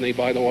ET company,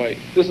 by the way.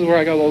 This is where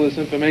I got all this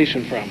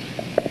information from.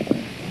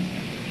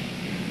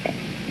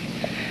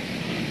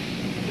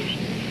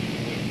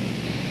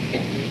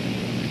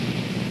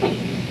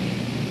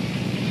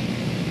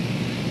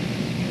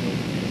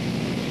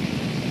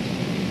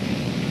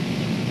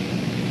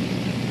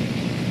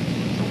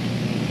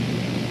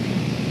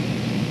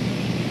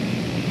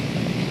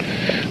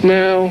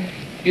 Now,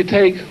 you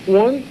take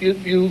one,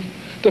 you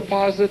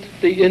deposit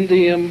the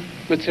indium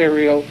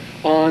material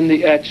on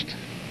the etched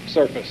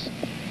surface.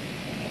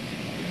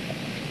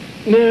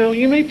 Now,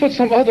 you may put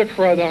some other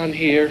crud on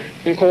here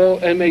and call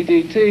it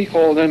MADT,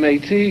 call it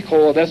MAT,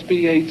 call it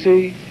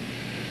SBAT.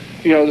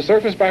 You know, the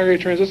surface barrier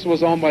transistor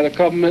was owned by the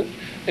government,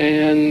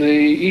 and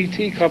the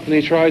ET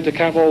company tried to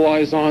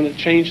capitalize on it,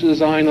 change the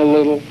design a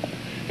little,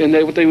 and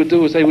what they would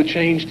do is they would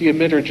change the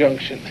emitter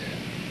junction.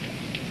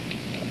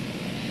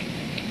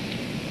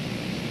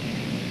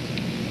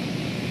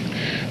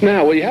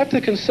 Now, what you have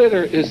to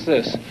consider is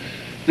this.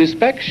 The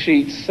spec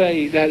sheets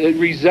say that it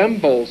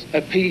resembles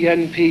a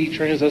PNP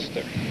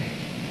transistor.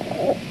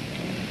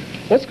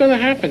 What's going to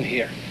happen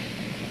here?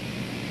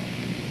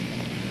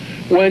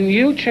 When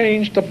you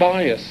change the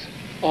bias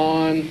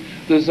on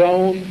the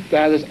zone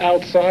that is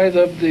outside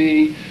of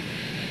the,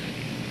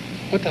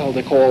 what the hell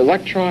they call,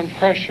 electron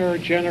pressure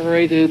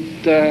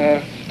generated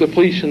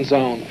depletion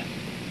zone,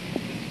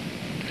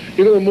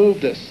 you're going to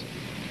move this.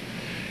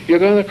 You're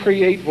going to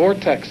create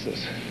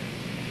vortexes.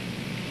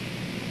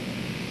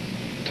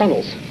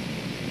 Tunnels.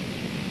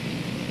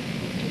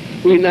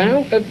 We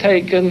now have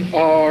taken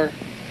our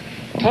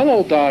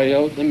tunnel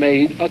diode and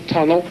made a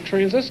tunnel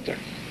transistor.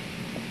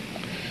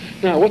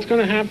 Now, what's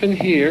going to happen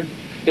here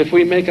if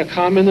we make a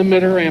common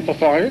emitter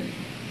amplifier,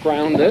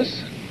 ground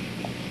this?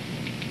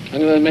 I'm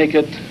going to make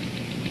it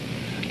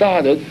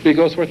dotted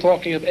because we're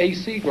talking of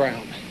AC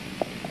ground.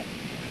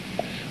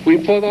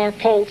 We put our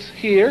pulse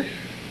here,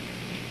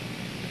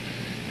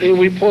 and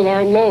we put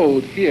our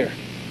load here.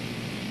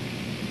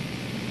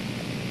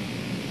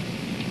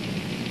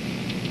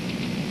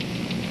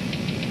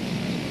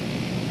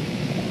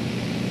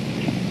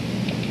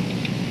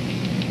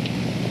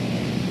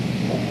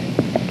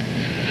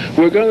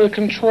 We're going to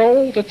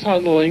control the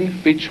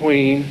tunneling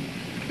between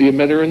the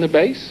emitter and the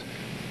base,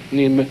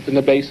 and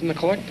the base and the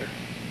collector.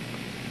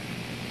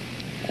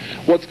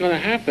 What's going to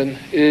happen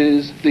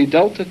is the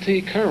delta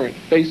T current,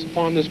 based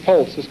upon this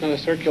pulse, is going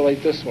to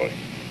circulate this way.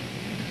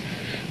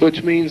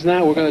 Which means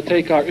now we're going to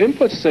take our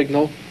input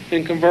signal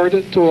and convert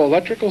it to an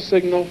electrical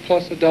signal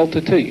plus a delta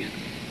T.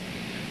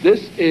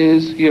 This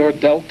is your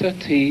delta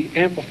T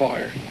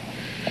amplifier.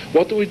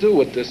 What do we do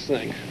with this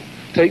thing?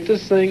 Take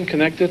this thing,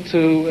 connect it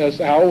to,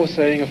 as Al was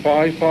saying, a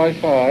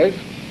 555.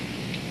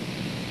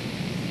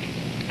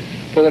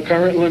 Put a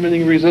current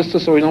limiting resistor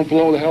so we don't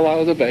blow the hell out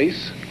of the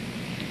base.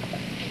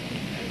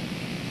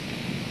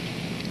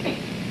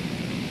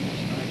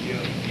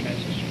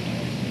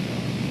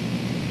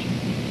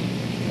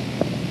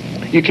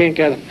 You can't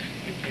get them.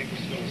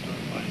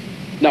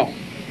 No.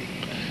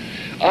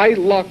 I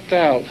lucked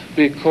out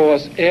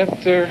because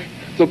after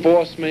the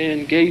boss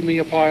man gave me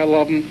a pile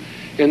of them,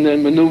 and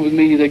then maneuvered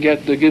me to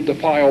give the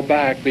pile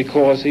back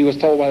because he was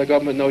told by the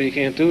government, no, you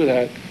can't do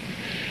that.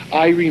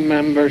 I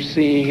remember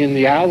seeing in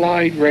the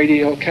Allied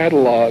radio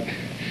catalog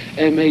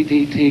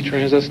MADT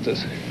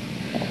transistors.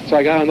 So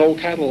I got an old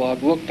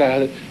catalog, looked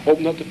at it,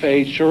 opened up the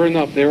page, sure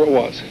enough, there it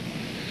was.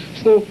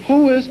 So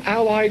who is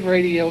Allied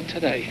Radio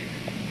today?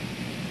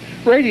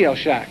 Radio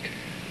Shack.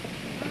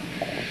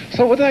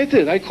 So what I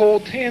did, I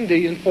called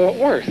Tandy in Fort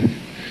Worth.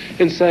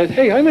 and said,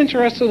 hey, I'm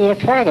interested in a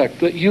product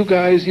that you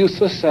guys used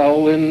to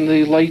sell in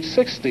the late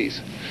 60s.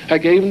 I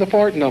gave them the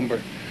part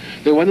number.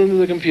 They went into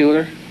the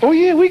computer. Oh,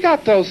 yeah, we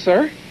got those,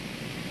 sir.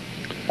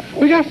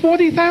 We got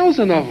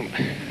 40,000 of them.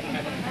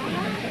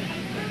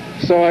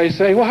 So I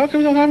say, well, how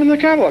come you don't have them in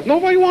the catalog?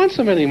 Nobody wants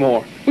them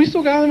anymore. We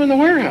still got them in the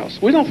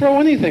warehouse. We don't throw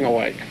anything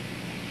away.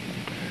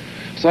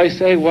 So I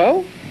say,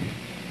 well,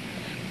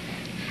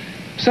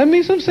 send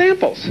me some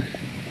samples.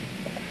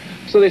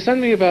 So they send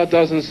me about a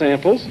dozen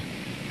samples.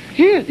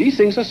 Yeah, these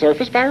things are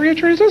surface barrier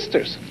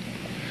transistors.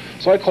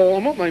 So I call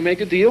them up and I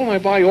make a deal and I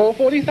buy all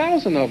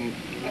 40,000 of them.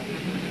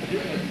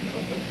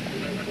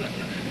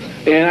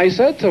 And I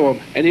said to them,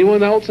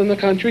 anyone else in the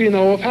country you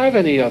know of have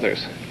any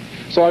others?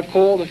 So I've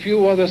called a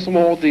few other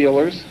small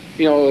dealers,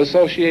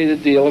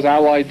 associated dealers,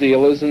 allied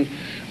dealers, and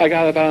I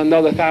got about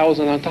another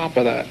 1,000 on top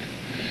of that.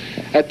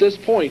 At this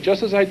point,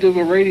 just as I did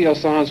with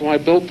radiosondes when I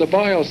built the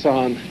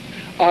biosonde,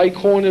 I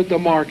cornered the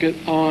market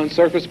on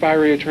surface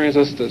barrier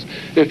transistors.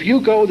 If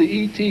you go to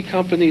ET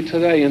company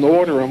today and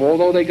order them,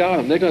 although they got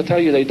them, they're going to tell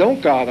you they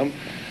don't got them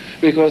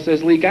because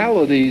there's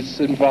legalities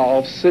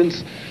involved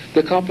since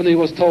the company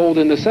was told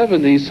in the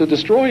 70s to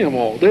destroy them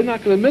all. They're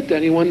not going to admit to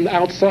anyone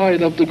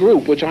outside of the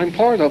group, which I'm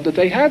part of, that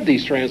they had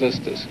these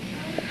transistors.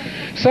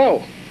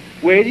 So,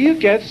 where do you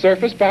get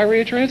surface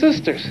barrier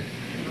transistors?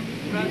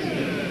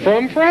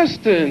 From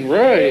Preston,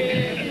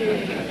 right.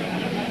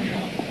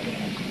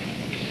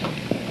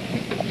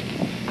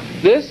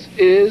 This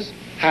is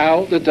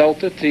how the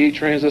delta T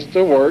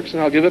transistor works,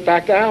 and I'll give it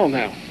back to Al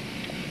now.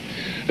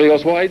 He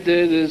goes, what I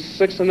did is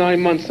 6 to 9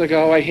 months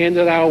ago, I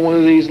handed out one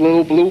of these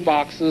little blue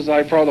boxes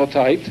I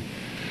prototyped.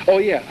 Oh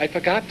yeah, I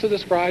forgot to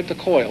describe the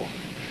coil.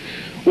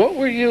 What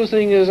we're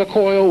using is a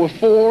coil with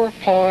 4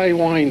 pi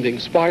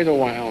windings, spider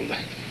wound.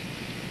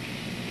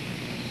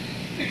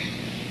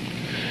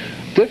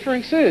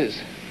 Difference is,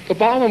 the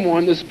bottom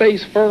one is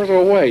spaced further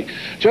away.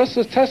 Just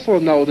as Tesla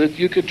noted,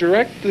 you could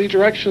direct the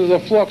direction of the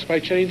flux by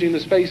changing the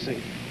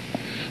spacing.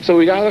 So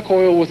we got a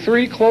coil with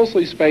 3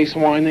 closely spaced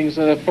windings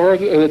and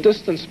a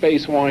distant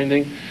spaced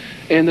winding,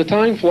 and the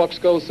time flux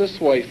goes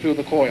this way through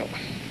the coil.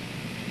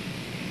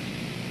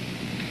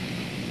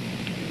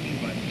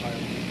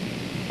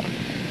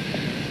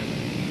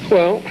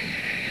 Well,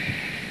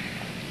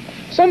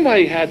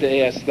 somebody had to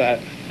ask that.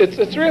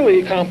 It's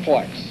really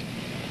complex.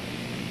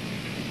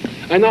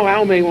 I know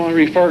Al may want to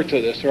refer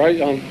to this, right?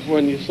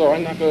 So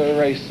I'm not going to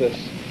erase this.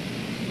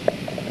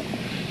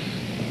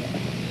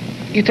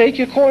 You take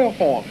your coil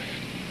form.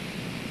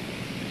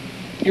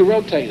 You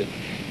rotate it.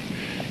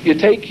 You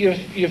take your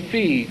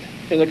feed,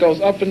 and it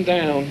goes up and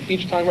down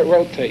each time it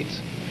rotates.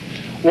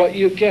 What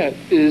you get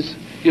is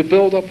you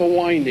build up a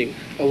winding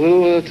a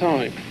little at a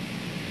time,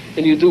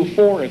 and you do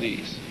 4 of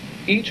these.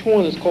 Each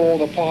one is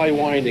called a pi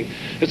winding.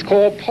 It's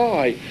called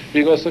pi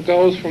because it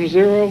goes from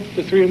 0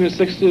 to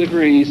 360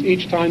 degrees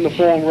each time the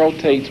form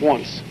rotates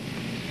once.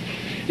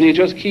 And you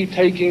just keep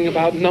taking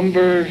about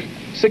number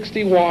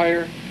 60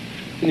 wire,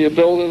 and you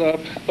build it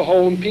up. The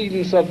whole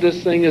impedance of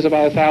this thing is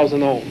about 1,000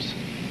 ohms.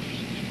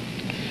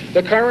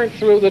 The current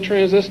through the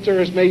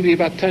transistor is maybe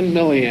about 10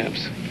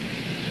 milliamps.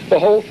 The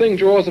whole thing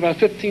draws about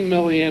 15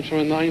 milliamps from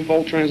a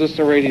 9-volt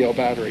transistor radio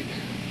battery.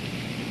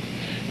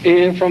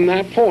 And from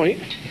that point,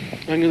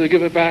 I'm going to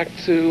give it back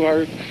to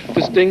our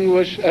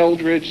distinguished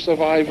Eldridge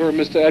survivor,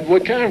 Mr.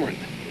 Edward Cameron.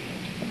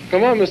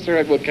 Come on, Mr.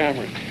 Edward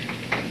Cameron.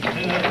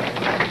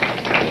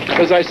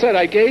 As I said,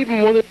 I gave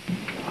him one of...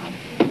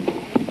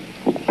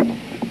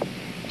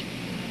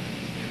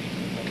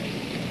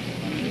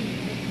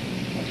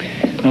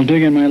 I'll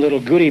dig in my little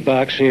goodie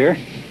box here.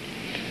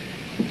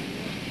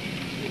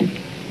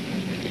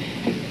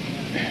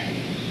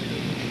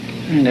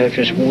 And that's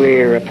just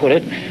where I put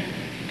it.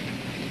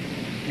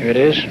 Here it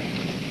is.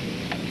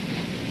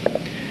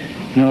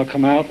 And I'll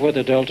come out with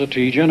a delta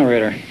T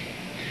generator.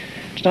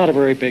 It's not a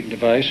very big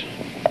device.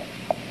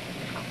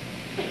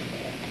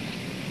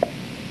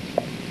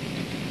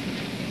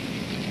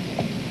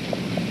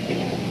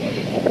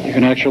 You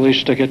can actually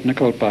stick it in a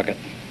coat pocket.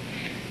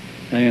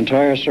 The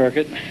entire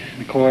circuit,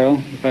 the coil,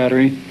 the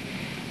battery,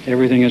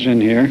 everything is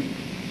in here.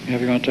 If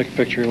you want to take a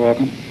picture, you're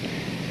welcome.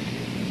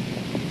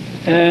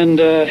 And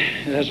it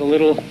has a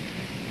little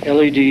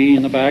LED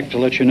in the back to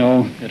let you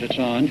know that it's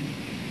on.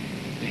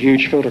 A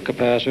huge filter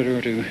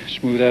capacitor to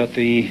smooth out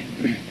the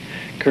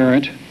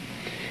current.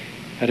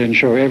 I didn't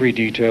show every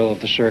detail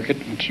of the circuit.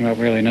 It's not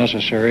really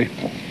necessary.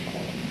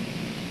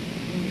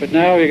 But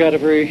now you got a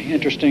very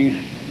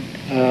interesting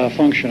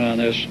function on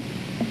this.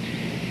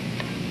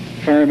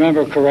 If I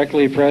remember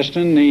correctly,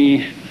 Preston,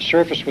 the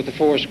surface with the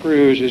 4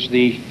 screws is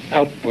the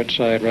output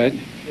side, right?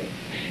 Yes.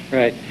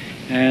 Right.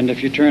 And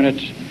if you turn it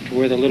to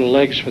where the little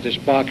legs for this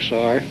box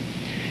are,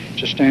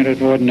 it's a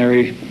standard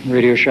ordinary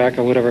Radio Shack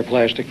or whatever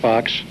plastic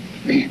box.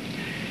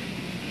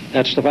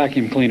 That's the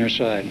vacuum cleaner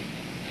side.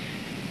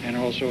 And I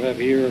also have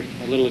here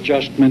a little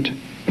adjustment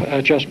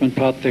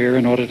pot there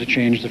in order to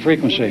change the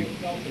frequency.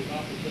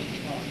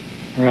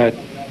 Right.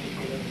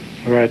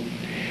 Right.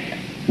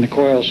 And the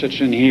coil sits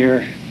in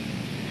here.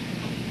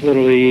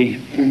 Literally,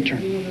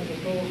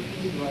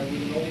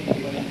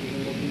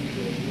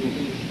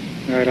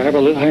 All right, I have a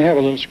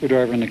little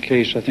screwdriver in the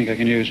case I think I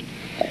can use.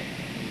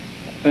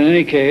 In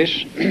any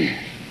case,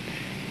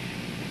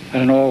 I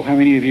don't know how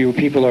many of you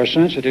people are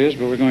sensitive,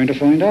 but we're going to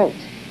find out.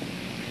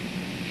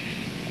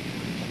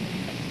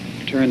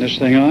 Turn this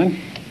thing on.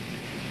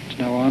 It's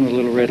now on with a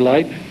little red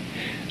light.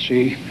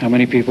 See how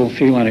many people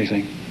feel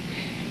anything.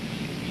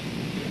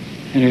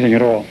 Anything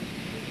at all.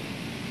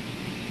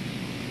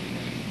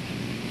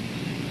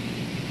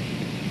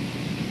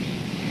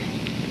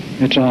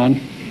 It's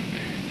on.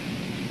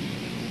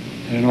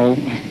 You know,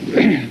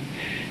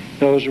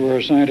 those who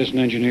are scientists and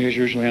engineers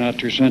usually are not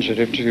too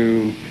sensitive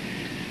to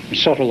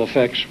subtle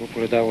effects, we'll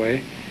put it that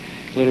way.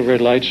 Little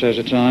red light says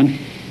it's on.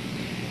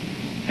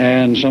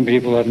 And some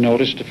people have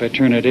noticed if I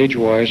turn it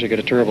age-wise, I get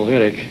a terrible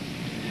headache.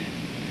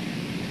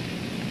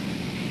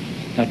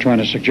 Not trying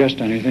to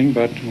suggest anything,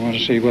 but I want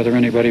to see whether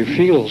anybody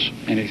feels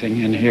anything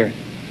in here.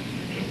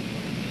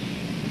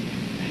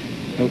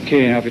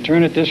 Okay, now if you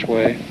turn it this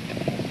way,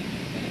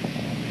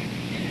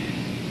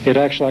 it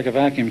acts like a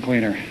vacuum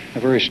cleaner, a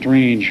very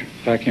strange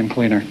vacuum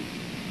cleaner.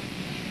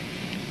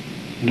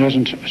 It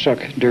doesn't suck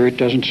dirt,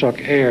 doesn't suck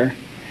air.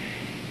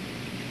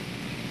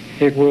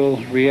 It will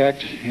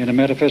react in a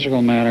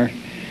metaphysical manner.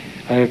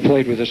 I have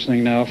played with this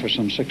thing now for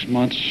some 6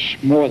 months,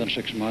 more than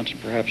 6 months,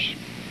 perhaps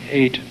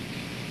 8.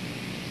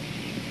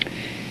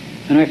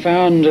 And I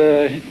found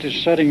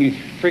the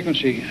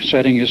frequency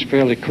setting is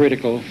fairly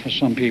critical for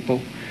some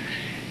people.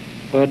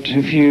 But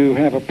if you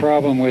have a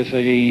problem with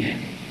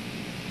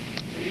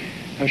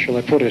how shall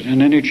I put it,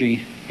 an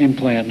energy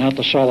implant, not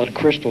the solid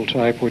crystal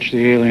type which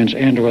the aliens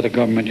and or the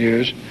government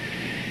use,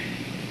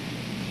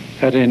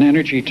 at an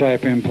energy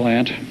type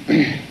implant,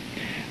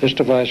 this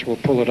device will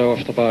pull it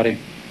off the body.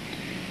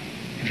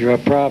 If you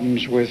have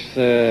problems with,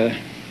 well,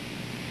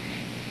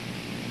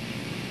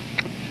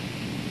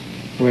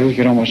 you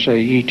could almost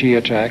say ET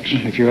attacks.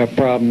 If you have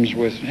problems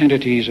with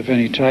entities of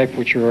any type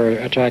which are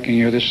attacking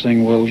you, this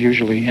thing will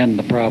usually end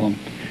the problem.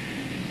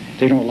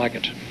 They don't like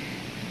it.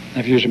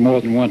 I've used it more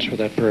than once for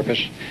that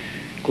purpose,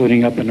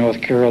 including up in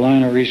North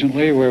Carolina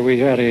recently, where we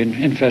had an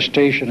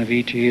infestation of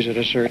ETs at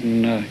a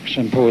certain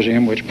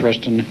symposium, which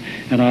Preston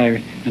and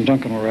I and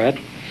Duncan were at.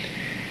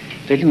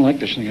 They didn't like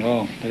this thing at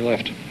all. They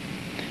left.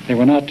 They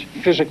were not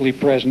physically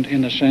present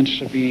in the sense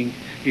of being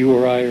you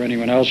or I or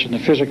anyone else in the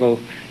physical,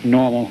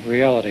 normal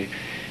reality.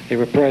 They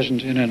were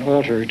present in an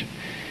altered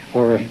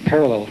or a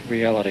parallel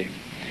reality.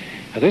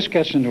 Now, this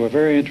gets into a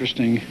very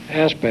interesting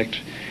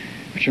aspect,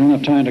 which I don't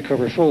have time to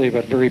cover fully,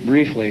 but very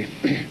briefly.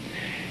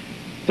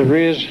 There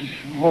is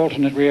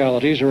alternate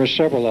realities. There are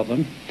several of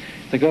them.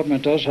 The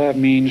government does have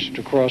means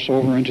to cross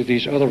over into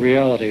these other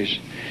realities.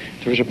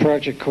 There's a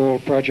project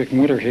called Project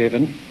Winter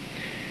Haven,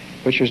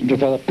 which is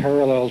developed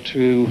parallel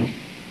to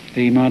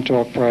the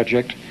Montauk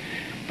Project,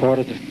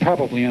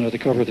 probably under the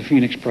cover of the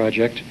Phoenix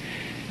Project.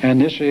 And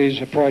this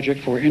is a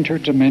project for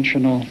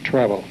interdimensional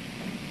travel.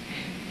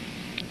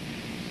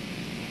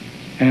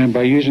 And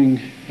by using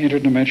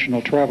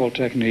interdimensional travel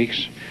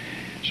techniques,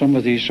 some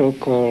of these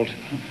so-called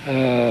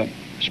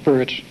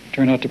spirits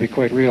turn out to be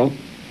quite real,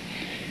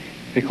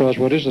 because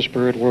what is the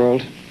spirit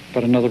world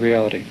but another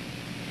reality?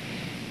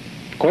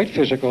 Quite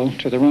physical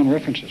to their own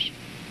references.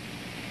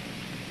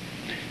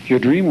 Your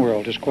dream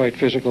world is quite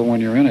physical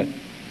when you're in it.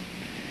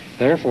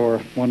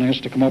 Therefore, one has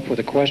to come up with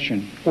a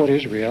question: what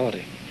is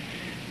reality?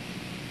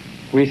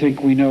 We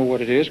think we know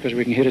what it is because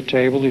we can hit a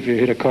table. If you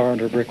hit a car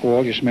under a brick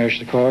wall, you smash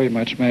the car, you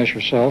might smash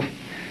yourself.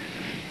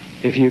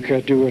 If you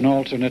could do an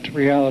alternate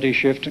reality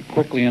shift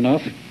quickly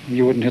enough,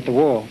 you wouldn't hit the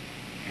wall.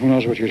 Who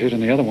knows what you'd hit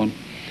in the other one.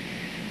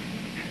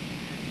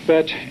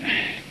 But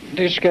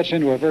this gets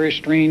into a very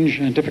strange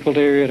and difficult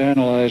area to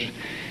analyze.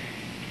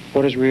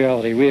 What is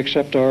reality? We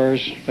accept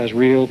ours as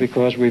real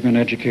because we've been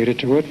educated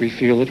to it. We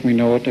feel it. We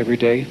know it every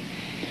day.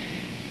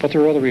 But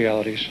there are other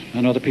realities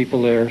and other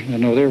people there that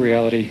know their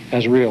reality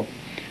as real.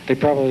 They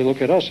probably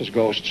look at us as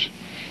ghosts,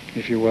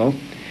 if you will.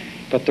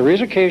 But there is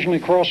occasionally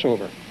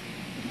crossover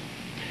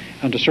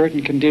under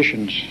certain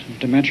conditions,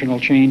 dimensional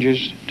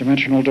changes,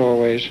 dimensional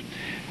doorways,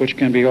 which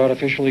can be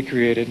artificially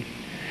created,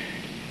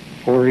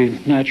 or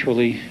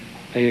naturally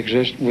they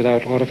exist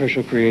without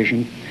artificial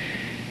creation.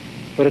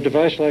 But a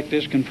device like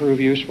this can prove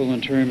useful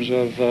in terms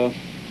of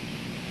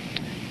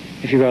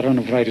if you've got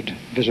uninvited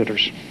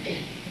visitors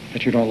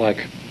that you don't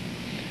like.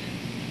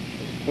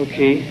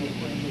 Okay.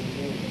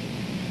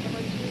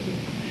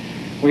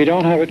 We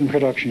don't have it in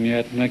production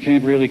yet, and I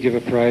can't really give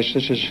a price.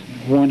 This is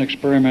one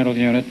experimental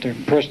unit.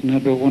 Preston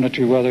had built one or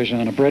two others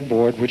on a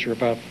breadboard, which are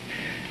about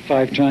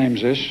 5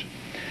 times this,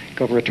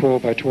 cover a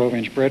 12 by 12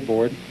 inch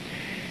breadboard.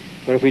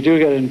 But if we do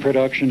get it in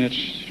production, it's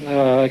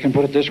I can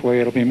put it this way: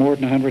 it'll be more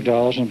than $100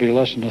 and it'll be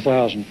less than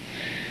 $1,000.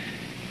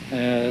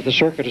 The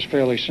circuit is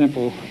fairly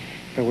simple,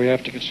 but we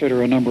have to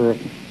consider a number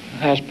of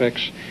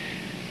aspects: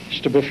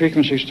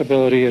 frequency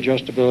stability,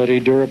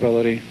 adjustability,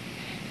 durability.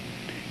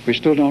 We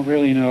still don't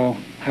really know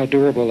how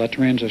durable that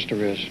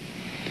transistor is.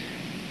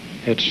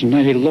 It's a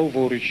low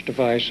voltage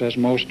device, as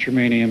most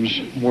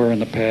germaniums were in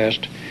the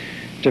past.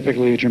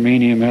 Typically, a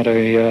germanium had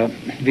a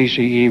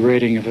VCE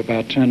rating of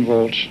about 10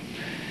 volts,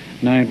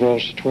 9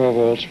 volts to 12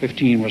 volts,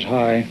 15 was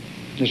high.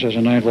 This is a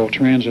 9-volt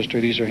transistor.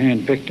 These are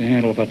hand-picked to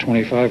handle about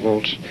 25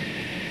 volts.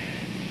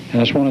 And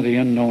that's one of the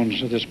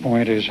unknowns at this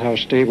point, is how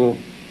stable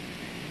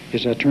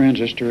is that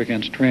transistor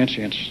against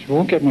transients. You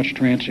won't get much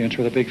transients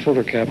with a big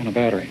filter cap on a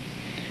battery.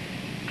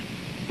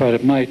 But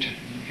it might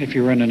if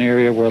you were in an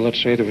area where,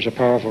 let's say, there was a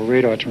powerful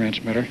radar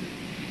transmitter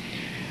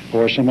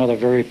or some other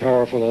very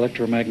powerful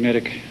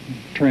electromagnetic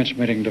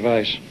transmitting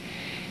device.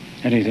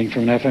 Anything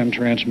from an FM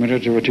transmitter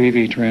to a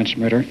TV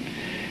transmitter.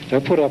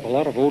 They'll put up a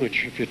lot of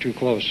voltage if you're too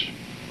close.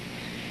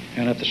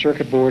 And if the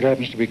circuit board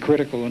happens to be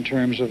critical in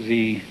terms of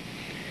the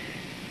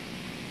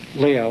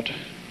layout,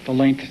 the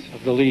length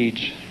of the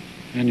leads,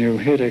 and you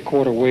hit a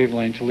quarter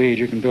wavelength lead,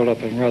 you can build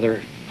up a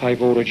rather high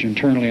voltage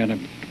internally on a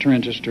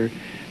transistor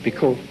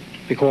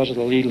because of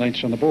the lead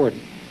lengths on the board.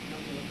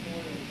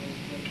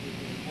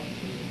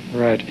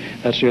 Right,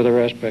 that's the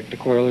other aspect. The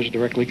coil is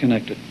directly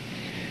connected.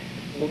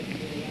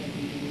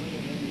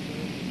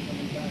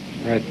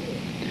 Right.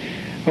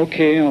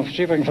 Okay, I'll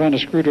see if I can find a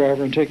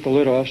screwdriver and take the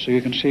lid off so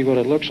you can see what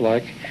it looks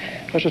like.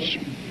 What have you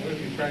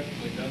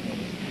practically done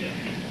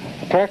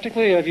with it?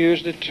 Practically, I've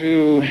used it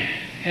to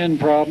end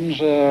problems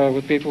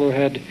with people who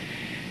had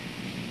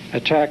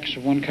attacks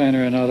of one kind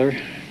or another.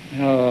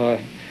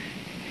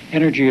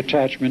 Energy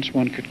attachments,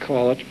 one could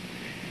call it,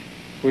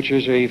 which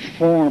is a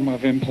form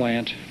of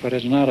implant, but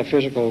it's not a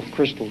physical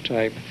crystal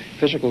type.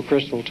 Physical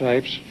crystal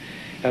types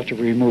have to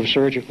be removed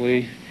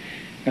surgically.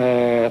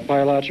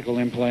 Biological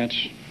implants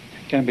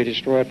can be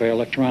destroyed by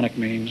electronic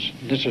means.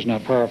 This is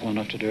not powerful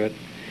enough to do it.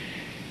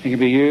 It can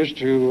be used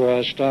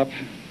to stop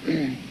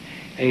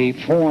a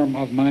form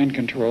of mind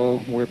control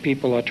where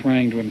people are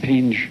trying to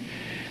impinge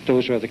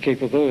those who have the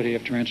capability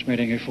of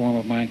transmitting a form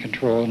of mind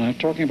control. And I'm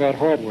talking about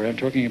hardware. I'm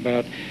talking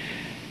about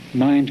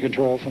mind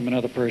control from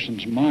another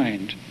person's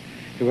mind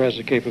who has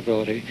the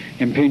capability,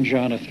 impinge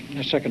on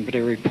a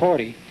secondary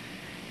party,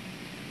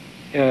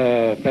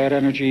 bad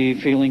energy,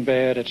 feeling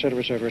bad, et cetera,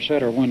 et cetera, et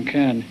cetera. One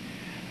can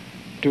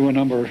do a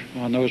number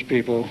on those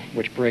people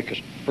which breaks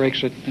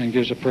it and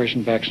gives a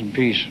person back some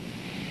peace.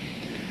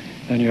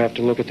 Then you have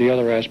to look at the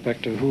other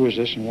aspect of who is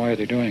this and why are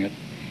they doing it.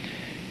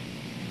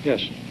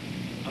 Yes?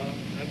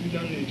 Have you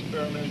done any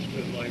experiments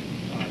with, like,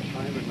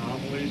 time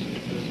anomalies?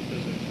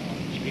 Does it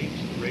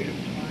change the rate of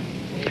time?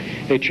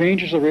 It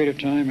changes the rate of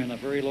time in a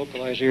very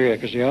localized area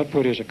because the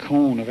output is a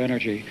cone of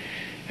energy.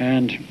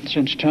 And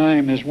since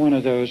time is one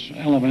of those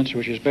elements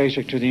which is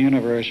basic to the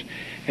universe,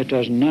 it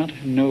does not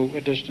know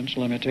a distance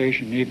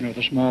limitation, even with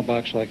a small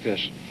box like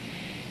this.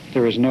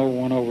 There is no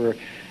 1 over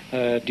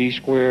d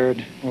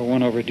squared or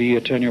 1 over d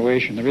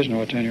attenuation. There is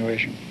no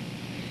attenuation.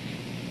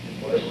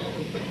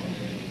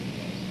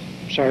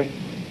 Sorry?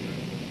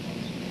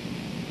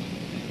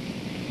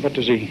 What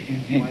does he...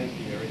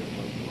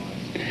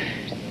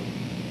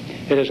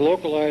 It is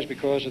localized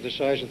because of the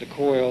size of the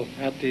coil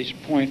at this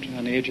point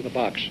on the edge of the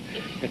box.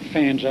 It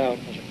fans out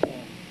as a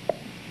cone.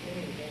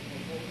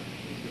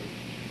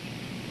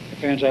 It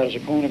fans out as a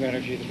cone of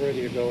energy. The further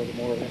you go, the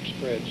more it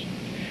spreads.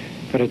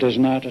 But it does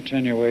not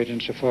attenuate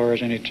insofar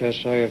as any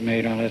tests I have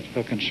made on it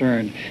are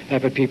concerned.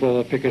 But people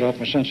that pick it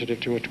up are sensitive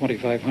to it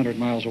 2,500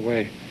 miles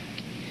away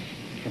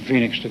from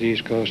Phoenix to the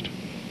East Coast.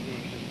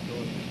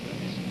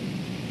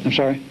 I'm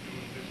sorry?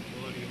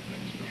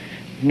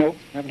 Nope,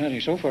 haven't had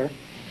any so far.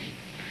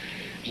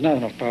 There's not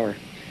enough power.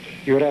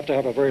 You would have to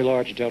have a very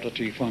large delta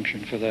T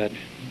function for that,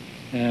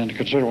 and a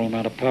considerable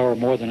amount of power,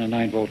 more than a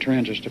 9-volt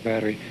transistor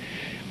battery.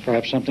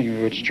 Perhaps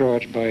something which is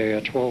charged by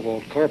a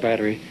 12-volt car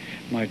battery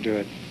might do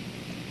it.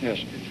 Yes?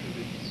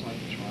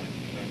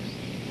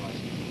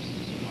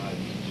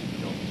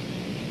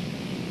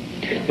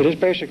 It is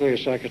basically a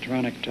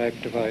psychotronic type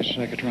device,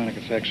 psychotronic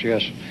effects,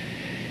 yes.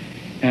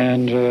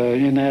 And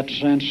in that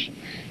sense,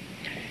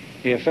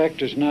 the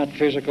effect is not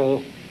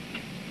physical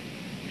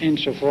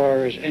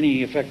insofar as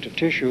any affected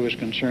tissue is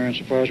concerned,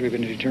 so far as we've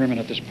been determined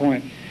at this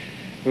point.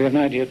 We have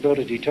not yet built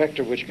a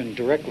detector which can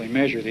directly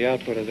measure the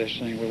output of this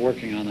thing. We're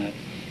working on that.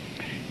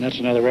 And that's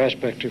another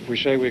aspect. If we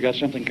say we've got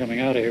something coming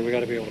out of here, we've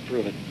got to be able to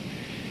prove it.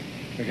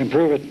 We can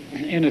prove it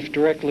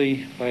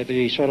indirectly by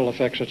the subtle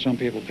effects that some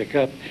people pick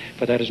up,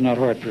 but that is not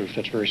hard proof.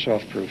 That's very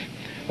soft proof.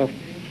 Oh.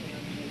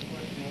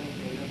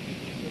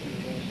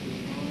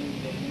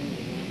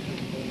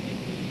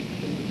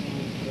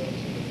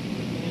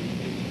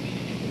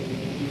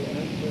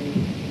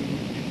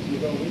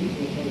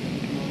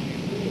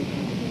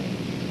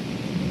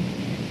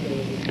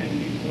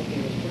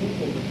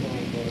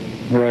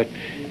 Right.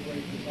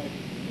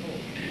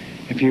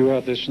 If you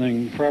have this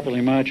thing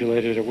properly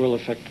modulated, it will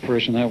affect the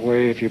person that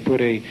way. If you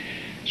put a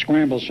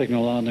scramble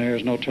signal on there,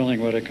 there's no telling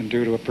what it can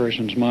do to a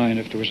person's mind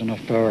if there was enough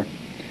power.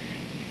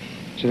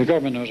 So the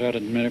government knows how to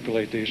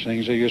manipulate these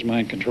things. They use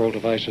mind control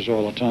devices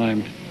all the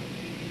time.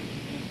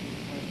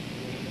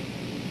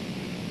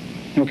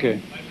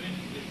 Okay.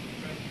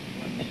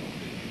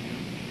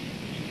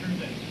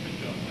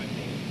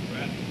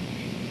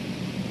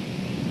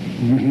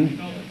 Mm-hmm.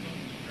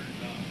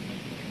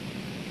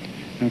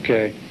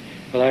 Okay.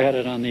 Well, I had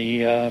it on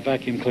the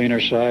vacuum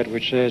cleaner side,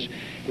 which says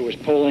it was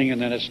pulling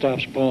and then it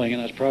stops pulling,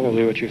 and that's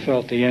probably what you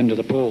felt, the end of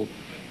the pull.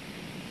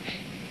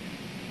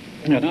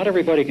 Now, not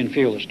everybody can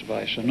feel this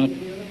device.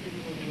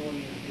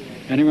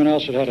 Anyone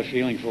else that had a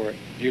feeling for it?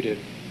 You did.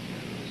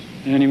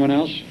 Anyone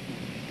else?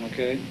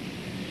 Okay.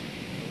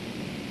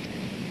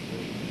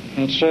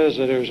 It says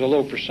that there was a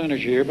low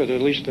percentage here, but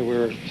at least there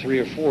were 3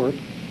 or 4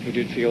 who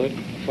did feel it.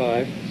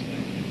 5.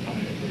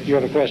 You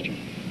have a question?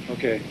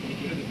 Okay.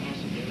 What are the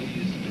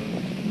possibilities of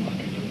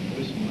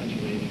voice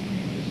modulating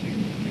the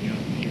signal coming out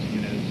and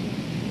using it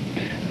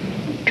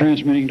as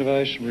Transmitting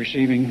device,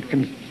 receiving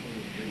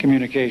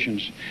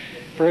communications.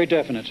 Very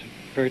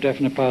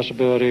definite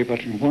possibility,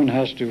 but one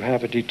has to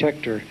have a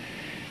detector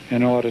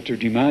in order to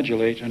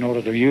demodulate, in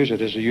order to use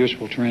it as a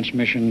useful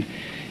transmission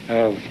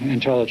of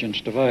intelligence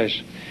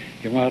device.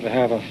 You want to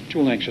have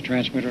 2 links, a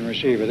transmitter and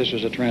receiver. This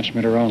is a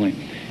transmitter only.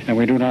 And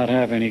we do not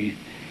have any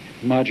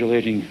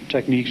modulating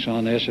techniques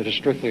on this. It is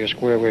strictly a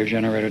square wave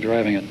generator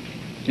driving it.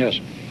 Yes?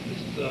 This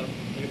is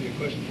maybe a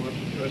question more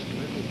for the rest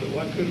of it, but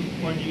why couldn't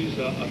one use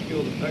a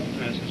field effect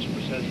transistor,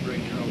 which has very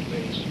narrow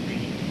base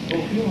region?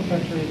 Well, field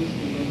effect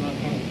transistors are not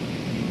help.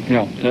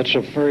 Yeah, that's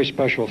a very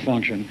special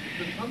function.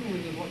 The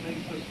tunneling is what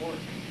makes this work.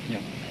 Yeah.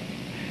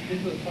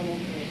 Is the tunnel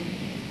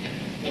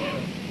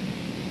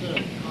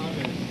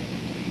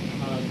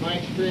My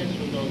experience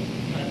with those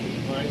type of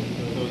devices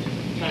or those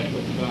type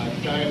of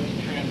diodes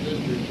and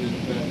transistors is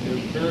that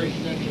they're very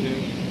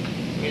sensitive,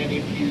 and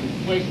if you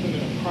place them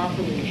in a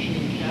properly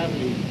machined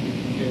cavity, you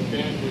can get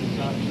bandwidths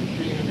up to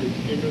 300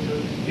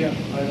 gigahertz. Yeah,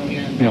 I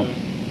know.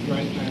 And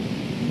rise time.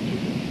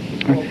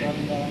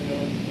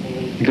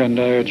 Gun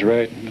diodes,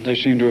 right. They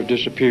seem to have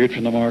disappeared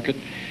from the market.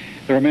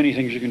 There are many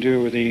things you can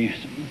do with the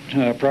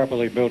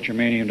properly built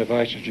germanium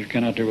devices you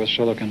cannot do with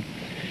silicon.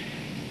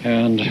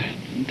 And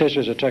this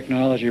is a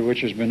technology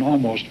which has been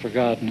almost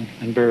forgotten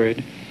and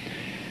buried,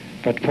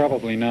 but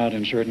probably not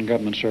in certain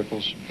government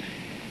circles.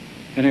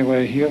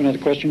 Anyway, you have another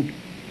question?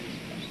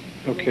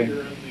 Okay.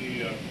 Earlier in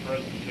the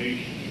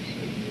presentation, you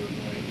said you were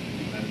going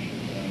to mention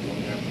what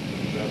happened to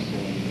the vessel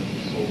and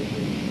the soul.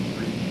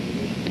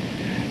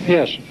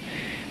 Yes,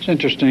 it's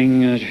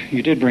interesting.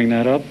 You did bring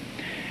that up.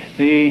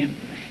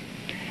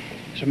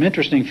 Some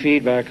interesting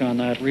feedback on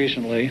that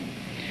recently.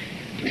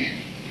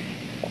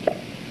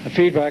 The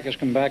feedback has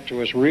come back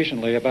to us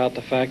recently about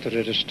the fact that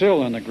it is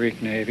still in the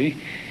Greek Navy,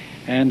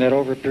 and that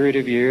over a period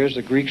of years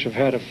the Greeks have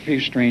had a few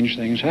strange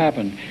things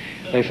happen.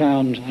 They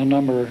found a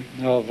number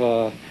of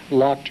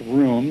locked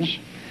rooms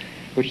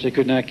which they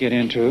could not get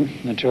into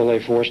until they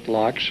forced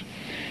locks.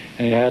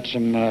 They had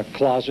some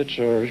closets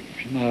or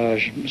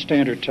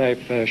standard type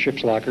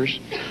ship's lockers.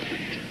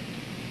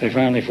 They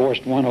finally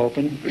forced one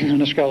open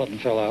and a skeleton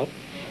fell out.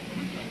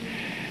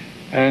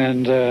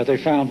 And they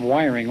found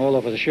wiring all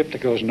over the ship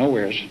that goes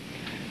nowheres.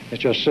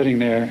 It's just sitting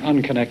there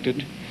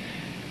unconnected,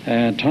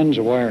 and tons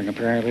of wiring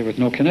apparently with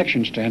no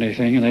connections to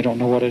anything, and they don't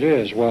know what it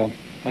is. Well,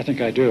 I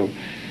think I do.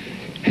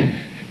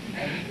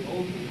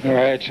 All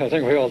right, I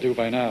think we all do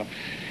by now.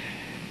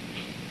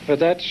 But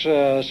that's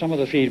some of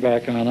the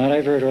feedback on that.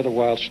 I've heard other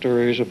wild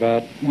stories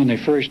about when they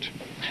first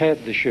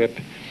had the ship,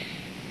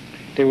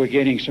 they were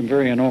getting some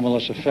very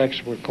anomalous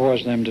effects which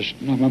caused them to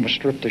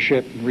strip the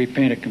ship and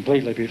repaint it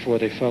completely before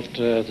they felt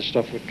the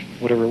stuff,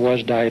 whatever it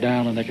was, die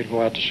down and they could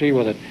go out to sea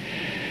with it.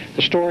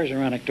 The stories are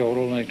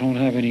anecdotal, and I don't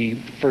have any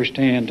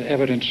first-hand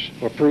evidence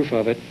or proof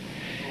of it. So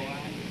I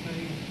had the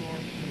same source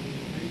in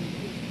Greece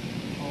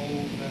that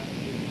told that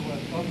the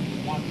U.S.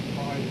 government wanted to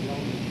buy the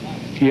element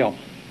flag. Yeah,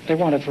 they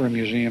want it for a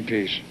museum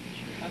piece.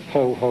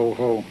 Ho, ho,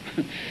 ho.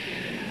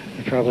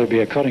 There'd probably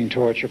be a cutting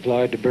torch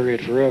applied to bury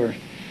it forever.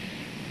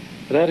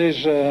 That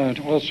is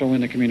also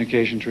in the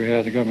communications we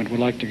have. The government would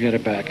like to get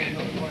it back.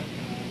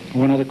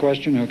 One other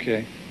question?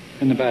 Okay.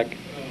 In the back.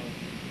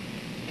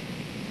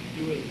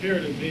 It would appear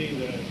to me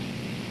that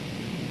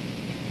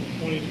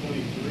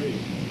 2023,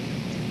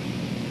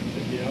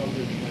 that the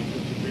algorithm might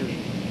disappear,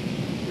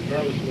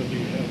 regardless of whether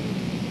you have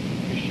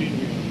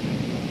machinery on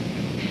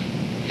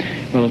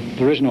it. Well,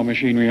 there is no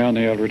machinery on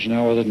the Eldridge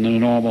now other than a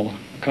normal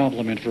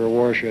complement for a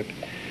warship.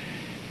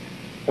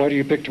 Why do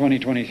you pick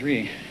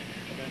 2023?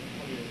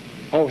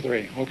 Oh,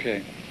 3,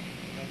 okay.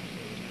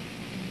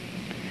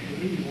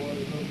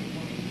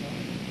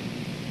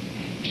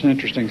 It's an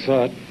interesting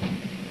thought.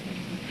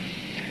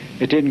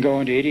 It didn't go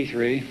into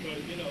 83.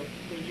 But, you know,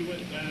 when you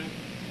went back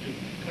and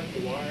cut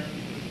the wire,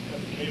 cut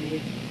the cable,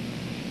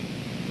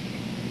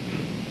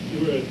 you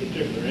were at a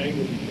particular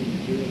angle between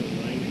 0 and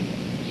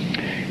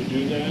 90 to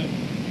do that.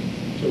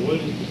 So what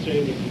is to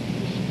say that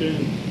the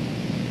spin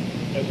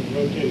hasn't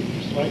rotated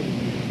slightly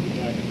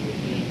back into the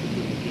plane?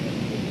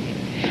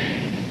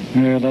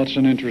 Yeah, that's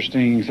an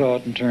interesting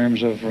thought in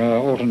terms of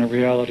alternate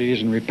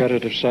realities and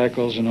repetitive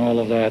cycles and all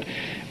of that.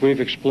 We've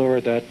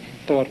explored that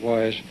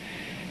thought-wise,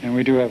 and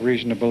we do have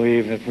reason to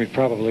believe that we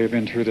probably have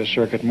been through this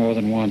circuit more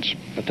than once.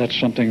 But that's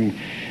something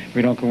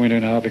we don't go into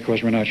now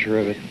because we're not sure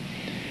of it.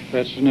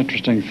 That's an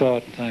interesting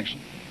thought. Thanks.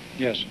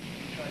 Yes?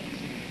 try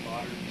using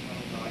modern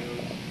tunnel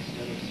diodes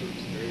instead of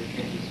surface barrier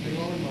transistors?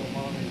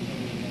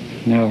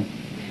 No.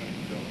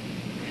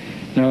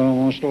 No,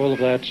 almost all of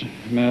that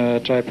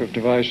type of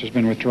device has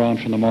been withdrawn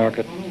from the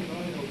market.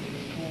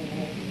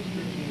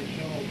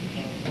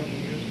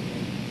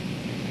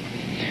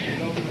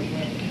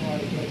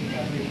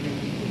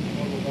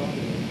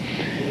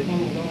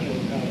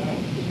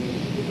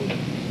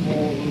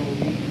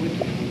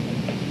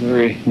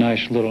 Very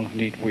nice little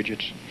neat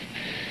widgets.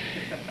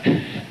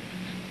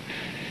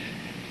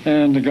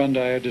 And the gun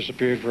diode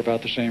disappeared for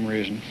about the same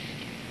reason.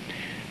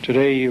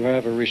 Today you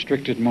have a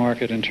restricted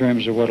market in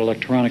terms of what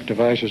electronic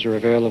devices are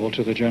available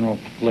to the general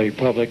lay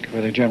public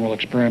or the general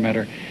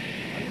experimenter.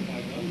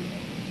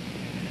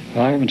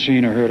 I haven't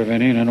seen or heard of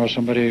any, and I know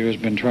somebody who's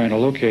been trying to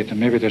locate them.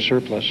 Maybe they're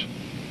surplus.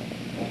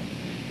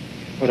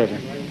 Whatever.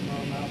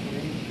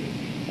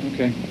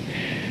 Okay.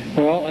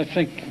 Well, I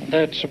think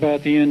that's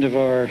about the end of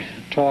our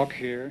talk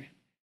here.